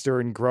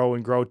fester and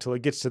grow till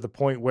it gets to the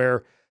point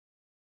where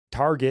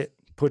Target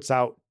puts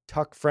out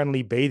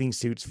tuck-friendly bathing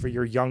suits for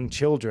your young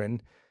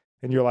children.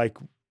 And you're like,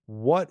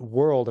 what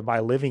world am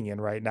I living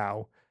in right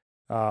now?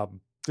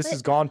 This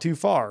has gone too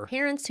far.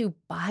 Parents who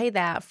buy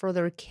that for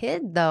their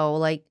kid, though,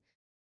 like,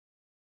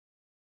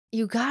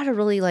 you got to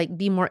really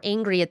be more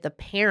angry at the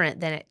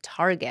parent than at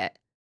Target.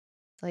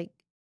 It's like,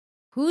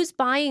 who's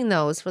buying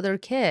those for their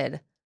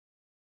kid?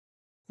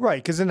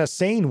 Right, because in a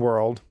sane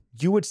world,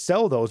 you would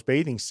sell those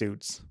bathing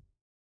suits.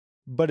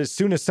 But as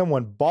soon as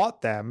someone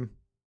bought them,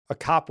 a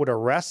cop would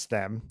arrest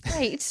them,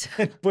 right,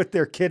 and put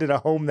their kid in a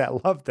home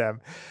that loved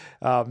them.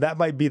 That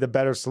might be the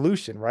better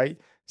solution, right?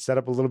 Set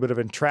up a little bit of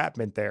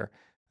entrapment there.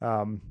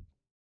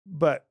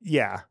 But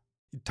yeah,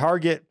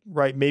 Target,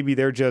 right? Maybe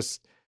they're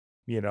just,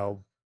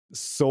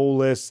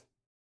 soulless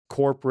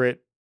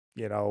corporate,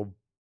 I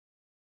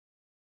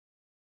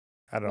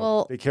don't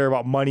know. They care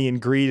about money and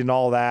greed and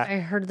all that. I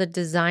heard the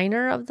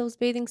designer of those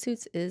bathing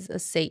suits is a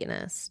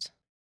Satanist.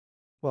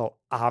 Well,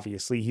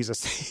 obviously he's a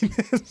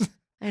Satanist.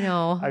 I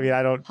know.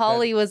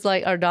 Holly was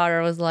like, our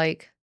daughter was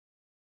like,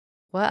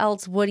 what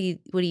else would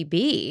he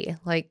be?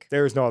 Like,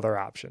 there's no other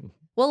option.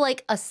 Well,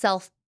 like a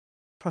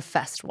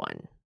self-professed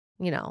one,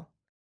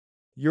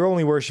 You're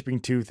only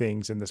worshiping two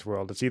things in this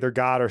world. It's either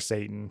God or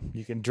Satan.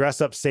 You can dress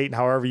up Satan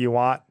however you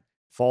want.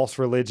 False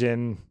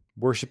religion,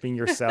 worshiping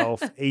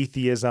yourself,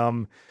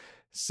 atheism,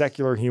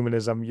 secular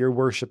humanism. You're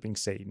worshiping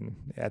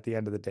Satan at the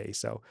end of the day.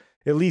 So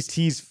at least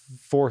he's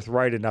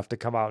forthright enough to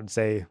come out and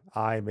say,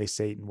 I'm a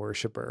Satan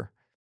worshiper.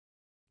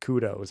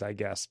 Kudos, I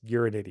guess.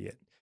 You're an idiot.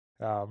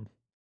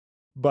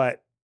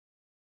 But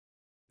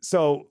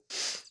so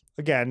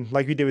again,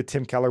 like we did with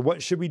Tim Keller,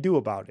 what should we do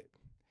about it?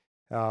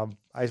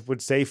 I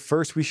would say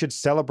first we should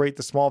celebrate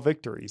the small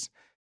victories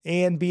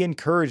and be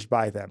encouraged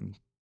by them.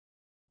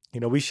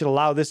 We should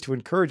allow this to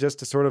encourage us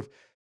to sort of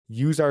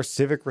use our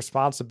civic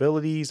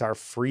responsibilities, our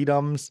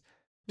freedoms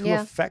to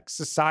affect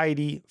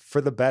society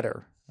for the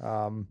better.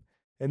 And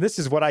this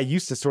is what I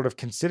used to sort of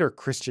consider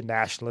Christian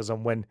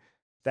nationalism when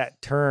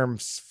that term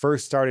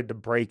first started to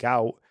break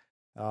out,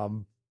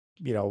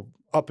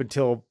 up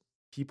until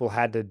people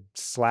had to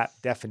slap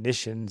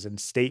definitions and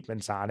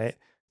statements on it.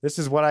 This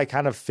is what I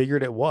kind of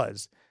figured it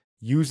was: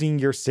 using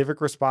your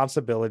civic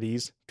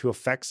responsibilities to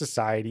affect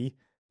society,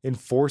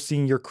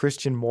 enforcing your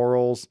Christian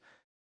morals,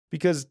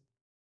 because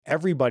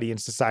everybody in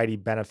society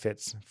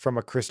benefits from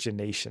a Christian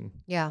nation.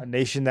 Yeah. A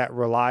nation that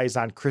relies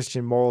on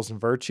Christian morals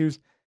and virtues.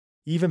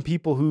 Even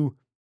people who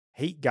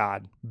hate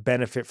God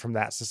benefit from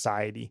that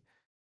society,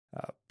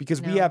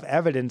 because we have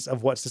evidence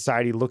of what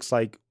society looks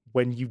like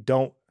when you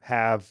don't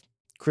have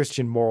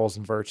Christian morals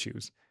and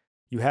virtues.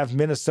 You have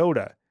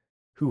Minnesota,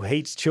 who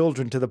hates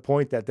children to the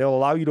point that they'll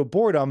allow you to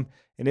abort them.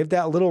 And if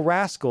that little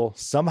rascal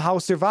somehow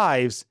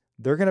survives,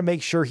 they're going to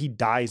make sure he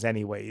dies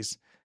anyways.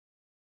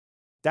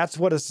 That's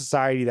what a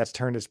society that's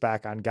turned its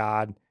back on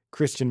God,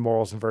 Christian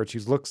morals and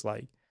virtues looks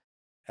like.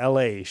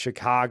 LA,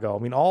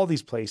 Chicago, all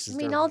these places,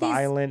 they're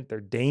violent, they're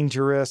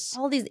dangerous.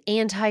 All these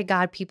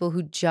anti-God people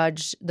who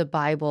judge the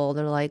Bible,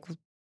 they're like,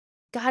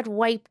 God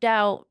wiped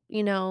out,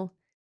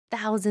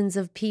 thousands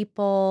of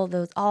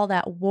people, all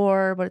that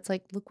war, but it's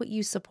like, look what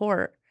you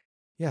support.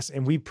 Yes,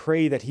 and we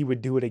pray that he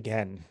would do it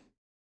again.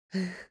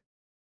 If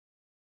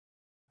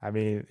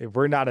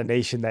we're not a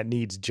nation that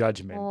needs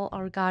judgment. Well,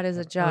 our God is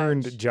a judge.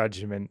 Earned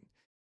judgment.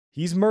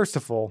 He's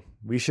merciful.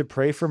 We should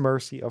pray for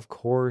mercy. Of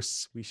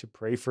course, we should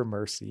pray for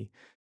mercy.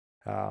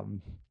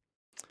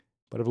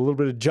 But if a little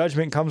bit of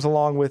judgment comes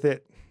along with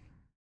it,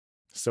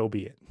 so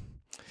be it.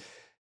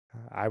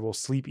 I will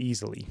sleep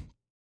easily.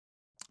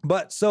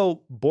 But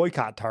so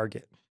boycott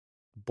Target,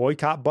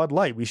 boycott Bud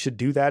Light. We should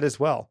do that as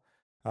well.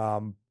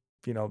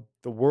 The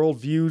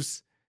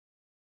worldviews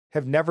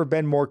have never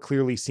been more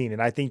clearly seen.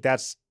 And I think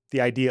that's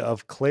the idea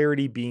of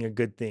clarity being a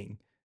good thing.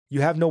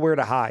 You have nowhere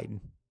to hide.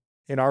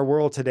 In our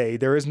world today,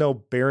 there is no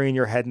burying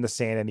your head in the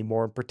sand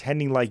anymore and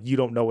pretending like you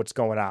don't know what's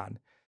going on.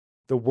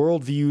 The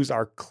worldviews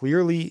are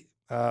clearly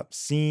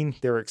seen,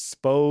 they're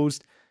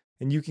exposed,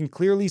 and you can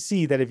clearly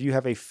see that if you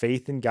have a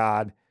faith in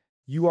God,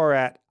 you are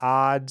at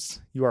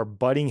odds, you are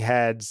butting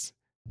heads,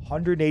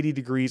 180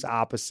 degrees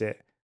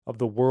opposite of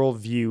the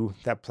worldview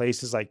that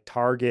places like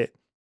Target,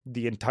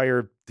 the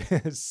entire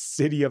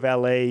city of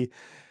LA,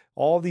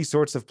 all these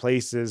sorts of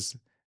places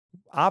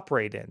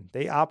operate in.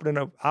 They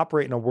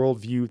operate in a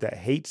worldview that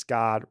hates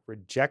God,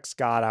 rejects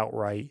God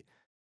outright.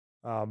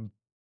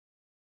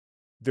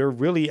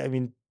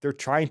 They're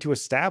trying to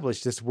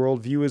establish this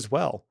worldview as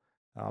well.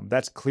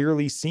 That's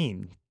clearly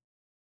seen.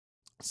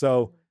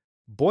 So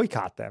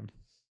boycott them.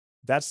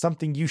 That's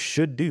something you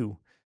should do.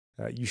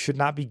 You should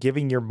not be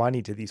giving your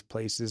money to these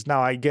places.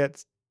 Now, I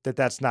get that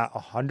that's not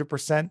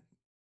 100%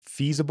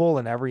 feasible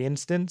in every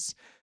instance,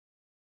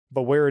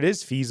 but where it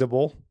is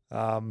feasible,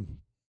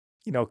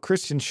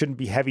 Christians shouldn't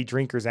be heavy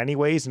drinkers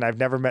anyways, and I've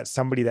never met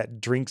somebody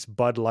that drinks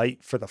Bud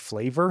Light for the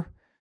flavor.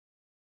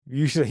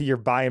 Usually you're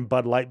buying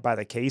Bud Light by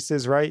the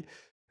cases, right?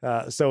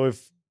 So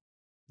if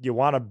you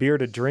want a beer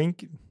to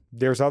drink,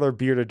 there's other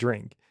beer to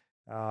drink.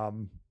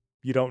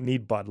 You don't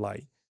need Bud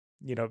Light.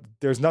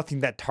 There's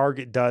nothing that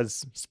Target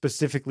does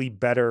specifically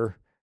better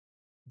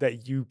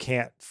that you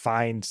can't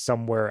find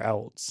somewhere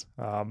else.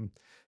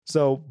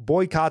 So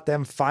boycott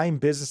them, find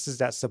businesses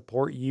that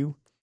support you,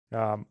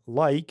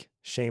 like,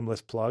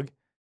 shameless plug,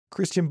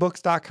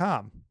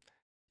 christianbooks.com.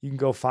 You can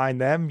go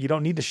find them. You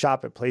don't need to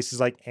shop at places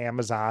like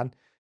Amazon.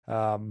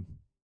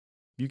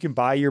 You can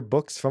buy your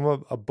books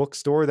from a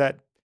bookstore that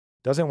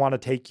doesn't want to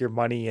take your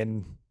money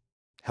and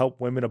help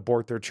women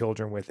abort their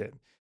children with it.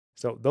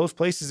 So those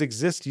places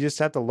exist. You just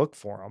have to look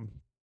for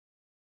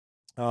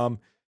them.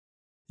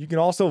 You can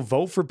also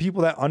vote for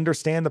people that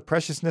understand the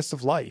preciousness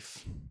of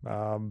life.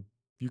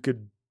 You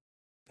could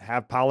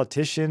have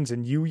politicians,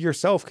 and you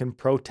yourself can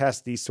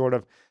protest these sort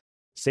of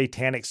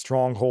satanic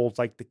strongholds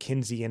like the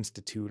Kinsey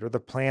Institute or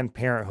the Planned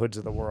Parenthoods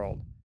of the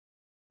world.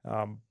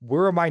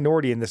 We're a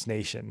minority in this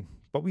nation,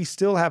 but we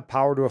still have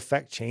power to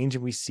affect change,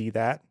 and we see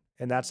that,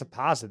 and that's a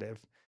positive.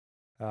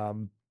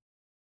 And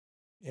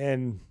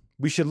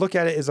we should look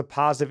at it as a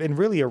positive, and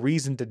really a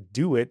reason to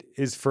do it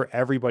is for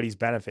everybody's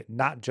benefit,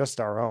 not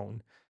just our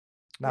own.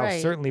 Now,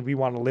 Right. Certainly we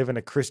want to live in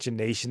a Christian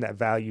nation that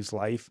values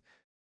life,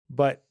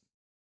 but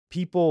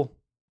people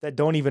that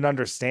don't even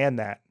understand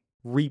that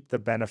reap the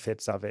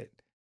benefits of it.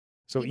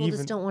 So People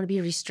just don't want to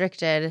be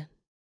restricted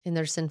in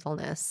their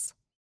sinfulness.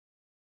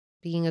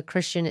 Being a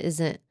Christian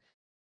isn't,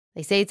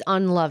 they say it's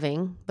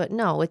unloving, but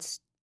no, it's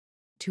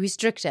too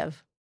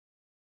restrictive.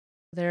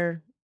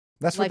 Their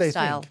that's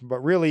lifestyle. what they think.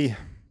 But really,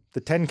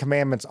 the 10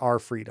 Commandments are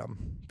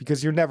freedom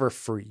because you're never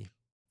free.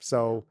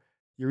 So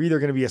you're either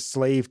going to be a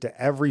slave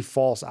to every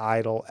false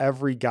idol,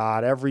 every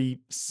god, every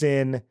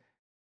sin,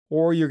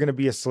 or you're going to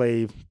be a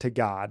slave to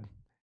God.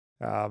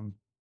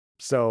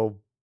 So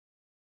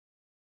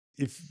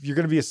if you're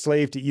going to be a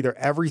slave to either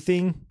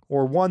everything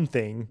or one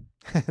thing,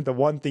 the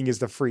one thing is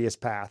the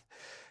freest path.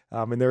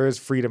 And there is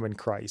freedom in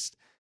Christ.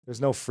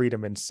 There's no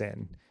freedom in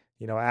sin.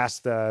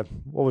 Ask what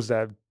was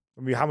that?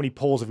 I mean, how many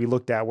polls have we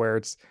looked at where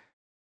it's,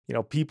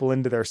 people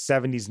into their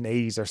 70s and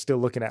 80s are still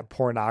looking at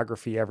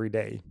pornography every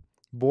day.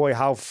 Boy,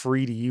 how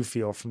free do you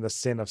feel from the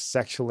sin of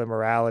sexual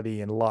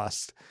immorality and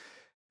lust,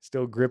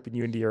 still gripping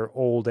you into your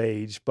old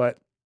age. But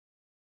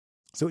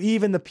so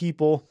even the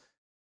people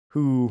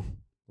who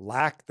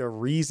lack the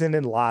reason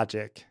and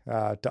logic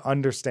to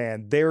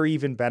understand, they're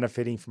even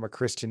benefiting from a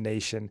Christian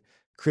nation,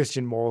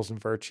 Christian morals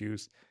and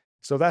virtues.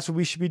 So that's what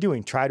we should be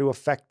doing. Try to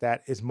affect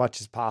that as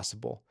much as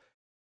possible.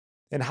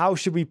 And how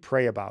should we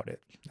pray about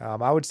it?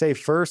 I would say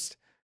first,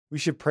 we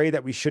should pray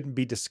that we shouldn't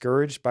be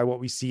discouraged by what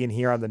we see and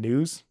hear on the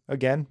news.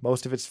 Again,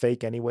 most of it's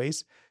fake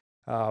anyways.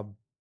 But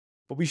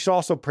we should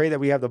also pray that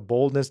we have the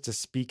boldness to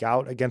speak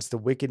out against the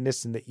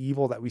wickedness and the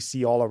evil that we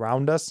see all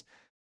around us.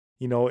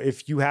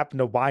 If you happen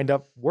to wind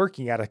up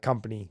working at a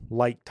company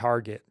like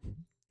Target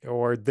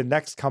or the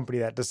next company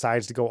that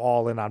decides to go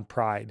all in on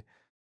pride,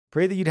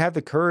 pray that you'd have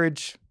the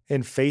courage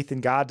and faith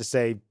in God to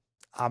say,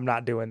 I'm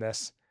not doing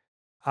this.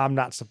 I'm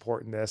not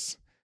supporting this.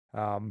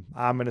 I'm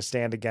going to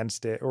stand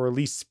against it, or at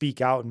least speak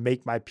out and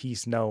make my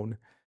peace known.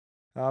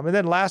 And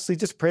then lastly,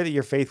 just pray that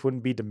your faith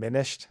wouldn't be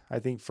diminished. I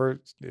think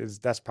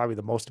that's probably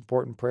the most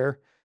important prayer.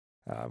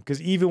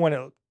 Because even when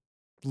it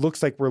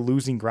looks like we're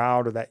losing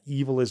ground or that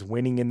evil is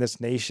winning in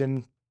this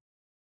nation,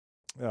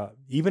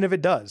 even if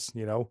it does,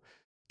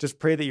 just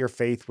pray that your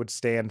faith would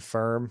stand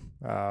firm.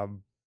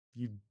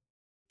 You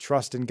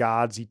trust in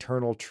God's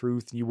eternal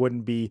truth. You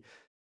wouldn't be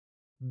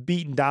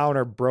beaten down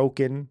or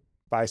broken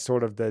by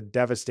sort of the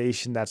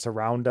devastation that's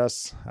around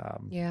us.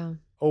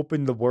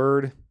 Open the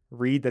word,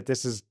 read that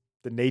this is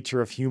the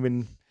nature of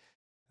human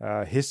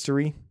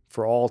history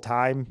for all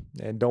time,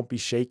 and don't be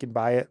shaken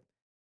by it.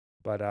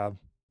 But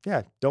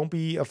don't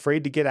be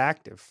afraid to get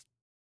active.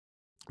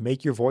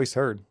 Make your voice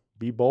heard.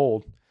 Be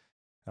bold.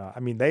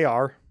 They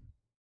are.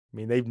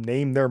 They've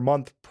named their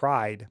month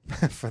Pride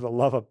for the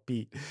love of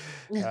Pete.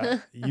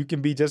 You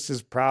can be just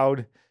as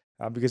proud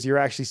because you're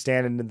actually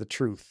standing in the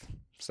truth.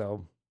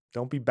 So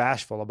don't be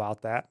bashful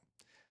about that.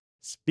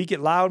 Speak it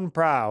loud and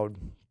proud.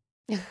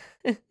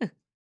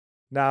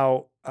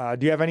 Now,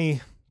 do you have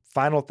any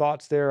final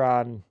thoughts there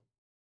on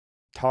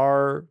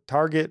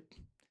Target,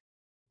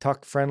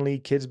 tuck-friendly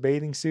kids'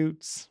 bathing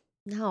suits?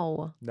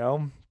 No.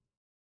 No?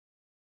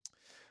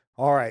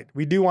 All right.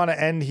 We do want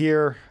to end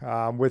here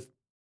with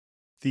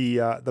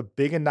the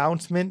big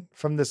announcement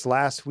from this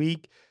last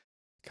week.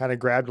 Kind of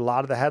grabbed a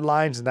lot of the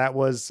headlines, and that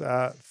was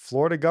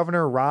Florida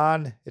Governor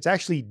Ron. It's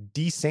actually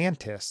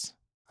DeSantis,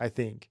 I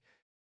think.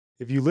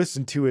 If you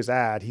listen to his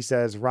ad, he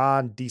says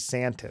Ron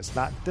DeSantis,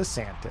 not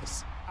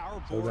DeSantis.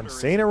 So I'm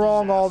saying it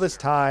wrong all this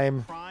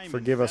time.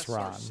 Forgive us,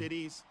 Ron.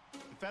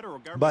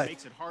 But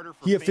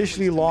he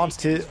officially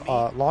launched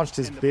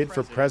his bid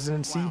for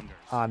presidency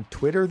on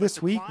Twitter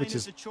this week, which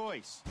is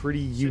pretty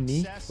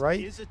unique,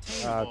 right?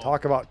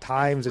 Talk about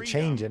times a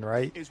changing,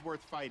 right?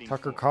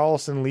 Tucker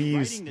Carlson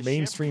leaves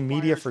mainstream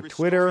media for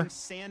Twitter,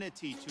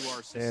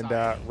 and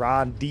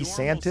Ron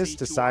DeSantis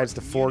decides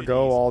to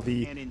forego all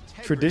the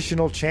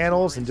traditional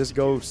channels and just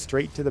go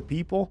straight to the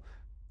people,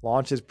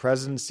 launch his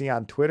presidency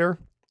on Twitter.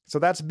 So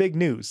that's big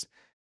news.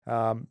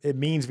 It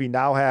means we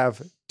now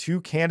have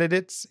two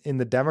candidates in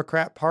the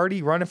Democrat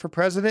Party running for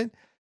president,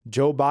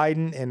 Joe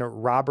Biden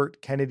and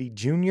Robert Kennedy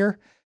Jr.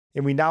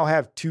 And we now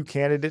have two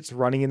candidates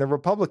running in the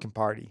Republican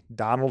Party,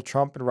 Donald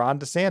Trump and Ron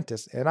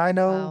DeSantis. And I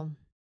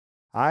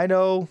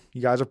know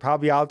you guys are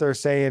probably out there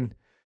saying,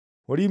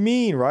 what do you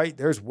mean, right?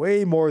 There's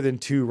way more than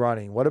two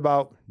running. What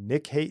about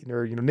Nikki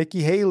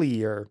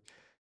Haley, or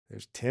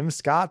there's Tim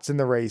Scott's in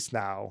the race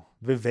now.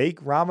 Vivek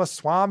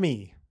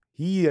Ramaswamy,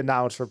 he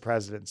announced for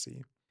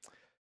presidency.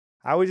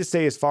 I would just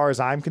say, as far as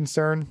I'm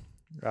concerned,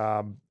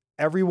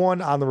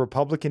 everyone on the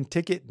Republican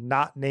ticket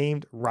not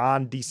named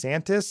Ron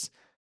DeSantis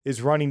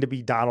is running to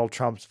be Donald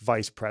Trump's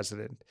vice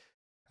president.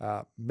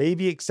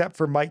 Maybe except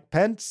for Mike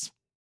Pence.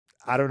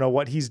 I don't know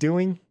what he's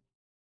doing.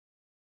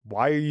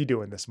 Why are you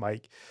doing this,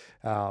 Mike?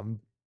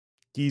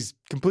 He's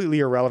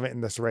completely irrelevant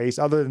in this race,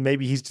 other than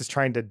maybe he's just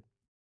trying to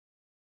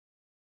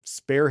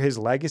spare his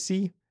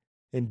legacy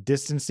and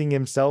distancing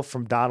himself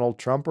from Donald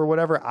Trump or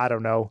whatever. I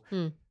don't know.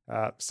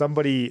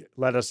 Somebody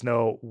let us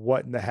know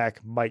what in the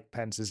heck Mike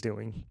Pence is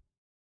doing.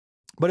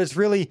 But it's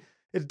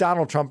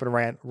Donald Trump and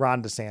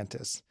Ron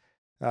DeSantis.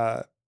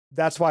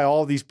 That's why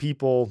all these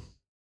people,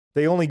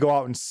 they only go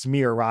out and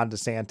smear Ron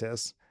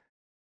DeSantis.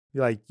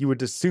 Like, you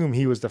would assume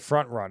he was the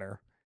front runner.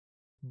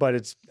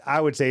 But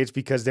I would say it's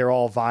because they're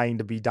all vying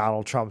to be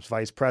Donald Trump's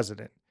vice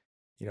president.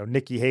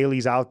 Nikki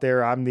Haley's out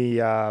there.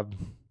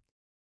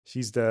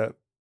 She's the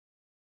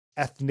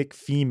ethnic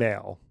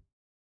female.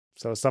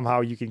 So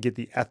somehow you can get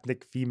the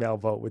ethnic female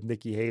vote with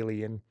Nikki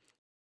Haley. And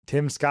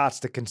Tim Scott's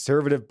the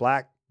conservative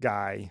black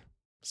guy.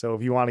 So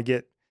if you want to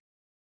get,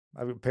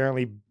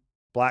 apparently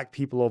black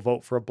people will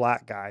vote for a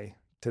black guy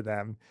to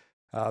them.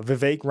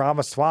 Vivek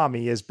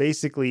Ramaswamy is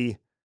basically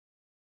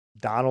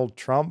Donald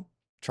Trump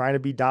trying to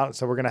be Donald.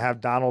 So we're going to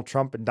have Donald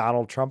Trump and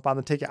Donald Trump on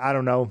the ticket. I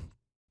don't know.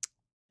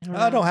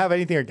 I don't have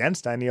anything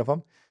against any of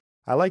them.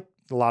 I like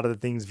a lot of the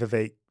things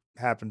Vivek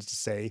happens to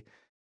say.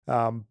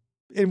 And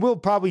we'll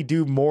probably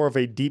do more of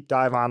a deep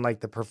dive on like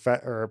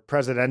the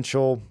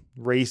presidential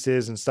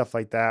races and stuff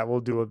like that.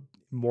 We'll do a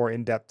more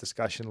in-depth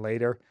discussion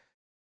later.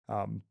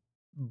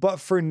 But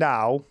for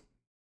now,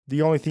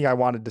 the only thing I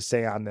wanted to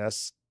say on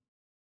this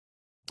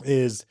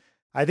is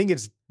I think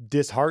it's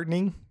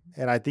disheartening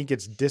and I think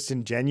it's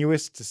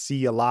disingenuous to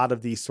see a lot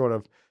of these sort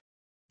of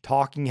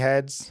talking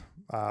heads,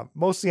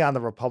 mostly on the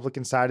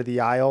Republican side of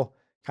the aisle,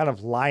 kind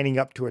of lining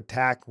up to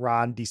attack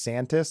Ron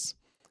DeSantis.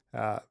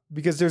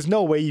 Because there's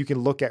no way you can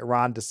look at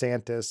Ron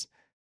DeSantis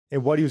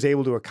and what he was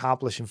able to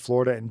accomplish in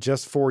Florida in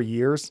just 4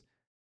 years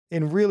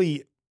and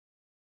really,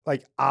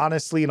 like,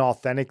 honestly and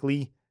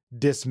authentically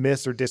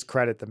dismiss or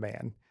discredit the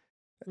man.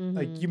 Mm-hmm.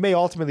 Like, you may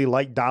ultimately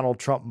like Donald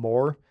Trump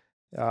more,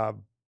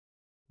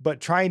 but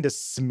trying to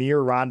smear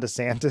Ron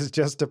DeSantis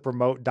just to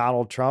promote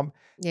Donald Trump,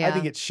 Yeah. I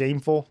think it's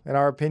shameful in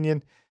our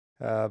opinion.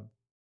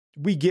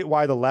 We get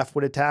why the left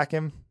would attack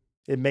him.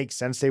 It makes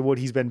sense they would.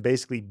 He's been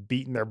basically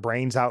beating their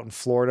brains out in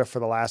Florida for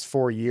the last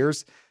 4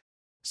 years.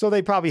 So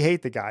they probably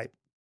hate the guy.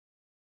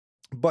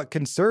 But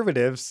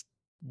conservatives,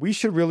 we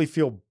should really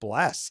feel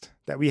blessed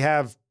that we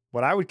have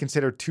what I would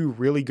consider two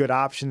really good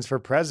options for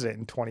president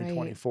in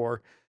 2024. Right.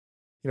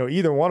 You know,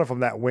 either one of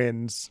them that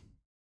wins,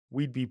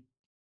 we'd be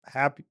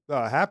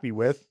happy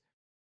with.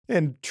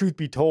 And truth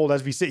be told,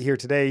 as we sit here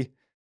today,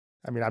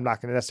 I mean, I'm not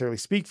going to necessarily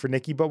speak for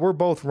Nikki, but we're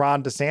both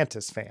Ron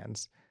DeSantis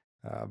fans.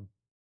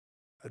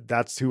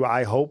 That's who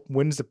I hope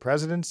wins the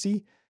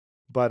presidency.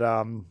 But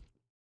I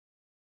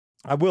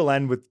will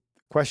end with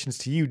questions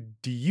to you.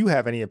 Do you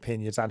have any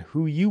opinions on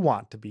who you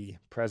want to be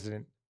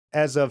president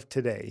as of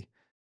today?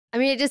 I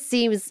mean, it just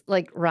seems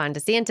like Ron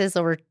DeSantis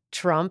over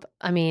Trump.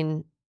 I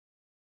mean,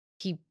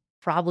 he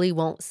probably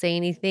won't say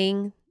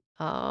anything,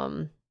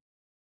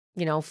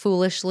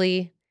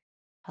 foolishly.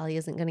 Probably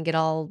isn't going to get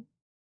all,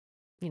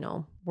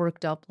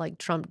 worked up like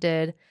Trump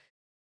did.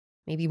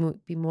 Maybe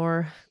be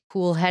more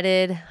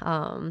cool-headed.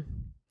 Well,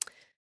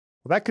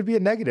 that could be a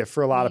negative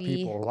for a lot of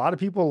people. A lot of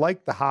people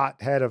like the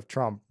hot head of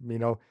Trump,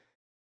 and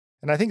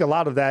I think a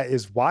lot of that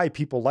is why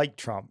people like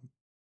Trump.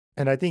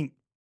 And I think,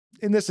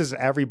 and this isn't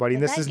everybody,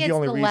 and this isn't the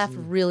only reason. That gets the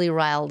left really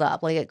riled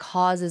up. Like, it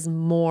causes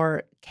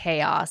more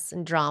chaos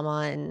and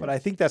drama. But I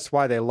think that's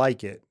why they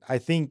like it. I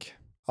think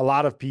a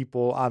lot of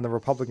people on the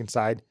Republican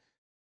side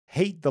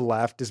hate the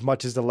left as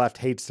much as the left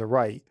hates the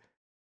right.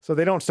 So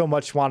they don't so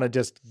much want to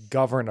just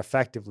govern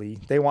effectively.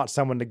 They want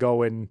someone to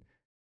go and,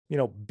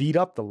 beat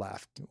up the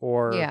left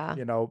or,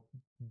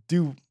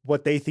 do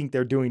what they think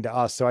they're doing to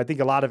us. So I think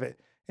a lot of it,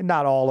 and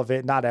not all of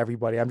it, not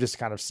everybody, I'm just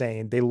kind of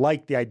saying they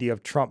like the idea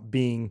of Trump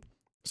being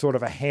sort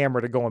of a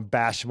hammer to go and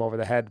bash him over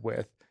the head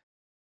with.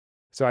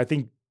 So I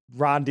think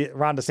Ron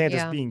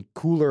DeSantis being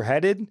cooler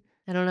headed,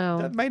 I don't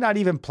know, that might not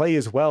even play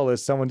as well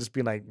as someone just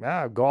being like,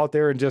 go out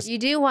there and just. You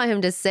do want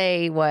him to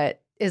say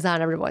what is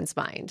on everyone's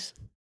mind.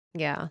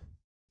 Yeah.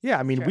 Yeah.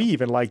 I mean, True. We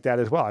even like that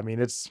as well. I mean,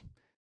 it's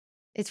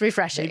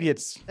refreshing. Maybe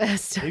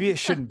it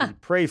shouldn't be.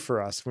 Pray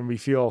for us when we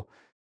feel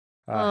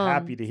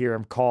happy to hear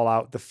him call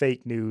out the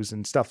fake news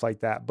and stuff like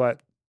that. But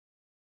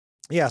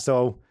yeah,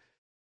 so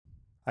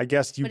I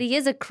guess But he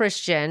is a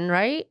Christian,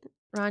 right?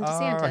 Ron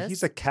DeSantis.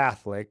 He's a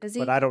Catholic,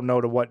 but I don't know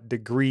to what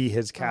degree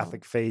his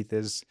Catholic faith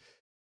is.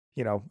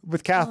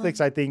 With Catholics,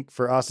 I think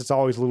for us, it's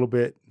always a little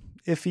bit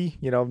iffy,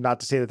 not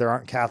to say that there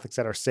aren't Catholics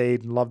that are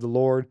saved and love the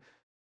Lord,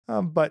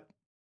 but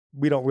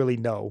we don't really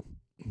know.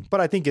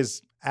 But I think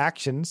his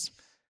actions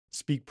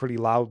speak pretty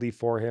loudly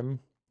for him.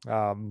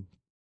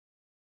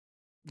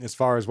 As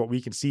far as what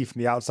we can see from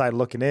the outside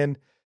looking in,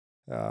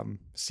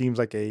 seems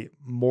like a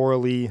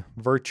morally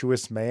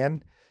virtuous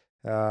man.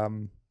 But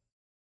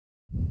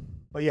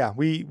yeah,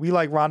 we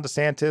like Ron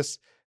DeSantis.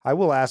 I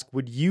will ask,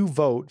 would you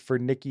vote for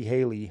Nikki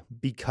Haley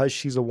because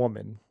she's a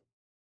woman?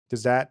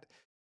 Does that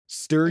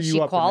stir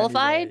you up? Is she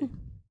qualified?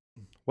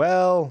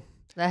 Well,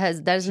 that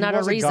is not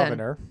a reason.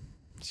 Governor.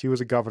 She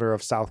was a governor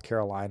of South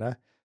Carolina.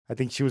 I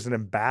think she was an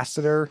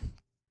ambassador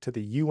to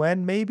the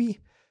UN, maybe.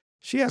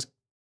 She has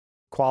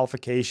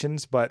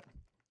qualifications, but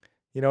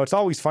it's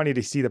always funny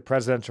to see the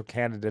presidential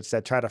candidates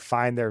that try to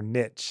find their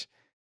niche.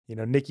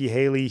 Nikki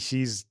Haley,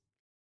 she's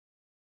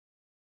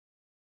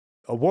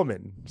a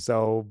woman,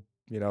 so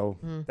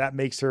that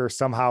makes her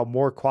somehow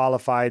more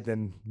qualified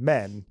than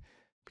men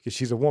because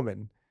she's a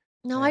woman.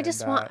 No, I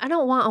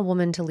don't want a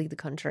woman to lead the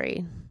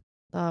country.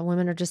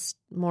 Women are just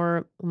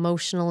more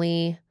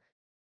emotionally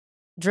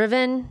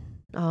driven.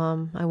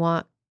 I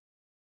want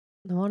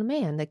a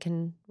man that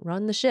can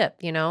run the ship,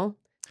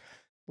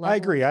 I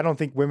agree. I don't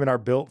think women are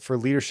built for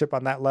leadership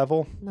on that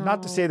level. No.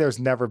 Not to say there's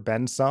never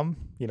been some,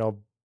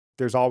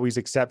 there's always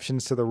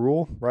exceptions to the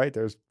rule, right?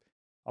 There's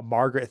a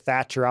Margaret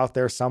Thatcher out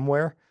there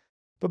somewhere.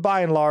 But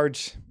by and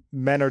large,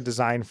 men are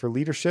designed for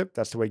leadership.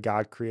 That's the way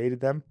God created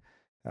them.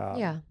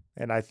 Yeah.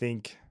 And I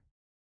think,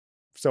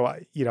 so,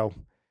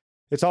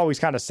 it's always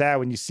kind of sad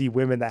when you see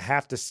women that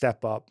have to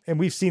step up. And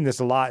we've seen this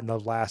a lot in the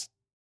last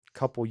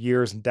couple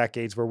years and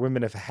decades where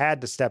women have had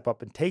to step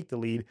up and take the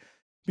lead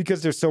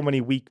because there's so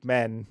many weak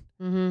men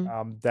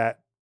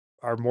that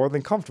are more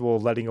than comfortable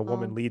letting a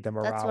woman lead them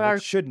around. That's what our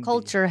shouldn't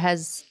culture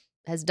has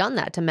done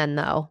that to men,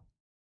 though.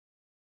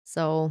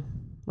 So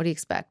what do you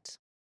expect?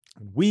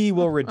 We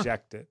will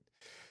reject it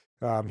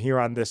here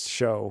on this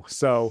show.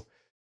 So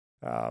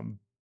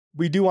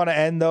we do want to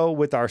end, though,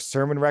 with our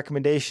sermon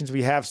recommendations.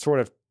 We have sort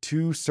of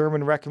 2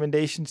 sermon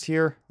recommendations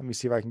here. Let me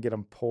see if I can get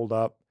them pulled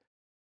up.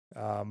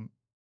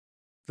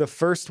 The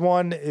first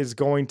one is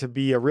going to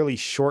be a really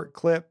short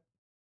clip,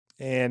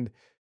 and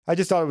I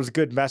just thought it was a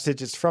good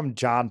message. It's from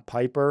John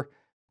Piper,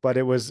 but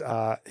it was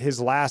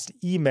his last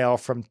email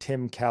from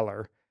Tim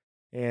Keller.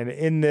 And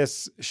in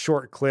this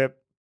short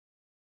clip,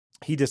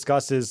 he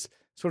discusses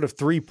sort of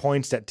 3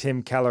 points that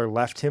Tim Keller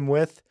left him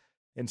with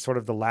in sort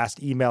of the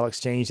last email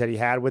exchange that he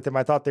had with him.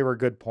 I thought they were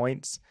good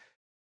points.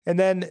 And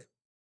then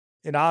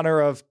in honor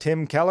of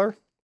Tim Keller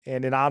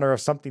and in honor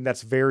of something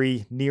that's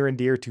very near and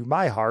dear to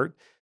my heart,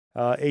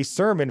 a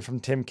sermon from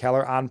Tim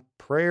Keller on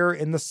prayer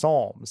in the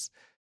Psalms.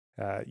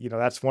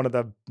 That's one of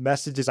the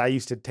messages I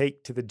used to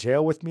take to the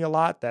jail with me a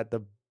lot, that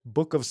the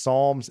book of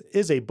Psalms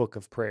is a book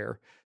of prayer.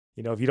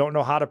 If you don't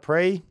know how to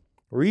pray,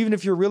 or even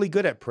if you're really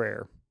good at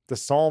prayer, the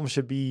Psalms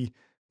should be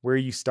where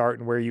you start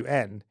and where you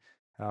end.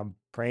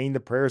 Praying the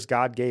prayers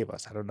God gave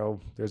us. I don't know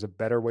if there's a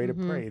better way to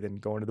pray than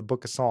going to the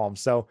book of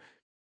Psalms. So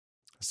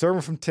a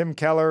sermon from Tim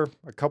Keller,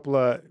 a couple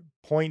of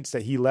points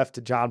that he left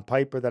to John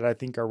Piper that I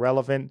think are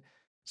relevant.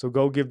 So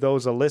go give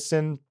those a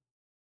listen.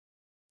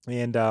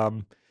 And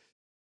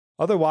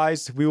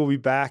otherwise, we will be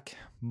back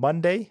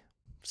Monday,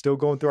 still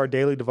going through our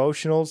daily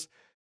devotionals.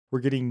 We're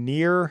getting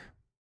near,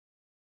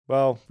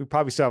 we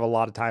probably still have a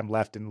lot of time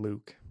left in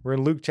Luke. We're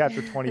in Luke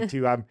chapter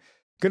 22. I'm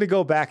going to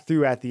go back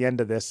through at the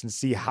end of this and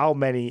see how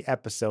many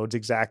episodes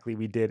exactly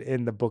we did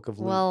in the book of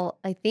Luke. Well,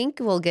 I think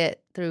we'll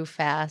get through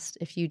fast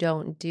if you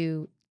don't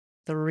do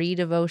 3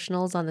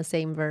 devotionals on the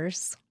same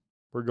verse.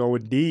 We're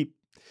going deep.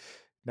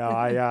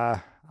 No,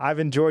 I've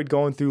enjoyed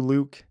going through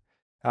Luke.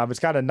 It's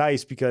kind of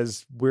nice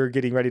because we're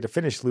getting ready to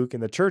finish Luke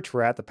in the church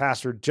we're at. The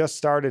pastor just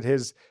started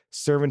his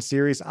sermon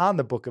series on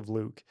the book of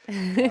Luke.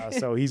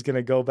 So he's going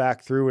to go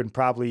back through and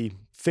probably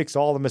fix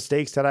all the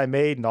mistakes that I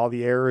made and all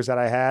the errors that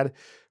I had,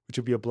 which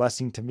will be a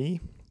blessing to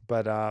me.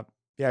 But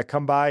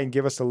come by and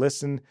give us a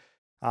listen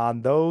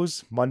on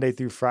those. Monday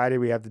through Friday,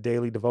 we have the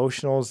daily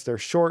devotionals. They're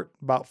short,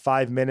 about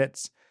 5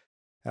 minutes.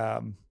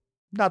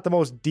 Not the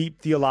most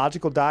deep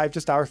theological dive,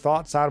 just our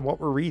thoughts on what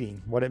we're reading,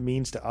 what it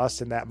means to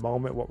us in that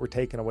moment, what we're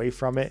taking away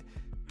from it.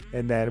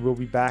 And then we'll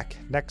be back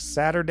next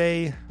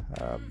Saturday.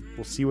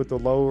 We'll see what the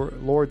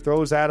Lord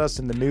throws at us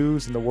in the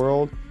news and the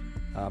world.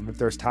 If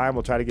there's time,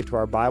 we'll try to get to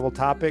our Bible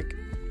topic,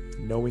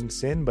 knowing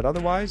sin. But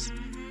otherwise,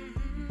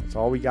 that's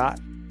all we got.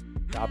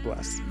 God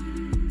bless.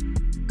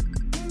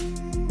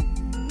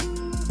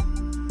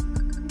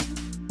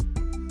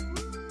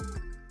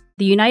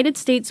 The United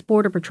States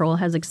Border Patrol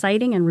has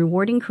exciting and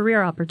rewarding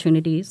career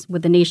opportunities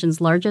with the nation's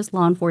largest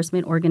law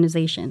enforcement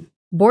organization.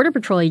 Border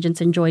Patrol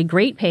agents enjoy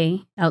great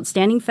pay,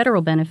 outstanding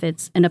federal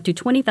benefits, and up to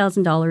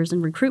 $20,000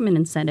 in recruitment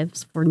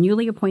incentives for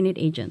newly appointed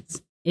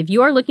agents. If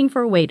you are looking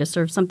for a way to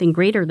serve something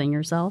greater than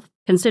yourself,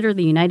 consider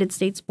the United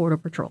States Border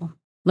Patrol.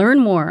 Learn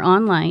more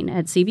online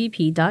at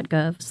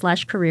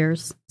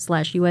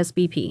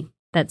cbp.gov/careers/USBP.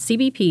 That's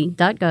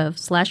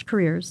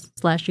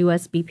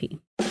cbp.gov/careers/USBP.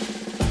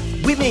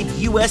 We made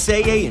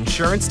USAA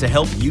insurance to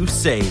help you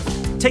save.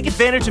 Take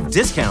advantage of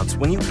discounts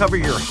when you cover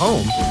your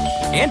home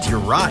and your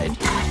ride.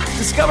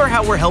 Discover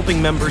how we're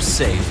helping members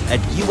save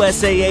at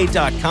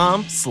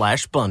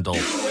USAA.com/bundle.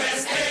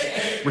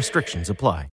 USAA. Restrictions apply.